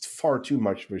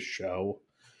much of a show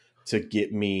to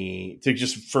get me to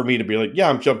just for me to be like, yeah,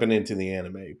 I'm jumping into the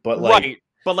anime. But like, right.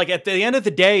 But like at the end of the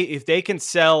day, if they can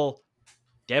sell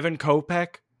Devin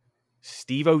Kopeck,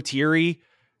 Steve O'Teary,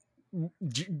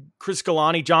 Chris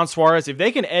Galani, John Suarez, if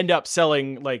they can end up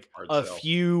selling like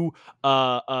few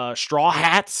straw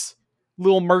hats,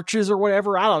 little merches or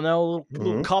whatever, I don't know, a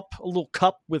little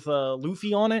cup with a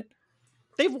Luffy on it,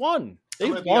 they've won. I'm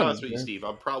going to be honest with you, Steve.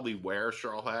 I'll probably wear a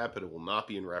straw hat, but it will not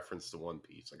be in reference to One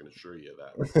Piece. I can assure you of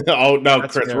that. Oh, no,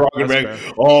 that's Chris.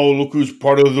 Oh, look who's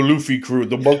part of the Luffy crew,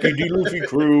 the Monkey D. Luffy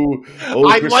crew. Oh,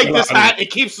 I like this hat. It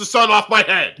keeps the sun off my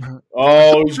head.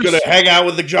 Oh, he's going to hang out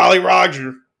with the Jolly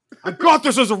Roger. I got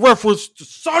this as a reference to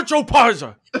Sancho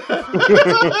Panza.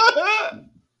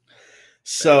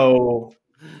 So...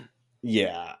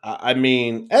 yeah, I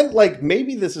mean, and like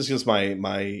maybe this is just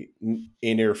my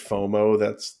inner FOMO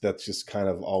that's just kind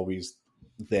of always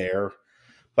there,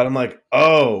 but I'm like,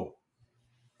 oh,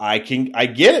 I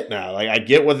get it now. Like I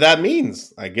get what that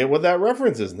means. I get what that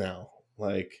reference is now.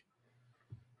 Like,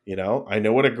 you know, I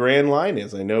know what a grand line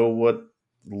is. I know what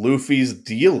Luffy's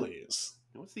deal is.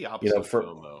 What's the opposite of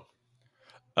FOMO?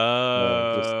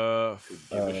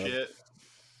 Give a shit.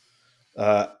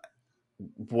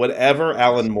 Whatever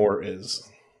Alan Moore is.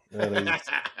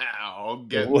 I'll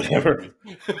get whatever.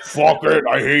 Fuck it.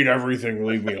 I hate everything.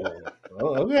 Leave me alone.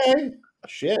 Oh, okay.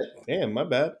 Shit. Damn, my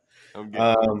bad. I'm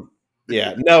getting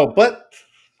Yeah, no, but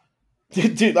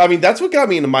dude, I mean, that's what got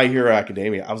me into My Hero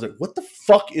Academia. I was like, what the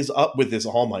fuck is up with this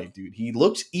All Might dude? He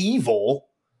looks evil.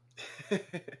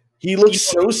 He looks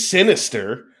so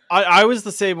sinister. I was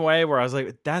the same way where I was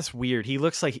like, that's weird. He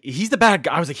looks like he's the bad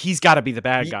guy. I was like, he's got to be the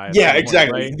bad guy. at Yeah, some point,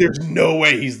 exactly. right? There's no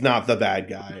way he's not the bad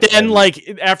guy. Then,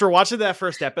 like, after watching that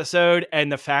first episode and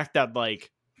the fact that,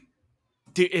 like,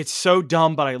 dude, it's so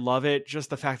dumb, but I love it. Just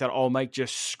the fact that All Might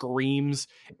just screams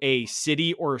a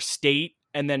city or state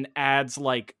and then adds,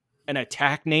 like, an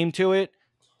attack name to it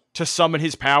to summon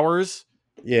his powers.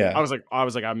 Yeah. I was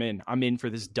like, I'm in for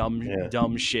this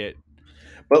dumb shit.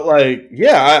 But like,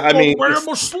 yeah, I mean,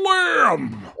 Wham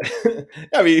slam.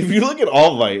 I mean, if you look at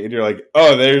All Might and you're like,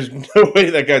 oh, there's no way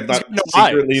that guy's not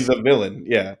secretly the villain.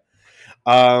 Yeah.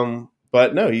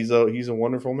 But no, he's a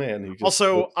wonderful man. He just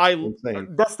Also,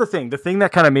 insane. That's the thing. The thing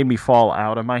that kind of made me fall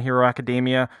out of My Hero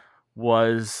Academia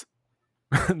was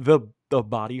the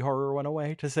body horror went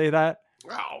away. To say that.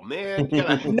 Oh man,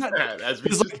 as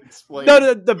we explained.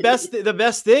 No, the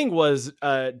best thing was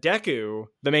Deku,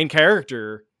 the main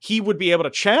character. He would be able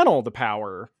to channel the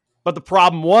power, but the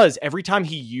problem was every time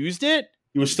he used it,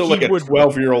 he was still like a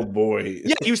 12-year-old boy.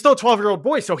 Yeah, he was still a 12-year-old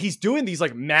boy, so he's doing these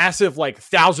like massive, like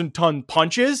 1,000-ton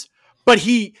punches. But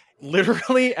he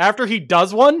literally, after he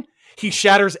does one, he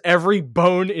shatters every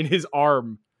bone in his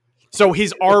arm. So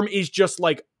his arm is just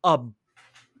like a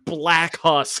black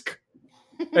husk.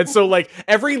 And so like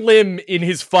every limb in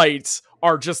his fights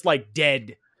are just like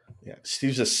dead. Yeah,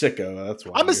 Steve's a sicko. That's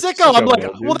why I'm a sicko. I'm like,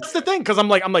 well, that's the thing, because I'm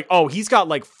like, oh, he's got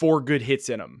like 4 good hits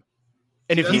in him,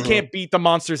 and if he can't beat the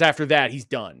monsters after that, he's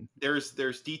done. There's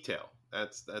detail.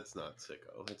 That's not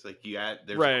sicko. It's like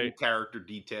there's right. a character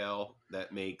detail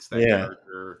that makes that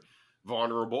character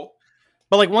vulnerable.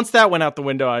 But like once that went out the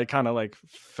window, I kind of like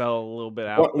fell a little bit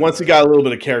out. Once he got a little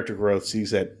bit of character growth, so he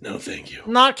said, "No, thank you."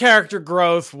 Not character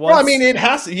growth. Well, I mean, it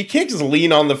has to. You can't just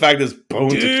lean on the fact his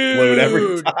bones explode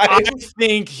every time.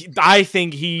 I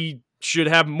think he should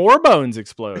have more bones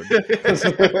explode. It's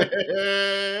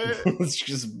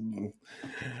just.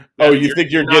 Oh, you think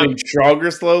you're getting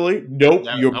stronger slowly? Nope,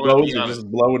 your bones are just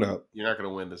blowing up. You're not going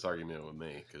to win this argument with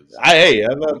me because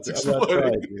I'm not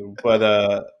trying to. But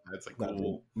that's like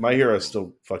cool. My Hero is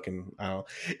still fucking. I don't know.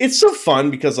 It's so fun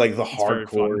because like the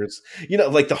hardcores,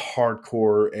 like the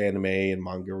hardcore anime and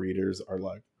manga readers are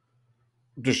like,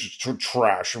 this is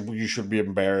trash. You should be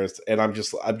embarrassed. And I'm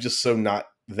just so not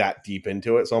that deep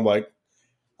into it. So I'm like,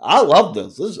 I love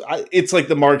this. It's like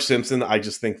the Mark Simpson. I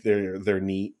just think they're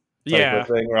neat. Type of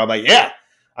thing where I'm like,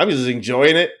 I'm just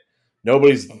enjoying it. No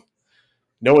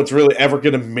one's really ever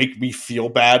gonna make me feel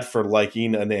bad for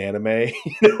liking an anime. You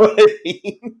know what I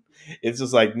mean? It's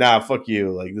just like, nah, fuck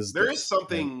you. Like there is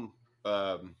something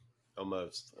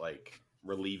almost like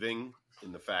relieving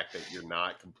in the fact that you're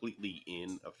not completely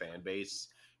in a fan base,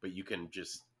 but you can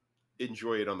just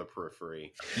enjoy it on the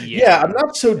periphery. Yeah, I'm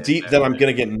not so deep that I'm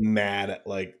gonna get mad at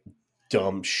like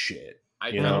dumb shit.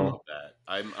 I know that.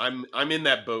 I'm in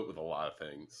that boat with a lot of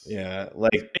things. Yeah,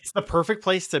 like it's the perfect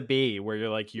place to be where you're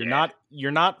like you're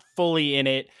not fully in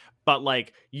it, but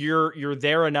like you're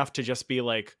there enough to just be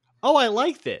like, oh, I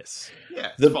like this. Yeah,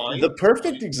 the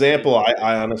perfect example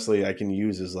I honestly I can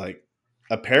use is like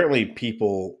apparently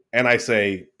people, and I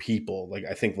say people, like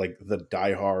I think like the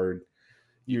diehard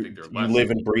you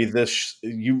live and breathe this.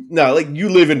 You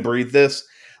live and breathe this.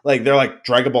 Like, they're like,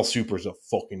 Dragon Ball Super is a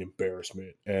fucking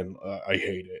embarrassment, and I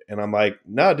hate it. And I'm like,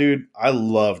 nah, dude, I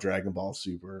love Dragon Ball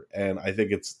Super, and I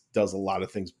think it does a lot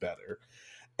of things better.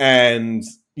 And,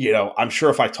 I'm sure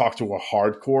if I talked to a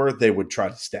hardcore, they would try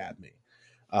to stab me.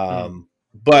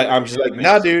 But I'm just like,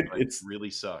 nah, dude, it really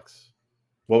sucks.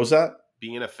 What was that?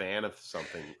 Being a fan of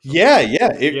something.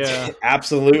 It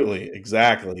absolutely,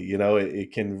 exactly.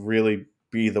 It can really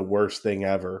be the worst thing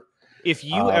ever. If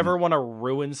you ever want to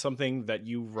ruin something that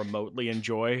you remotely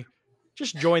enjoy,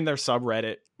 just join their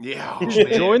subreddit. Yeah.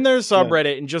 Join their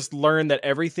subreddit and just learn that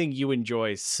everything you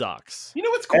enjoy sucks. You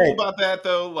know what's cool about that,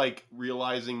 though? Like,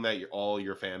 realizing that all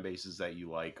your fan bases that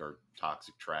you like are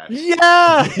toxic trash.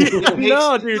 Yeah!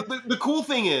 No, dude. The cool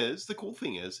thing is,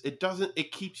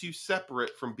 it keeps you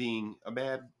separate from being a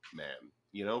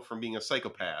madman, from being a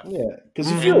psychopath. Yeah,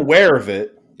 because if you're aware of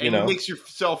it, it makes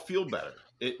yourself feel better.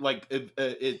 It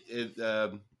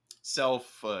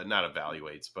self not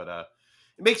evaluates, but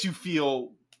it makes you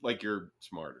feel like you're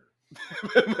smarter.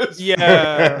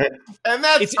 Yeah, and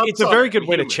that's it's a very good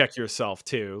way to check yourself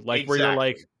too. Like where you're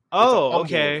like, oh,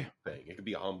 okay, thing. It could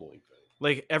be a humbling thing.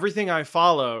 Like everything I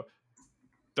follow,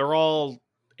 they're all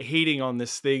hating on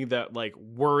this thing that like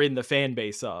we're in the fan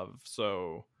base of.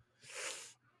 So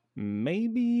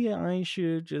maybe I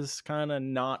should just kind of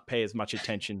not pay as much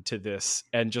attention to this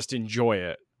and just enjoy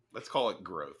it. Let's call it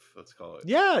growth. Let's call it.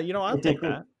 Yeah, I'll take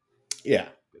that. Yeah.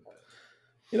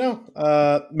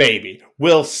 Maybe.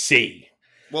 We'll see.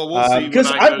 Well, we'll see when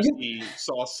because I go see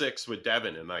Saw 6 with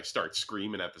Devin and I start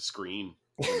screaming at the screen.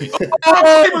 It's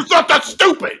not that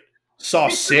stupid! Saw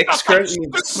 6,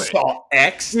 Saw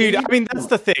X. Dude, I mean, that's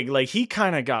the thing. Like, he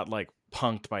kind of got, like,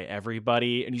 punked by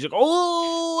everybody. And he's like,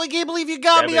 oh, I can't believe you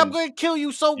got me. I'm going to kill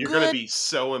you so You're good. You're going to be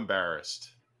so embarrassed,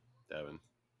 Devin.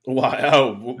 Why?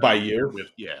 Oh, by you?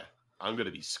 Yeah. I'm going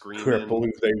to be screaming. I can't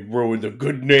believe they ruined the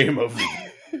good name of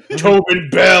Tobin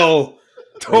Bell.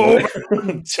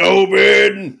 Tobin!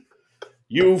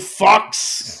 You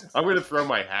fucks! I'm going to throw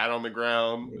my hat on the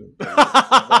ground.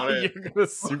 You're gonna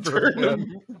super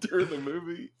during the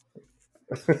movie.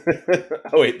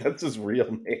 Oh wait, that's his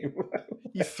real name.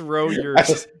 You throw your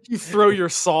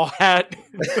saw hat.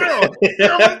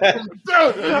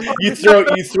 you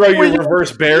throw your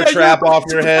reverse bear trap off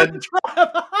your head.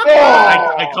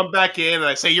 I come back in and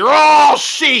I say, "You're all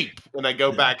sheep," and I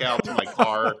go back out to my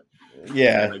car.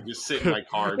 Yeah, and I just sit in my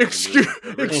car.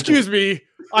 Excuse me.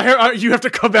 You have to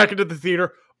come back into the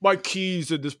theater. My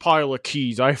keys in this pile of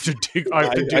keys. I have to dig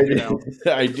it out.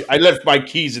 I left my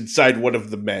keys inside one of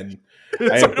the men.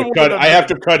 I have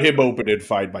to cut him open and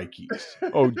find my keys.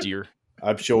 Oh dear.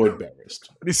 I'm so embarrassed.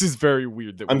 This is very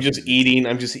weird. That I'm just eating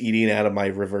out of my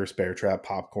reverse bear trap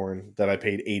popcorn that I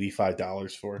paid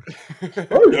 $85 for.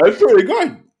 Oh, that's pretty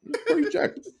good. Pretty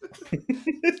check.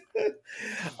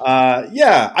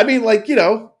 Yeah, I mean, like,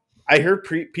 I heard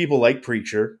people like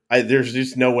Preacher. There's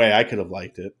just no way I could have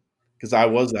liked it because I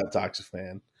was that toxic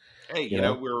fan. Hey,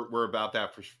 we're about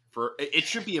that for it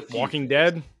should be a Walking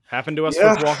Dead happened to us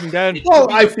with Walking Dead.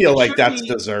 Well, I feel like that's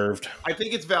deserved. I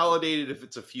think it's validated if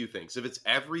it's a few things. If it's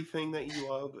everything that you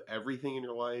love, everything in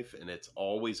your life, and it's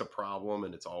always a problem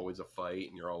and it's always a fight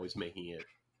and you're always making it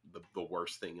the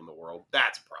worst thing in the world,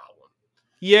 that's a problem.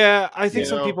 Yeah, I think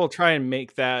some people try and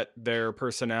make that their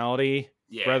personality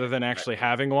rather than actually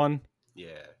having one.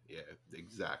 Yeah,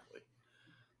 exactly.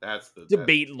 That's the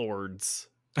debate lords.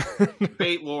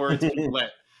 Debate lords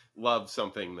love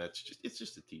something that's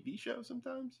just a TV show.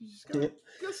 Sometimes you just gotta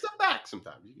step back.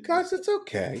 Sometimes, guys, it's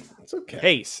okay. It's okay.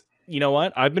 Hey, you know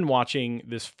what? I've been watching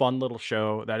this fun little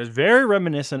show that is very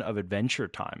reminiscent of Adventure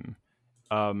Time.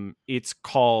 It's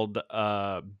called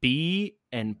Bee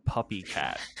and Puppy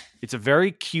Cat. It's a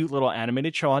very cute little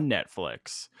animated show on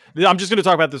Netflix. I'm just going to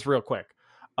talk about this real quick.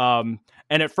 And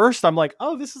at first I'm like,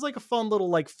 oh, this is like a fun little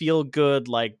like feel good,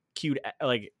 like cute,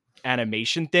 like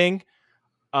animation thing.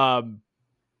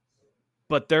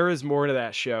 But there is more to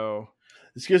that show.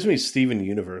 This gives me Steven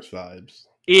Universe vibes.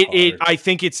 I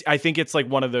think it's like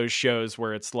one of those shows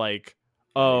where it's like,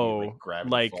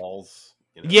 Gravity Falls.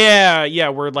 Yeah,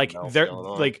 where like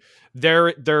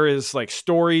there is like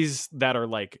stories that are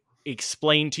like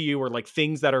explained to you or like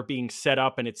things that are being set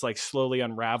up and it's like slowly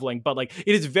unraveling, but like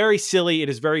it is very silly, it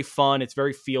is very fun, it's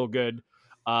very feel good.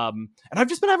 And I've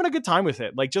just been having a good time with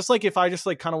it. Like, just like if I just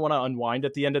like kind of want to unwind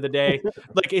at the end of the day,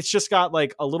 like it's just got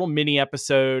like a little mini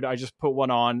episode. I just put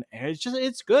one on and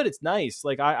it's good. It's nice.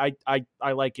 Like I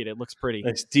like it. It looks pretty.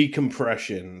 It's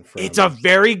decompression. It's a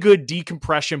very good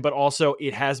decompression, but also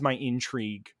it has my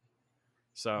intrigue.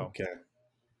 So, okay.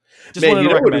 Just wanted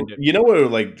to recommend it. You know what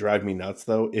would like drive me nuts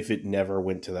though? If it never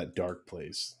went to that dark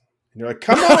place. And you're like,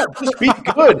 come on, just be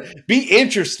good. Be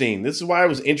interesting. This is why I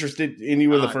was interested in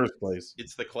you in the first place.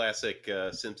 It's the classic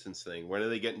Simpsons thing. When do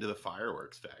they get into the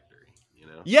fireworks factory?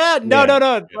 Yeah,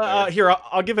 no. Here,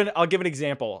 I'll give an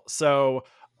example. So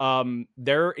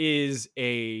there is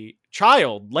a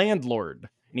child landlord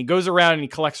and he goes around and he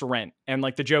collects rent. And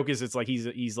like the joke is it's like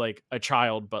he's like a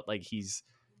child, but like he's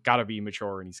gotta be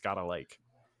mature and he's gotta like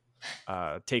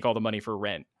take all the money for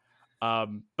rent.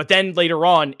 But then later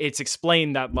on, it's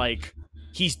explained that like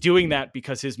he's doing that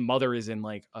because his mother is in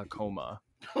like a coma.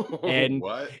 And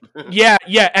what? yeah.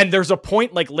 And there's a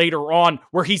point like later on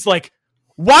where he's like,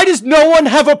 why does no one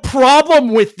have a problem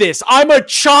with this? I'm a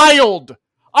child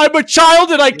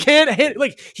and I can't hit.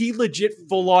 Like he legit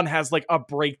full on has like a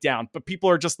breakdown, but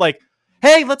people are just like,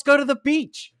 hey, let's go to the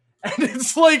beach. And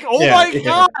it's like, oh my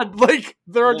God. Like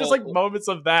there are just like moments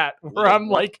of that where I'm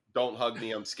like, don't hug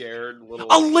me, I'm scared.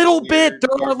 A little bit.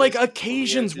 There are like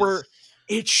occasions where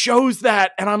it shows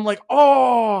that and I'm like,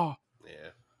 oh. Yeah.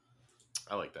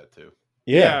 I like that too.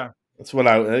 Yeah. That's what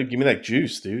give me that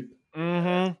juice, dude.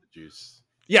 Mm-hmm. Juice.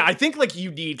 Yeah, I think like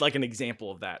you need like an example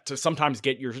of that to sometimes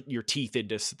get your teeth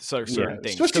into certain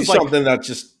things. Especially something that's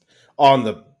just on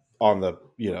the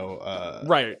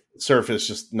right surface,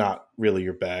 just not really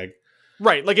your bag.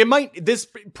 Right. Like this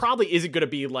probably isn't going to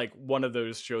be like one of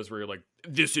those shows where you're like,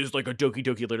 this is like a Doki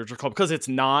Doki Literature Club, because it's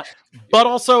not. But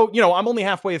also, I'm only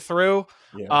halfway through.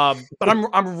 Yeah. But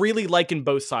I'm really liking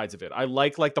both sides of it. I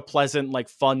like the pleasant, like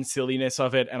fun silliness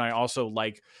of it. And I also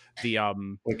like the,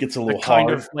 it gets a little kind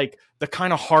hard. of like the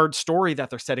kind of hard story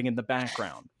that they're setting in the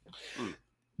background.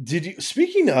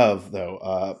 Speaking of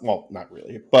though, well, not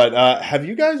really, but have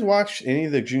you guys watched any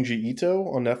of the Junji Ito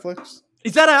on Netflix?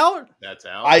 Is that out? That's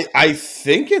out. I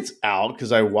think it's out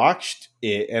because I watched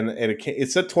it and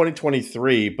it said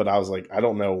 2023, but I was like, I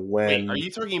don't know when. Wait, are you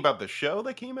talking about the show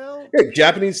that came out? Yeah,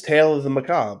 Japanese Tale of the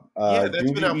Macabre. Yeah, that's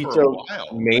Junji been out for Ito, a while.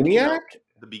 Maniac?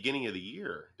 The beginning of the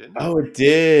year, didn't it? Oh, it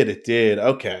did. It did.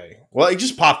 Okay. Well, it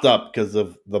just popped up because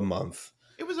of the month.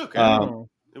 It was okay.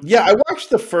 Yeah, I watched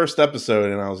the first episode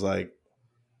and I was like,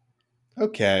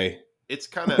 okay. It's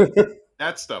kind of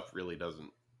that stuff really doesn't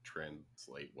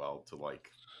translate well to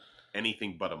like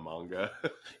anything but a manga.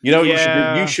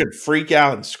 You should freak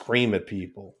out and scream at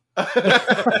people.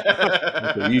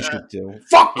 That's what you should do.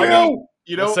 Fuck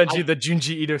you! I'll send you the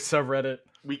Junji Ito subreddit.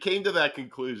 We came to that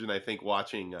conclusion, I think,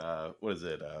 watching what is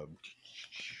it?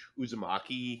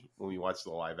 Uzumaki, when we watched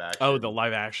the live action. Oh, the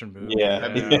live action movie.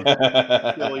 Yeah.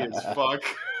 Silly as fuck.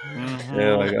 Mm-hmm.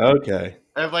 Yeah, like, okay.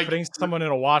 And like putting someone in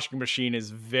a washing machine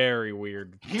is very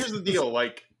weird. Here's the deal,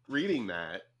 like reading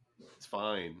that, it's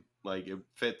fine. Like it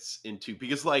fits into,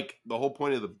 because like the whole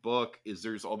point of the book is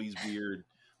there's all these weird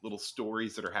little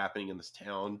stories that are happening in this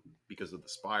town because of the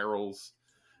spirals,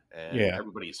 and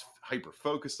everybody's hyper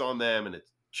focused on them, and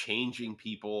it's changing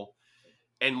people,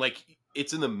 and like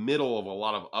it's in the middle of a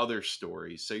lot of other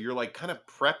stories, so you're like kind of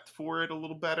prepped for it a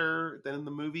little better than in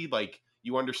the movie. Like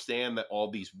you understand that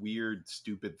all these weird,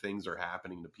 stupid things are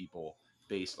happening to people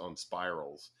based on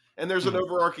spirals, and there's an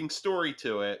overarching story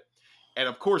to it. And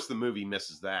of course, the movie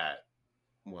misses that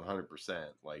 100%.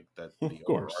 Like that, the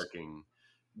overarching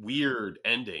weird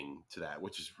ending to that,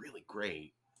 which is really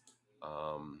great.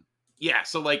 Yeah,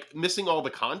 so like missing all the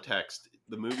context,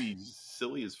 the movie's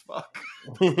silly as fuck.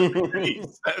 It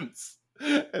makes sense,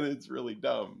 and it's really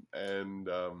dumb. And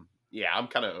yeah, I'm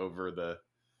kind of over the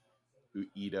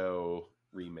Ito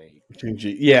remake.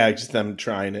 Yeah, just them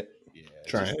trying it,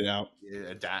 it out.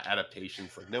 Yeah,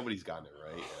 adaptations, like nobody's gotten it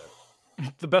right yet.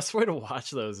 The best way to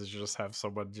watch those is just have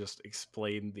someone just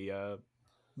explain the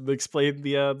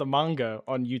manga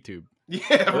on YouTube.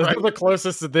 Yeah, right. The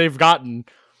closest that they've gotten.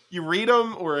 You read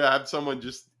them or have someone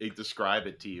just describe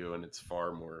it to you, and it's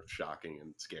far more shocking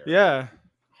and scary. Yeah,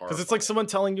 because it's like someone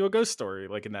telling you a ghost story,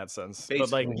 like in that sense. Basically.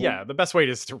 But like, yeah, the best way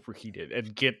is to read it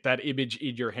and get that image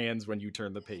in your hands when you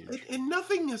turn the page. And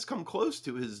nothing has come close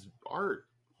to his art.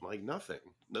 Like nothing.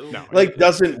 No. Like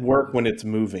doesn't work when it's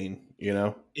moving.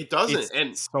 It doesn't,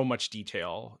 and so much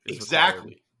detail. Exactly.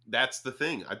 Required. That's the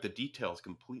thing. The detail is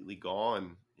completely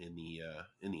gone in the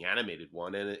animated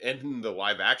one, and in the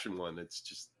live action one, it's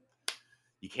just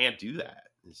you can't do that.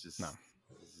 It's just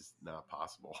not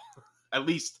possible. At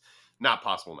least not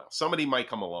possible now. Somebody might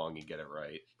come along and get it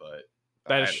right, but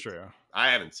that is true.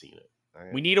 I haven't seen it.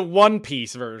 We need a One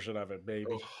Piece version of it,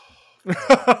 baby. See,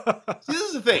 this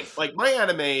is the thing. Like my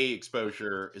anime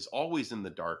exposure is always in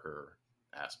the darker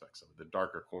aspects of it, the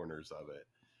darker corners of it.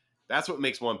 That's what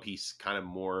makes One Piece kind of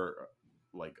more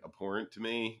like abhorrent to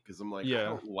me, because I'm like, I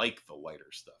don't like the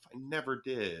lighter stuff. I never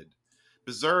did.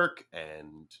 Berserk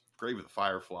and Grave of the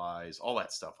Fireflies, all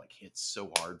that stuff like hits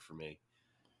so hard for me,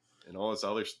 and all this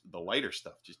other, the lighter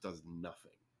stuff just does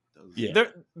nothing.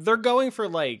 They're going for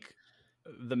like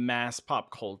the mass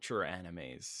pop culture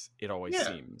animes. It always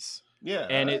seems. Yeah,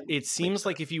 and it seems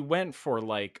like if you went for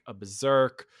like a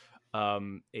Berserk,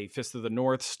 a Fist of the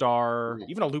North Star,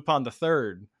 even a Lupin the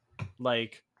Third,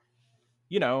 like,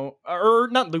 or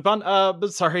not Lupin,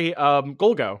 but sorry,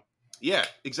 Golgo. Yeah,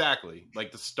 exactly.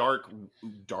 Like the stark,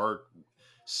 dark,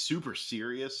 super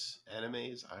serious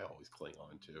animes, I always cling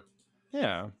on to.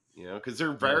 Yeah, because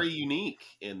they're very unique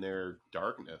in their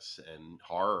darkness and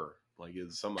horror. Like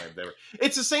it's something I've never.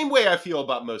 It's the same way I feel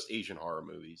about most Asian horror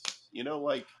movies.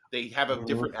 Like they have a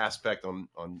different aspect on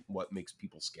what makes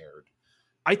people scared.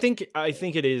 I think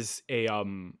it is a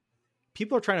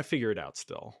people are trying to figure it out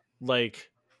still. Like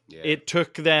it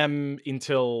took them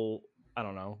until, I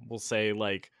don't know, we'll say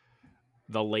like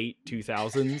the late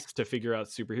 2000s to figure out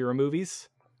superhero movies.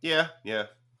 Yeah.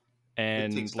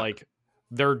 And like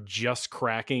they're just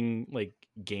cracking like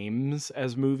games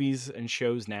as movies and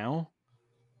shows now.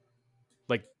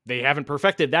 Like they haven't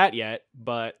perfected that yet,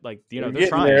 but like they're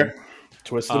trying. There.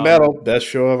 Twisted Metal, best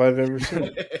show I've ever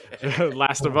seen.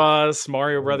 Last of Us,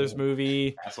 Mario Brothers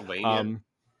movie,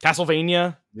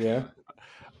 Castlevania. Yeah.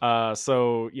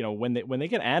 So when they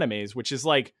get animes, which is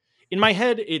like in my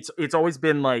head, it's always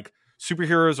been like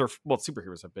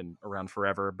superheroes have been around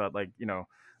forever, but like,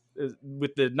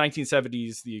 with the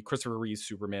 1970s, the Christopher Reeve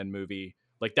Superman movie,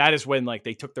 like that is when like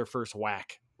they took their first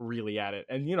whack really at it.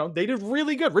 And, they did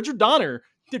really good. Richard Donner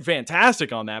did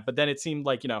fantastic on that. But then it seemed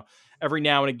like, every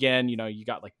now and again, you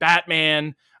got like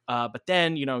Batman, but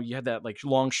then, you had that like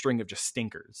long string of just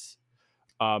stinkers.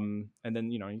 And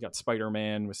then, you got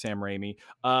Spider-Man with Sam Raimi.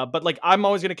 But like, I'm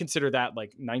always going to consider that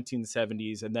like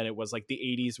 1970s. And then it was like the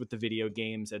 80s with the video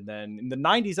games. And then in the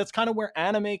 90s, that's kind of where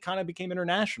anime kind of became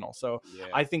international. So Yeah.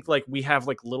 I think like we have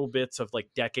like little bits of like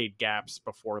decade gaps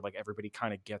before like everybody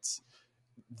kind of gets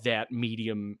that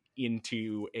medium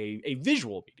into a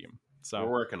visual medium. So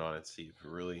We're working on it, Steve. We're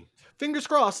really fingers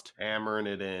crossed. hammering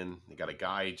it in. You got a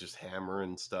guy just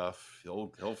hammering stuff.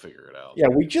 He'll figure it out. Yeah,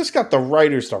 we just got the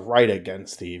writers to write again,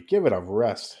 Steve. Give it a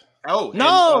rest. Oh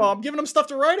no, I'm giving them stuff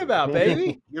to write about,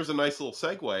 baby. Here's a nice little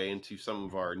segue into some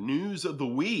of our news of the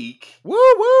week. Woo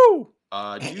woo!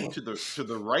 Due to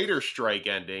the writer strike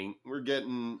ending, we're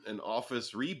getting an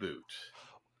Office reboot.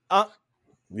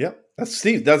 Yep, that's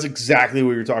Steve. That's exactly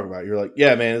what you're talking about. You're like,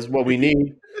 yeah, man, this is what we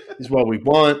need. This is what we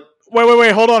want.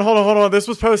 Wait. Hold on. This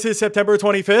was posted September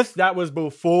 25th. That was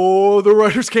before the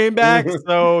writers came back.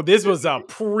 So this was a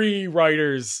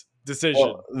pre-writers decision.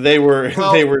 Well, they were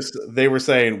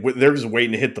saying they're just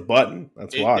waiting to hit the button.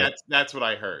 That's why. That's what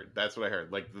I heard.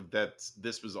 Like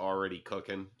this was already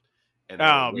cooking. And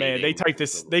oh man, they typed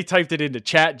this. They typed it into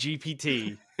Chat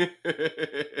GPT,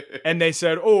 and they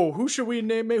said, "Oh, who should we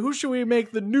name? Who should we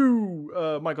make the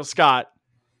new Michael Scott?"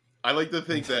 I like to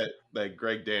think that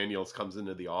Greg Daniels comes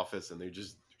into the office and they're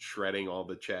just shredding all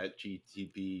the Chat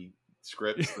GPT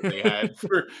scripts that they had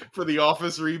for the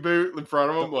Office reboot in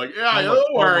front of them. Like, yeah,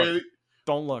 don't worry.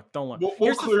 Don't look.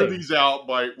 We'll clear these out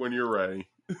when you're ready.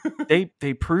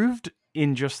 They proved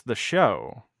in just the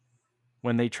show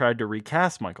when they tried to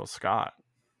recast Michael Scott,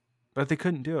 but they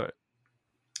couldn't do it.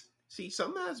 See,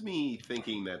 something has me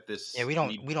thinking that this. Yeah, we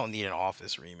don't need an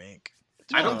Office remake.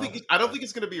 I don't think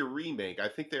it's going to be a remake. I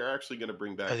think they're actually going to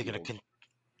bring back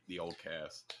the old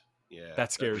cast. Yeah,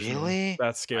 that scares me. Really?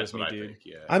 That scares me, dude. Think,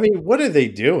 yeah. I mean, what are they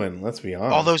doing? Let's be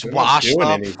honest. All those washed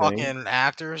up fucking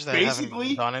actors that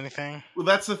basically haven't done anything. Well,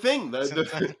 that's the thing.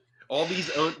 All these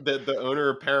the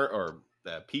owner parent or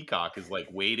the Peacock is like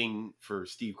waiting for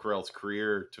Steve Carell's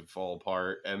career to fall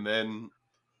apart, and then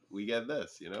we get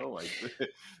this. Like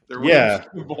they're waiting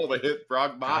for the ball to hit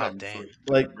rock bottom.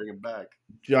 Like bring him back.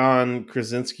 John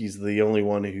Krasinski's the only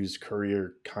one whose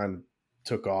career kind of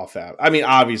took off at. I mean,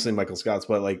 obviously Michael Scott's,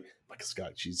 but like Michael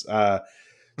Scott,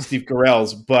 Steve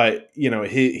Carell's, but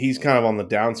he's kind of on the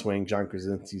downswing. John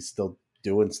Krasinski's still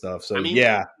doing stuff. So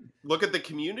look at the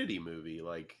Community movie.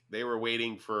 Like they were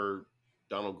waiting for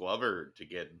Donald Glover to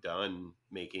get done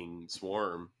making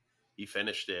Swarm. He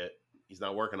finished it. He's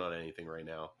not working on anything right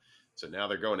now. So now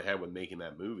they're going ahead with making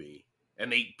that movie.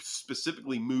 And they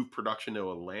specifically moved production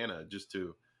to Atlanta just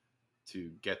to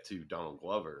get to Donald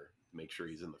Glover, to make sure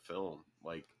he's in the film.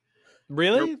 Like,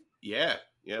 really? Yeah.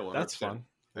 100%. That's fun.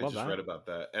 I just read about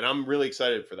that, and I'm really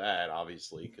excited for that,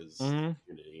 obviously, because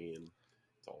Community, and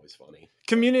it's always funny.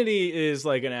 Community is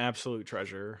like an absolute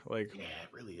treasure. Like, yeah, it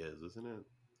really is, isn't it?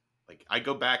 Like, I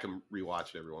go back and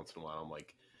rewatch it every once in a while. I'm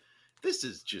like, this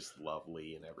is just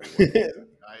lovely in every way.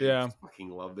 I fucking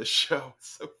love this show.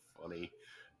 It's so funny.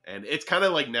 And it's kind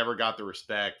of like never got the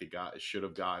respect it should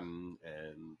have gotten.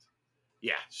 And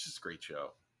yeah, it's just a great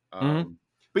show.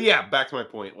 But yeah, back to my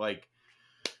point. Like,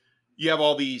 you have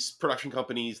all these production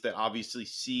companies that obviously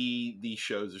see these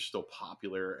shows are still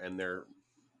popular, and they're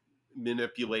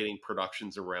manipulating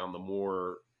productions around the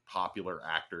more popular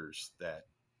actors that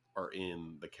are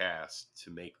in the cast to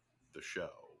make the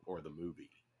show or the movie.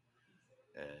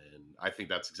 And I think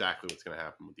that's exactly what's going to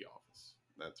happen with The Office.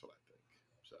 That's what I think.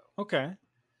 So okay.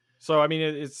 So, I mean,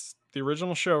 it's the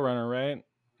original showrunner, right?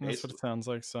 That's what it sounds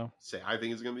like. So, I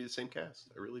think it's going to be the same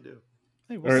cast. I really do.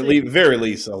 Hey, or at least, very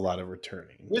least, a lot of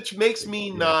returning. Which makes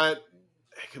me not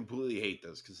completely hate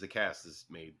this, because the cast has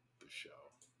made the show.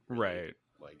 Really. Right.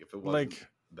 Like, if it wasn't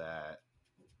that,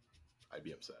 I'd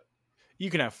be upset. You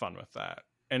can have fun with that.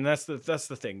 And that's the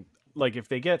thing. Like, if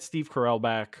they get Steve Carell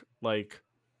back, like,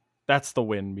 that's the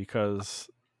win, because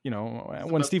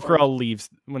when Steve Carell leaves,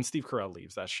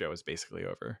 that show is basically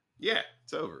over. Yeah,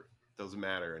 it's over. It doesn't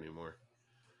matter anymore.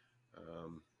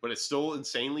 But it's still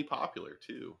insanely popular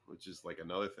too, which is like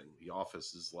another thing. The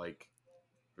Office is like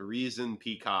the reason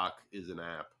Peacock is an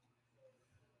app.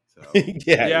 So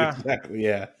yeah, exactly.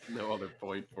 Yeah, no other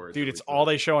point for it. Dude, it's all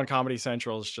they show on Comedy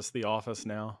Central is just The Office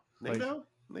now. They know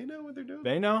what they're doing.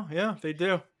 They know, yeah, they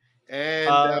do.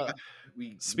 And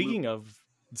speaking of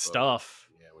stuff,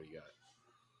 yeah, what do you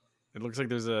It looks like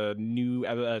there's a new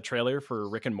trailer for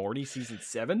Rick and Morty season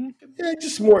 7. Yeah,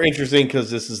 just more interesting because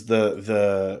this is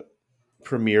the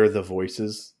premiere of The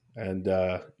Voices, and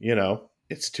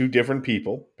it's two different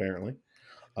people apparently,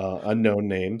 unknown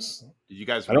names. Did you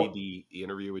guys I don't. read the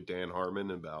interview with Dan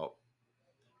Harmon about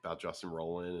Justin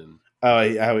Roiland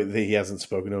He hasn't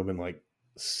spoken to him in like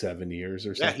 7 years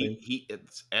or Yeah, something.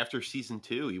 it's after season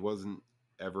 2, he wasn't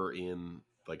ever in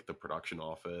like the production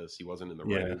office. He wasn't in the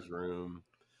Yeah. writers' room.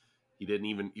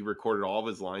 He recorded all of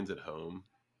his lines at home.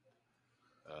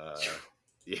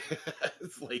 Yeah,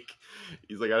 it's like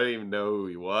he's like, I didn't even know who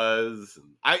he was.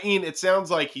 I mean, it sounds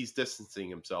like he's distancing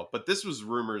himself, but this was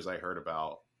rumors I heard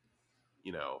about,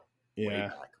 way Yeah.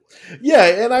 back.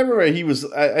 Yeah, and I remember he was.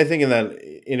 I think in that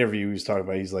interview he was talking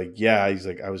about. He's like,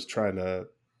 I was trying to.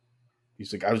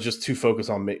 He's like, I was just too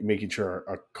focused on making sure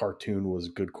our cartoon was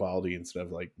good quality instead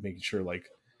of like making sure like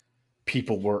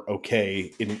people were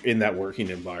okay in that working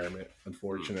environment.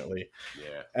 Unfortunately,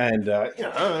 Yeah, and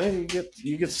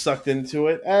you get sucked into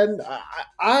it, and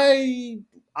I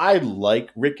like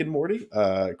Rick and Morty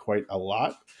quite a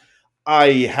lot.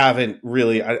 I haven't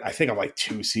really. I think I'm like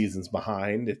 2 seasons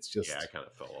behind. It's just I kind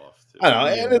of fell off too. I don't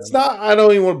know, and it's not. I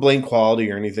don't even want to blame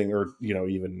quality or anything, or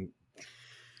even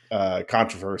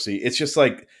controversy. It's just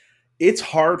like it's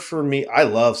hard for me. I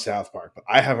love South Park, but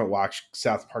I haven't watched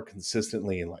South Park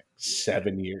consistently in like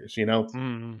 7 years.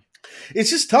 It's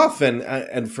just tough,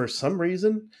 and for some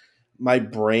reason, my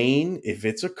brain, if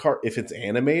it's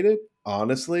animated,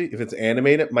 honestly, if it's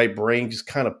animated, my brain just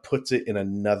kind of puts it in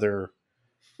another,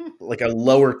 like a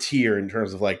lower tier in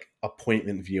terms of like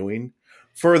appointment viewing,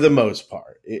 for the most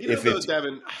part. If it's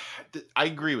Devin, I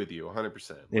agree with you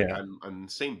 100%. Yeah. I'm in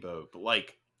the same boat, but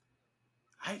like,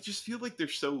 I just feel like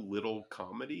there's so little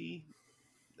comedy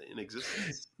in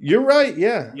existence. You're right,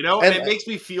 yeah. And it makes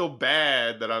me feel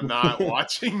bad that I'm not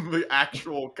watching the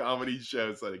actual comedy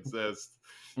shows that exist.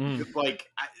 It's like,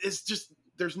 it's just,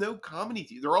 there's no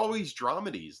comedy. They're always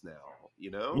dramedies now,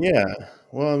 Yeah.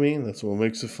 Well, I mean, that's what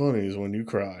makes it funny is when you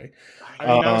cry. I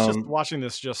mean, I was just watching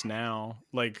this just now.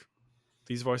 Like,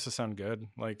 these voices sound good.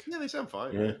 Like, yeah, they sound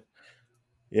fine. Yeah.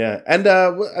 Yeah. And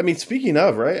I mean, speaking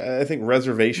of, right, I think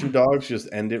Reservation Dogs just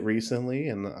ended recently,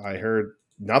 and I heard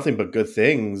nothing but good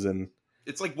things. And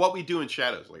it's like What We Do in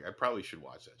Shadows. Like, I probably should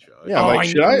watch that show. Yeah, like,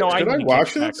 should I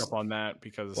watch back this? up on that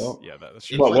because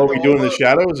that's what we do in the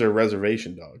shadows or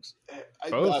Reservation Dogs?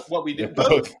 Both. What We Do,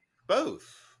 Yeah,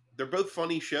 both. They're both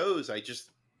funny shows. It's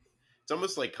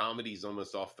almost like comedy's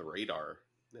almost off the radar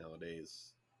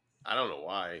nowadays. I don't know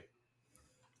why.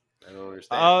 I don't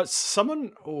understand.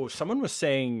 Someone was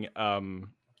saying, I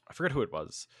forget who it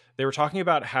was. They were talking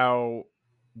about how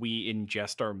we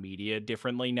ingest our media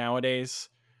differently nowadays,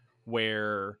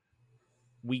 where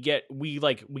we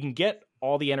can get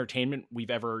all the entertainment we've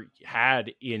ever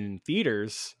had in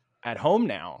theaters at home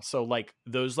now. So like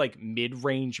those like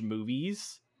mid-range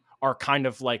movies are kind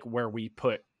of like where we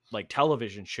put like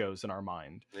television shows in our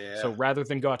mind. Yeah. So rather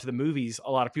than go out to the movies,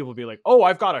 a lot of people will be like, oh,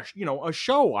 I've got a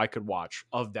show I could watch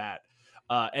of that.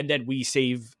 And then we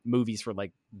save movies for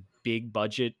like big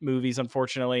budget movies,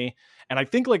 unfortunately. And I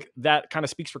think like that kind of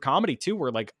speaks for comedy too,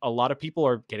 where like a lot of people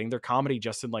are getting their comedy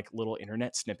just in like little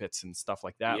internet snippets and stuff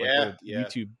like that. Like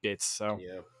YouTube bits. So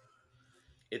yeah,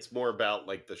 it's more about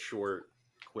like the short,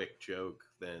 quick joke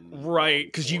than right,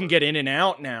 because you can get in and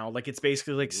out now. Like it's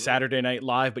basically like Saturday Night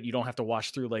Live, but you don't have to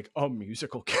watch through like a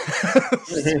musical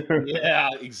cast. Yeah,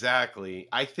 exactly.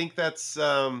 I think that's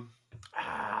part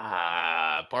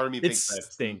of me thinks that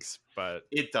stinks, but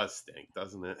it does stink,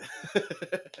 doesn't it?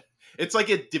 It's like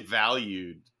it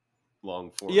devalued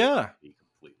long form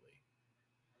completely.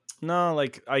 No,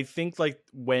 like I think like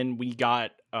when we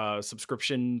got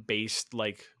subscription based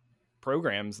like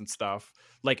programs and stuff,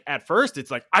 like at first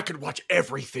it's like I could watch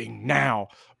everything now,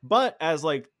 but as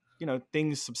like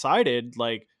things subsided,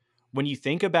 like when you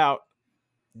think about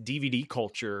DVD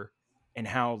culture and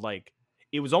how like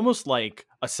it was almost like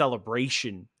a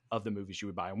celebration of the movies you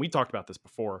would buy, and we talked about this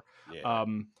before,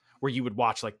 where you would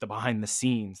watch like the behind the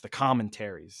scenes, the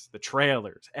commentaries, the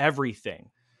trailers, everything.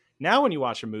 Now when you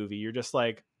watch a movie, you're just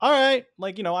like, all right,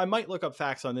 like I might look up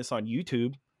facts on this on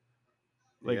YouTube.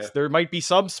 Like there might be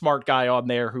some smart guy on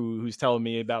there who's telling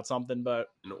me about something, but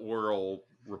an oral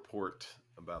report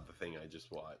about the thing I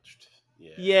just watched.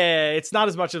 Yeah, it's not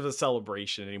as much of a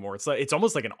celebration anymore. It's like it's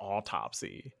almost like an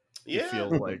autopsy. Yeah, it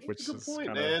feels like, which is a good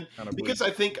point, man. Because I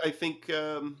think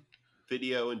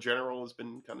video in general has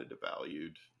been kind of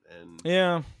devalued, and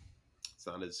it's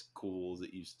not as cool as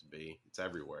it used to be. It's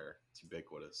everywhere. It's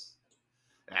ubiquitous.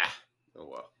 Oh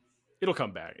well. It'll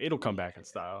come back. It'll come back in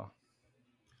style.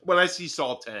 When I see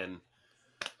Saw 10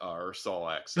 or Saw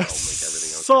X. That'll make everything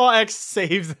okay. Saw X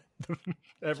saves It'll be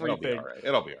everything. all right.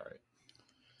 It'll be all right.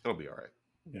 It'll be all right.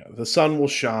 Yeah, the sun will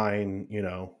shine.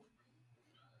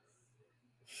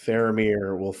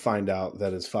 Faramir will find out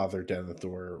that his father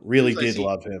Denethor really did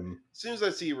love him. As soon as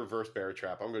I see Reverse Bear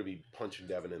Trap, I'm going to be punching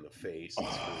Devin in the face and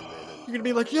screaming. You're going to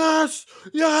be like, yes,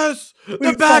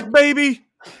 the back, baby.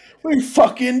 We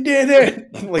fucking did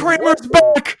it. Like, Kramer's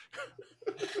back.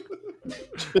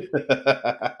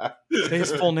 Say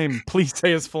his full name. Please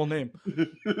say his full name.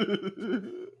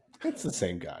 It's the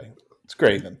same guy. It's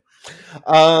Graven.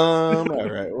 All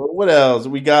right. Well, what else?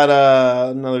 We got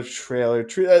another trailer.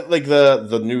 Like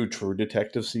the new True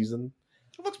Detective season.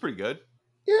 It looks pretty good.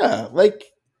 Yeah. Like,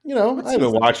 I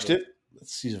haven't watched it.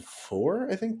 It's season 4,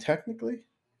 I think, technically.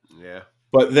 Yeah.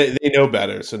 But they know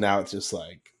better. So now it's just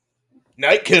like,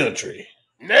 Night Country.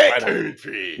 Night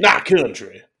Country. Not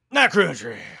Country. Not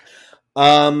Country.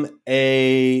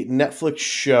 A Netflix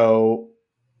show.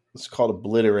 It's called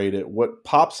Obliterated. What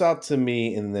pops out to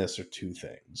me in this are two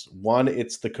things. One,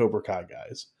 it's the Cobra Kai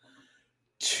guys.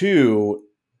 Two,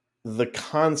 the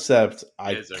concept.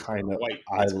 It's quite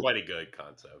a good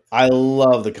concept. I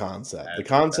love the concept. The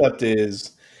concept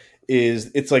is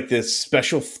it's like this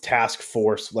special task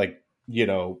force. Like,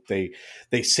 they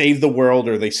save the world,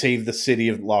 or they save the city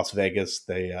of Las Vegas.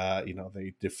 They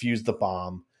they defuse the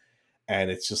bomb,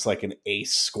 and it's just like an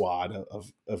ace squad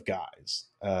of guys,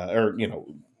 or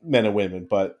men and women,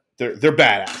 but they're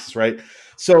badasses, right?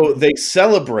 So they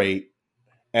celebrate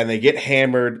and they get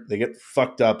hammered, they get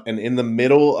fucked up, and in the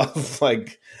middle of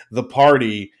like the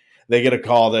party, they get a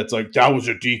call that's like, that was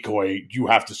a decoy, you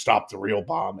have to stop the real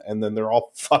bomb. And then they're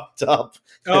all fucked up.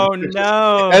 Oh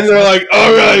no. And they're like,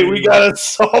 all right, we gotta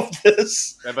solve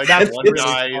this. And like one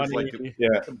guy is like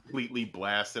completely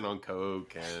blasted on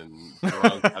coke and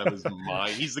drunk out of his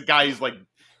mind. He's the guy who's like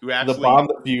who actually the bomb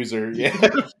diffuser. Yeah.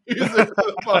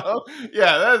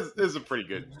 Yeah, that is a pretty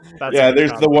good.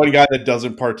 There's the one guy that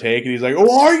doesn't partake, and he's like,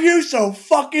 "Oh, are you so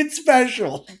fucking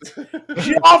special?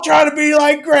 Y'all try to be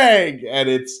like Greg." And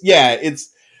it's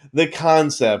the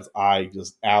concept I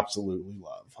just absolutely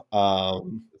love.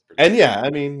 And yeah,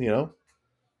 I mean,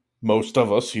 most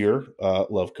of us here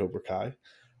love Cobra Kai.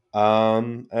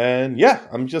 And yeah,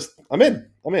 I'm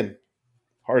in.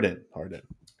 Hard in.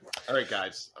 All right,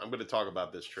 guys, I'm going to talk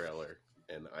about this trailer,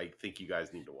 and I think you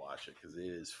guys need to watch it because it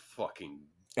is fucking.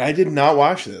 I did not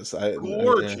watch this.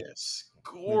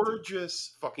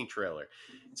 Gorgeous fucking trailer.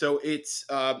 So it's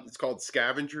called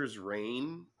Scavenger's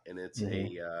Reign, and it's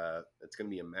it's going to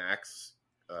be a Max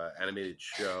animated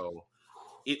show.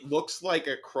 It looks like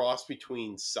a cross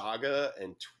between Saga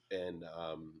and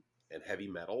Heavy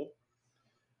Metal.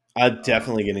 I'm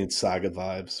definitely getting Saga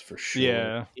vibes for sure.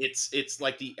 Yeah, it's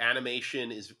like the animation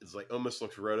is like almost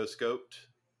looks rotoscoped.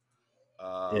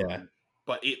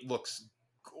 But it looks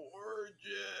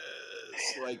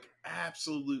gorgeous, like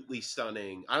absolutely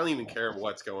stunning. I don't even care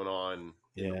what's going on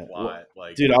in the plot.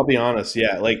 Like, dude, I'll be honest.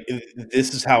 Yeah, like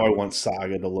this is how I want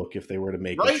Saga to look if they were to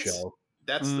make a show.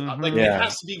 That's like it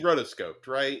has to be rotoscoped,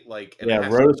 right? Like,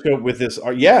 rotoscope with this.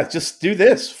 Just do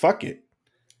this. Fuck it.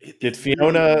 Did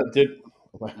Fiona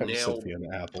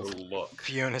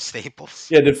Fiona Staples.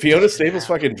 Yeah, did Fiona Staples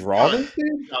fucking draw this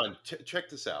thing? John, check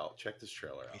this out. Check this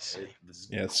trailer out.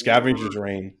 Scavenger's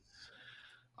Reign.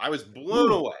 I was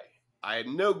blown away. I had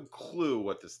no clue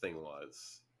what this thing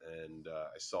was, and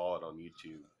I saw it on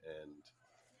YouTube, and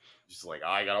just like,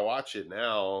 I gotta watch it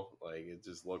now. Like, it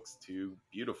just looks too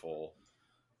beautiful.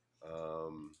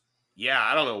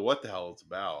 I don't know what the hell it's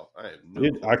about. I have no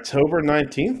clue. October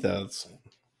 19th, though. This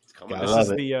is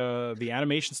the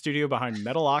animation studio behind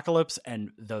Metalocalypse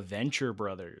and the Venture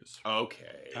Brothers.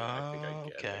 Okay. I think I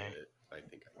get it.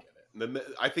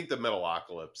 I think the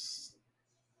Metalocalypse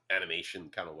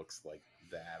animation kind of looks like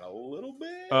that a little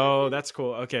bit. Oh, that's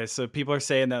cool. Okay, so people are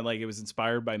saying that like it was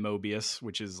inspired by Mobius,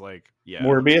 which is like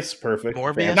Morbius, perfect.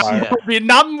 Morbius,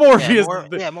 not Morbius.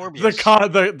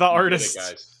 Morbius. The artist.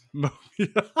 You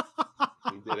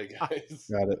did it, guys.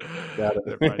 Got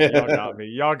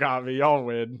it. Y'all got me. Y'all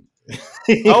win.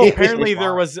 Oh, apparently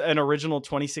there was an original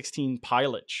 2016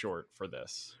 pilot short for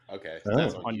this. Okay,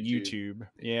 that's on YouTube.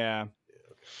 Yeah. Okay.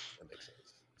 That makes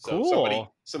sense.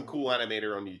 Cool. Some cool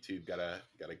animator on YouTube got a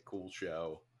cool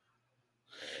show.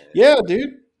 Yeah,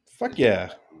 dude. Fuck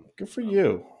yeah. Good for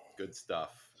you. Good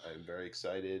stuff. I'm very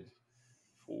excited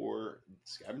for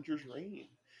Scavenger's Reign.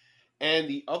 And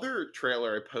the other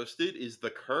trailer I posted is The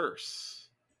Curse.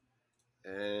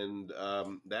 And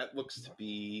that looks to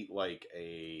be like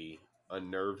a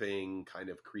unnerving, kind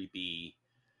of creepy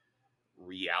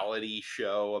reality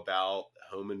show about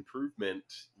home improvement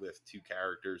with two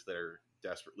characters that are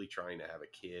desperately trying to have a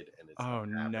kid, and it's Oh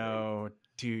not happening. no,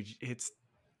 dude, it's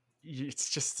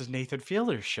just a Nathan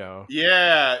Fielder show.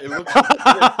 Yeah, it looks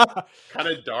kind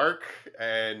of dark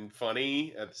and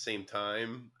funny at the same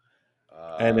time.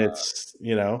 And it's,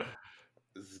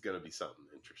 This is gonna be something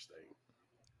interesting.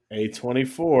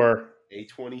 A24.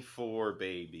 A24,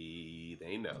 baby,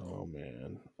 they know. Oh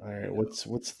man! All right,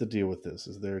 what's the deal with this?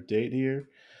 Is there a date here?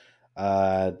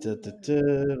 Let's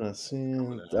see.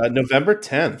 November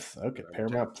 10th. Okay, November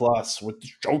Paramount Plus with the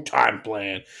Showtime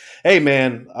plan. Hey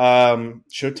man,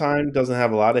 Showtime doesn't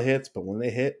have a lot of hits, but when they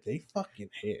hit, they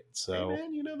fucking hit. So Hey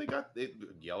man, they got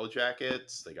Yellow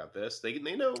Jackets. They got this. They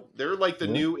know they're like the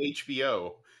new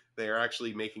HBO. They are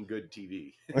actually making good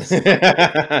TV. yeah,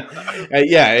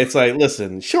 it's like,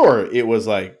 listen, sure, it was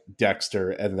like Dexter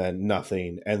and then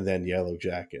nothing and then Yellow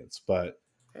Jackets, but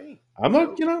Hey,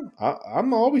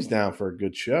 I'm always down for a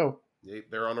good show.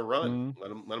 they're on a run. Let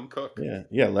them cook.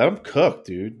 Yeah, let them cook,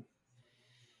 dude.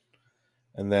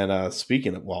 And then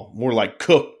speaking of, well, more like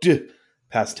cooked,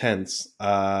 past tense.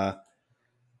 I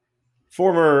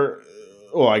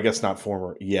guess not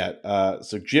former yet.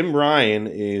 So Jim Ryan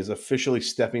is officially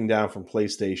stepping down from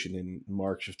PlayStation in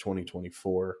March of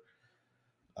 2024.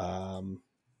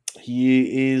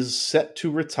 He is set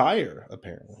to retire,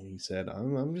 apparently. He said,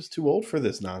 I'm just too old for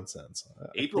this nonsense.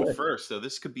 April 1st, so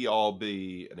this could all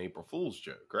be an April Fool's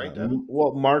joke, right, Devin?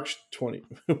 Well, March 20...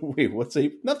 Wait, what's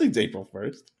April? Nothing's April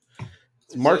 1st.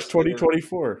 It's March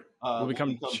 2024. Will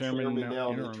become chairman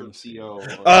now, interim CEO.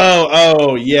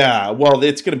 Oh, yeah. Well,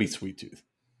 it's going to be Sweet Tooth.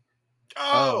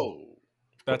 Oh!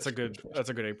 That's a good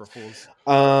April Fool's.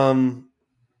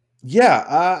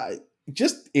 Yeah,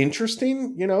 just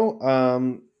interesting,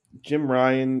 Jim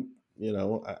Ryan,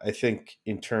 I think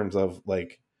in terms of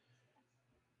like,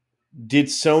 did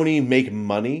Sony make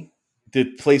money?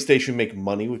 Did PlayStation make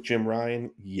money with Jim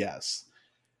Ryan? Yes.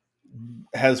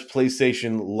 Has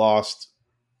PlayStation lost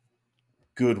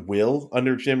goodwill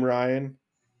under Jim Ryan?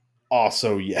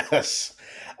 Also, yes.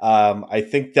 I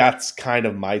think that's kind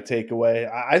of my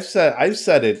takeaway. I've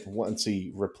said it once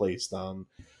he replaced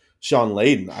Sean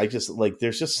Layden. I just like,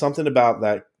 there's just something about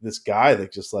this guy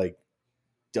that just like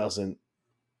doesn't,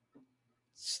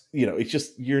 it's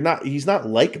just, he's not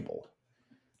likable.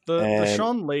 The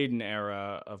Sean Layden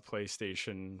era of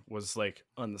PlayStation was like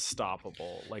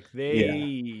unstoppable. Like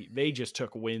they just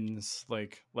took wins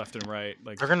like left and right.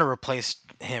 Like they're gonna replace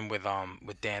him with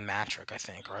Dan Matrick, I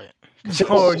think, right?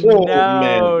 Oh no,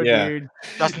 man, yeah. dude!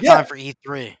 Just in time for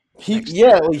E3.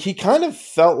 He kind of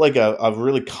felt like a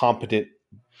really competent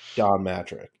Don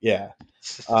Matrick. Yeah.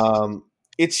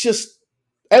 It's just,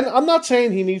 and I'm not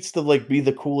saying he needs to like be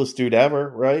the coolest dude ever,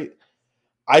 right?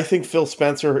 I think Phil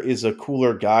Spencer is a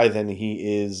cooler guy than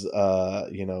he is, a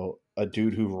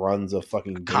dude who runs a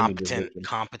fucking competent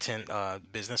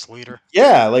business leader.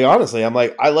 Yeah, like honestly,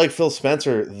 I like Phil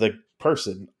Spencer, the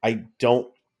person. I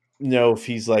don't know if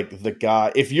he's like the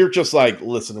guy. If you're just like,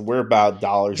 listen, we're about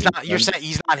dollars. You're saying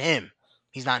he's not him.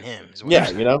 He's not him. Yeah,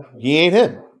 he ain't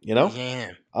him. He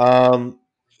ain't him.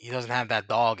 He doesn't have that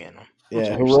dog in him.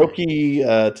 Yeah, Hiroki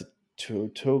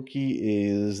Totoki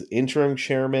is interim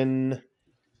chairman.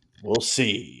 We'll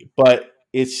see, but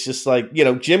it's just like,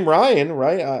 Jim Ryan,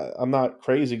 right? I'm not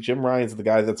crazy. Jim Ryan's the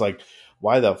guy that's like,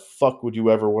 why the fuck would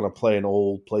you ever want to play an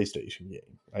old PlayStation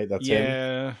game, right? That's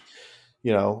him.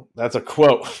 That's a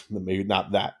quote. Maybe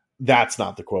not that. That's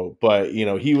not the quote, but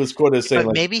he was quoted as saying,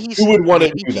 like, who would want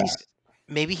to do that?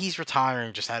 Maybe he's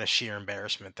retiring just out of sheer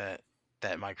embarrassment that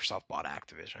Microsoft bought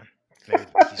Activision. He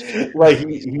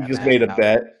just made a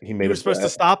bet. He was supposed to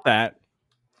stop that.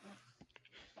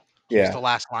 Yeah, he's the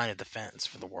last line of defense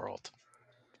for the world.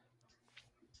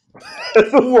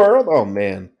 The world? Oh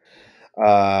man.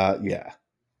 Yeah.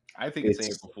 I think it's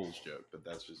an April Fool's joke, but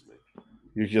that's just me.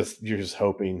 You're just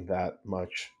hoping that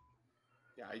much.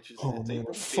 Yeah, I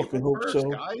fucking hope so,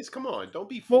 guys. Come on, don't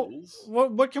be fools.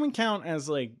 What can we count as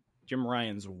like Jim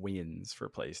Ryan's wins for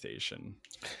PlayStation?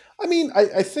 I mean,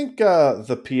 I think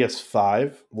the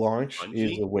PS5 launch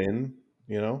is a win.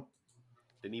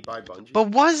 Didn't he buy Bungie? But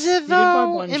was it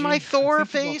though? In my Thor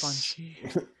face?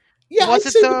 Yeah, was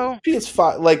it though?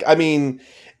 PS5, like, I mean,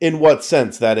 in what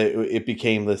sense that it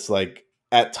became this, like,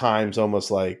 at times almost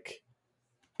like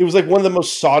it was like one of the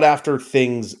most sought after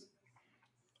things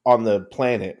on the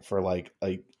planet for like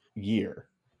a year.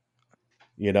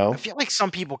 I feel like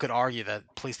some people could argue that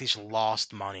PlayStation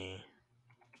lost money.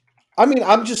 I mean,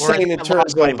 I'm just saying in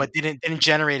terms of, but didn't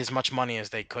generate as much money as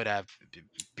they could have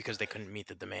because they couldn't meet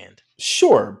the demand.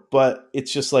 Sure, but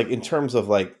it's just like in terms of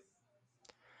like,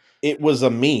 it was a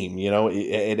meme,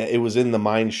 it was in the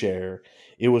mind share.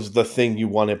 It was the thing you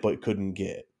wanted but couldn't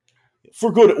get.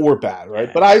 for good or bad, right?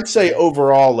 Yeah. But I'd say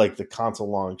overall, like the console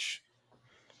launch,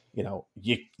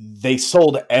 they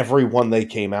sold everyone they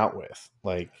came out with,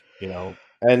 and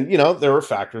there were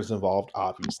factors involved,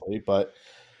 obviously, but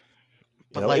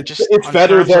But like, just it's in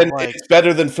better terms of than like, it's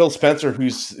better than Phil Spencer,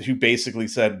 who basically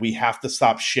said we have to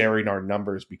stop sharing our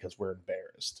numbers because we're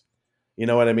embarrassed. You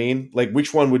know what I mean? Like,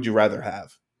 which one would you rather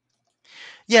have?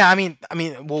 yeah, I mean,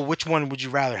 well, which one would you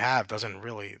rather have doesn't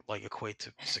really like equate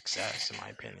to success, in my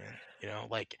opinion.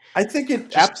 Like, I think it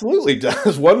just absolutely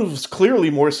does. One was clearly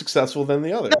more successful than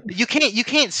the other. you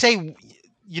can't say,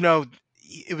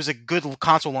 it was a good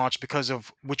console launch because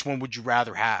of which one would you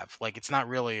rather have. Like, it's not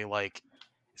really like,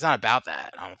 it's not about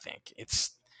that. I don't think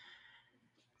it's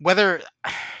whether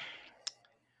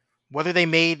they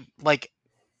made like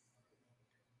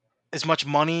as much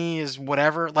money as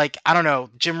whatever. Like, I don't know.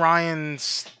 Jim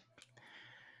Ryan's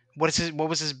what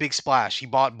was his big splash? He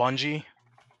bought Bungie,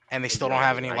 and they still don't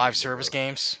have any live service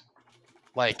games.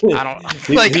 Like, I don't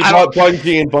like. He I bought don't.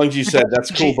 Bungie, and Bungie said,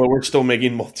 "That's cool, Bungie. but we're still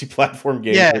making multi-platform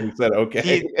games." Yeah. And he said,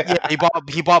 "Okay." He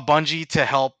bought Bungie to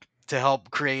help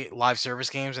create live service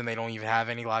games, and they don't even have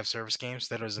any live service games.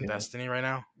 That is in Destiny right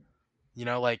now.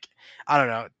 Like, I don't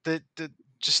know.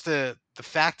 The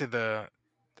fact of the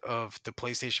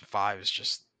PlayStation 5 is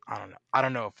just, I don't know. I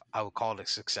don't know if I would call it a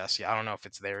success yet. I don't know if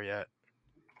it's there yet.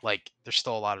 Like, there's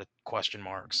still a lot of question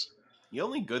marks. The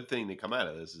only good thing to come out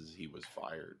of this is he was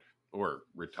fired or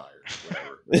retired,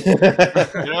 whatever.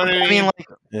 You know what I mean? I mean, like,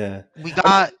 Yeah. we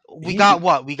got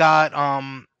what? We got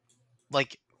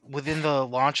like within the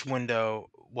launch window,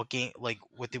 what game, like,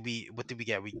 what did we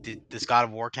get? We did this God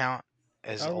of War count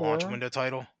as God a of launch War? window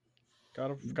title.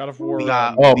 God of War. We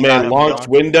got Oh we man, got a launch build,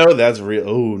 window. That's real.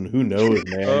 Oh, who knows,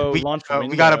 man? Oh, we launch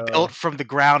we got a window. built from the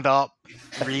ground up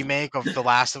remake of The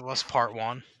Last of Us Part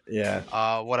 1.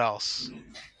 Yeah. What else?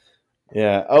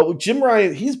 Yeah. Oh, Jim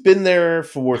Ryan. He's been there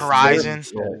for Horizon.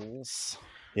 Souls.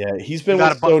 Yeah, he's We been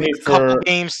got with Sony couple for.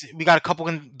 games. We got a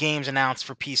couple games announced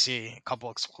for PC. A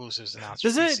couple exclusives announced.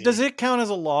 Does for it PC. does it count as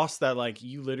a loss that like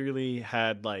you literally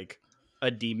had like a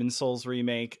Demon Souls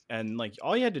remake and like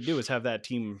all you had to do was have that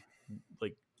team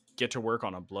like get to work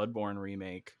on a Bloodborne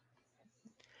remake?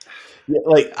 Yeah,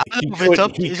 like I don't he know if it's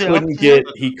up- couldn't. He is it up couldn't to get. him?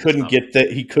 He couldn't get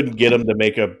that. He couldn't get him to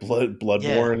make a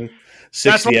Bloodborne That's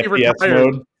 60 why he FPS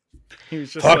retired. mode. He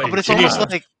was just Fuck, like, But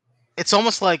it's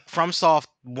almost like FromSoft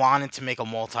wanted to make a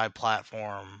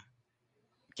multi-platform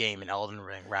game in Elden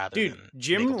Ring rather dude, than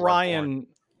Jim make a Bloodborne Ryan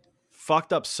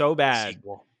fucked up so bad.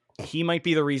 sequel. He might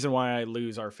be the reason why I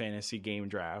lose our fantasy game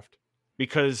draft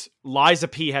because Liza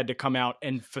P had to come out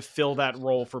and fulfill that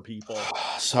role for people.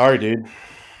 Sorry, dude.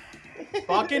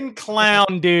 Fucking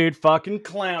clown, dude. Fucking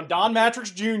clown. Don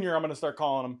Matrix Jr. I'm gonna start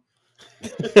calling him.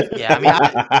 Yeah, I mean,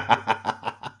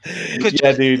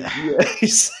 yeah, dude.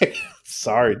 Yeah,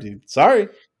 sorry, dude. Sorry.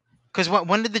 because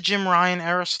when did the Jim Ryan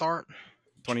era start?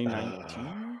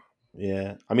 2019.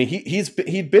 Yeah, I mean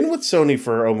he'd been with Sony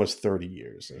for almost 30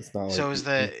 years. It's not like So he's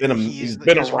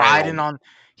been around.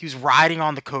 He was riding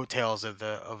on the coattails of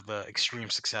the extreme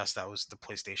success that was the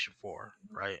PlayStation 4,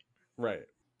 right? Right.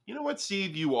 You know what,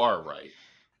 Steve? You are right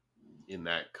in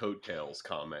that coattails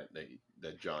comment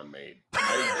that John made.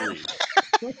 I agree.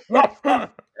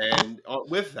 And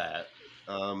with that,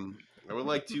 I would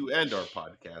like to end our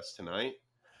podcast tonight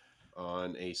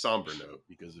on a somber note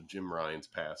because of Jim Ryan's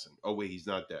passing. Oh wait, he's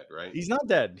not dead, right? He's not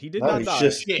dead. He did No, not die.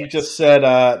 he just said,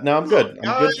 "No, I'm good.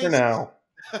 I'm good for now."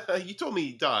 You told me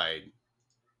he died.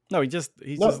 No, he's just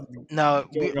No,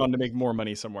 going on to make more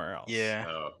money somewhere else. yeah,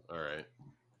 Oh, all right.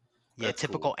 yeah, That's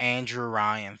typical cool. Andrew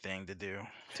Ryan thing to do.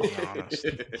 To be honest,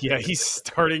 Yeah, he's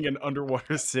starting an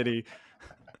underwater city.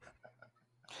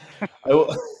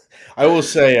 I will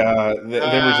say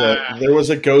there was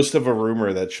a ghost of a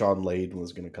rumor that Sean Layden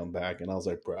was going to come back, and I was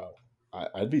like, bro,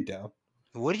 I'd be down.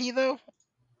 would he though?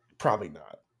 Probably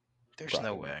not. There's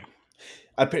no way.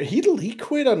 He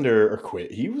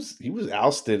quit. He was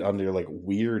ousted under like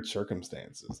weird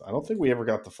circumstances. I don't think we ever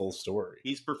got the full story.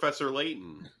 He's Professor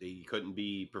Layton. He couldn't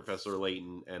be Professor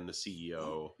Layton and the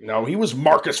CEO. No, he was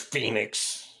Marcus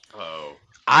Phoenix. Oh,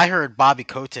 I heard Bobby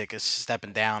Kotick is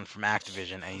stepping down from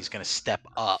Activision, and he's going to step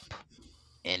up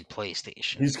in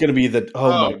PlayStation. He's going to be the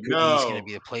my god. no. He's going to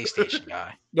be the PlayStation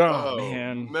guy. Oh,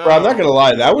 man. No. Bro, I'm not gonna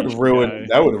lie. That would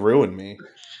ruin me.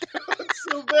 That's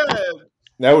so bad.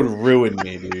 That would ruin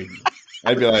me, dude.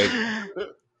 I'd be like,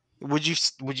 Would you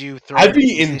throw? I'd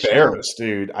be PlayStation out? embarrassed,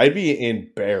 dude. I'd be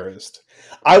embarrassed.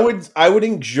 I would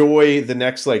enjoy the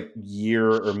next like year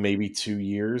or maybe 2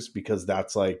 years because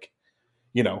that's like,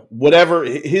 whatever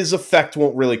his effect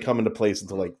won't really come into place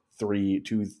until like 3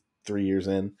 years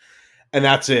in, and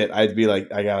that's it. I'd be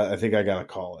like, I think I gotta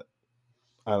call it.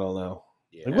 I don't know.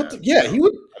 Yeah, Like, what? Yeah, he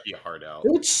would. That'd be a hard out.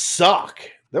 It would suck.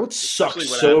 That would suck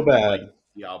Especially when so I bad. like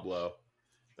Diablo.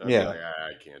 I'd be Yeah. like,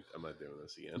 I can't. I'm not doing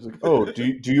this again. It's like, oh,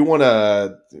 do you want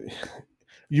to?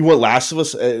 You want Last of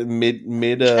Us mid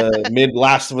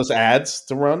Last of Us ads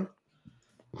to run?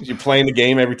 You're playing the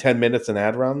game every 10 minutes and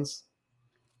ad runs.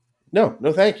 No,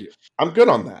 thank you. I'm good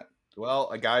on that.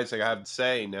 Well, guys, I have to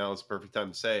say now is the perfect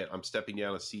time to say it. I'm stepping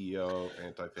down as CEO of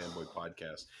Anti-Fanboy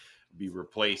Podcast. Be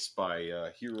replaced by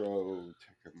Hiro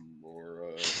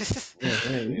Takamura.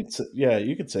 Yeah,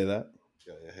 you could say that.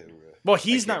 Well,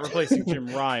 he's not replacing Jim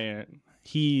Ryan.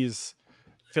 He's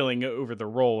filling over the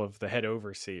role of the head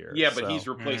overseer. Yeah, but so. he's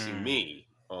replacing me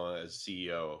as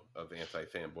CEO of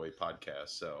Anti-Fanboy Podcast.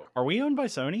 So, Are we owned by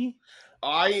Sony?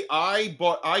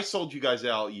 I sold you guys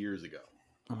out years ago.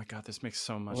 Oh my god, this makes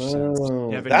so much sense.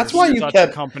 Devin, That's you're why you such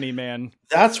kept a company, man.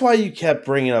 That's why you kept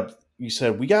bringing up. You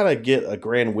said we got to get a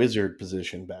Grand Wizard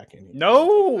position back in here.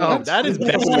 No, Oh, that is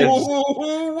that's- bad.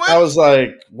 I was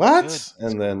like, what?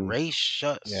 Good. And then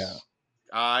Gracious. yeah.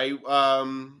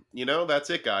 That's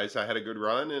it, guys. I had a good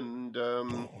run, and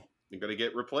I'm gonna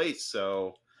get replaced.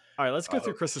 So, All right, let's go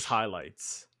through Chris's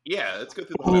highlights. yeah, let's go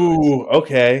through the highlights. Ooh,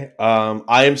 okay.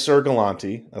 I am Sir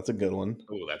Galante. That's a good one.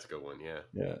 Oh, that's a good one. Yeah.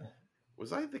 Yeah.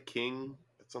 Was I the king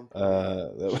at some point?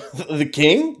 The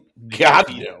king? God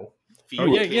no. Feed Oh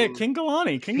the yeah, King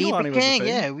Galani. King Feed Galani the was a king. thing.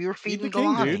 Yeah, we were Feed feeding the king,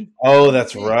 Galani. dude. Oh,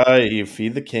 that's right. You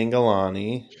feed the king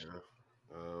Galani. Yeah.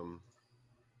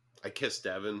 I kissed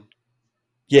Devin.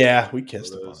 Yeah, we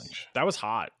kissed a Those- bunch. That was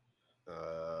hot.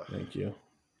 Thank you.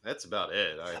 That's about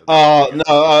it.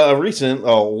 A recent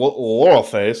Laurel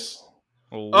Face.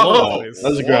 Oh, That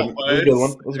was a good one.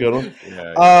 That was a good one.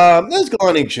 Yeah, Those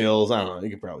Galani chills. I don't know. You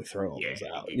could probably throw all yeah, those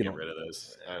out. you You get know, rid of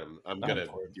those. I'm Not gonna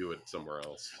important. do it somewhere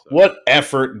else. So What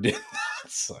effort did that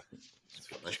suck? it's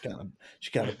fine.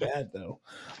 She got it bad though.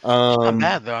 Not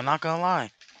bad though. I'm not gonna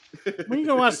lie. When you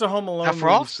gonna watch the Home Alone Not movies,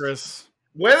 Frost? Chris?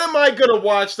 When am I gonna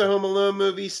watch the Home Alone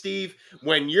movie, Steve?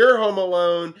 When you're home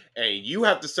alone and you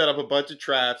have to set up a bunch of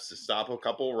traps to stop a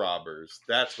couple robbers.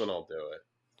 That's when I'll do it.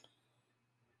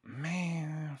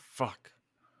 Man, fuck.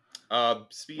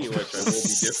 Speaking of which,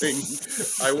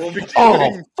 I will be doing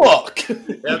Oh fuck!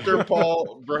 after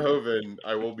Paul Verhoeven,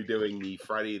 I will be doing the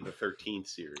Friday the 13th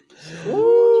series.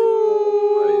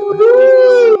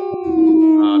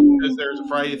 Because there's a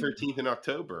Friday the 13th in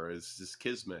October. It's just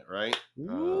kismet, right?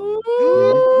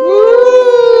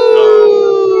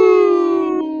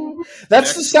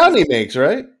 That's the sound he makes,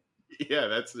 right? Yeah,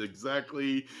 that's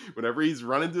exactly. Whenever he's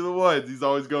running through the woods, he's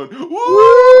always going. Woo!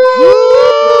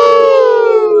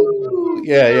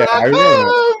 Yeah, I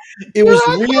remember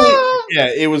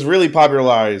that. It was really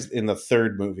popularized in the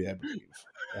third movie, I believe.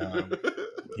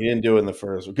 He didn't do it in the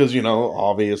first because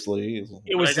obviously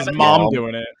It was I his gotta mom get-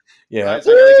 doing it. Yeah, Guys,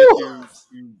 I gotta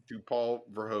get to Paul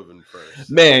Verhoeven first.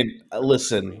 man.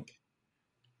 Listen,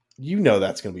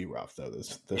 that's gonna be rough though.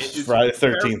 This It's Friday the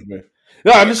very- 13th movie.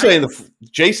 No, I'm just saying the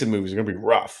Jason movies are gonna be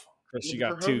rough. Chris, you The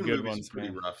got two Verhoeven good movie's ones, pretty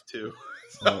man. rough too.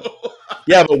 So,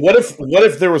 Yeah, but what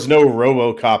if there was no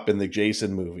RoboCop in the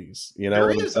Jason movies? You know there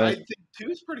what I'm is. I saying? think 2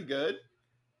 is pretty good.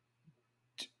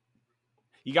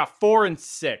 You got 4 and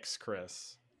 6,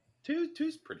 Chris.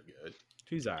 2's pretty good.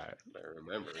 2's alright. I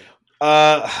remember.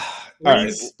 All right.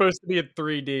 He's supposed to be a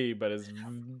 3D, but it's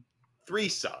 3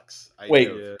 sucks. I Wait,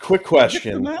 know. quick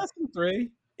question. mask in 3.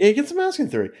 Yeah, get some asking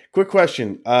theory. Quick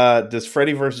question. Does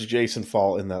Freddy versus Jason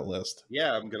fall in that list?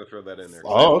 Yeah, I'm gonna throw that in there.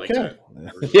 Oh, I like okay.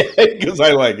 that. Yeah, because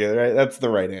I like it. Right, that's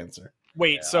the right answer.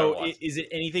 Wait, Yeah, I so watched is it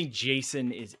anything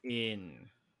Jason is in?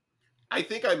 I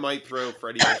think I might throw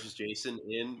Freddy versus Jason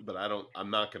in, but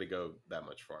I'm not gonna go that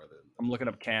much farther. I'm looking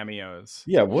up cameos.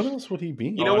 Yeah, what else would he be?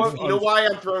 You know what? I'm- You know why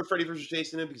I'm throwing Freddy versus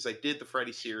Jason in? Because I did the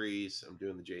Freddy series. I'm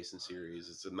doing the Jason series.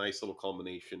 It's a nice little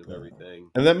culmination of everything,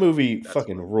 And that movie That's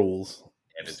fucking what- rules.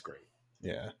 and it's great,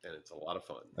 Yeah, and it's a lot of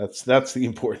fun. that's the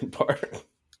important part.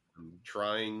 I'm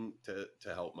trying to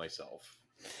help myself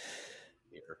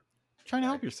here. Trying to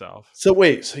help yourself. So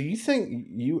wait, so you think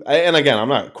and again, I'm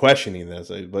not questioning this,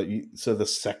 but so the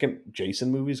second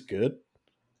Jason movie's good?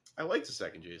 I like the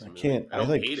second Jason movie. can't. I don't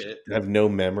like, hate it. I have no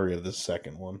memory of the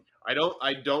second one. I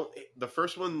don't. The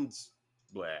first one's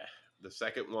bleh. The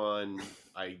second one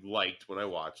I liked when I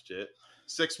watched it.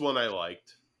 Sixth one I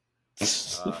liked.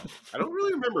 I don't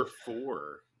really remember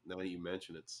 4. Now that you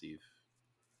mention it, Steve.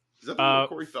 Is that the one with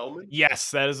Corey Feldman?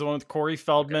 Yes, that is the one with Corey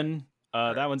Feldman.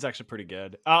 That one's actually pretty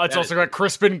good. It's That also is got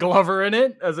Crispin Glover in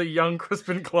it as a young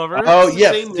Crispin Glover. Oh It's the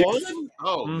yeah, same one?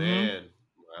 Oh Mhm. man,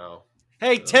 wow.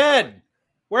 Hey Ted,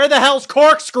 where the hell's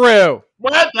Corkscrew?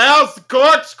 What the hell's the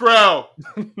corkscrew?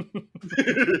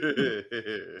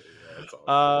 That's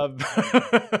all.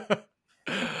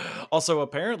 Also,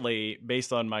 apparently,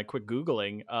 based on my quick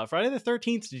Googling, Friday the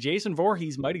 13th, Jason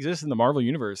Voorhees might exist in the Marvel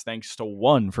Universe thanks to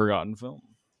one forgotten film.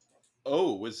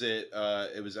 Oh, was it?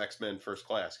 It was X-Men First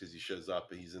Class because he shows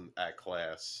up. He's in at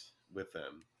class with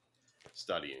them,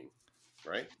 studying,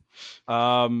 right?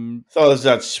 Um, So this is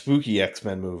that spooky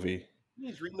X-Men movie.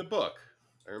 He's reading the book.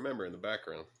 I remember in the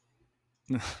background.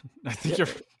 I think you're.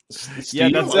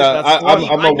 Steve, that's it. I'm I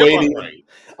know awaiting. I'm right.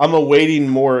 I'm awaiting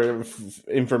more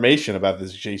information about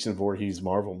this Jason Voorhees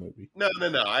Marvel movie. No.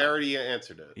 I already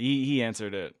answered it. He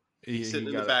answered it. He's sitting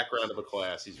in the background of a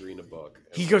class. He's reading a book.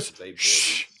 He goes,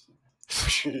 shh.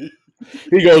 He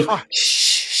goes, God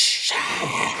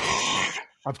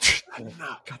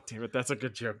damn it, that's a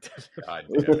good joke. God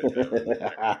damn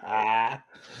it.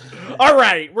 All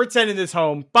right, we're sending this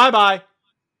home. Bye-bye.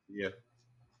 Yeah.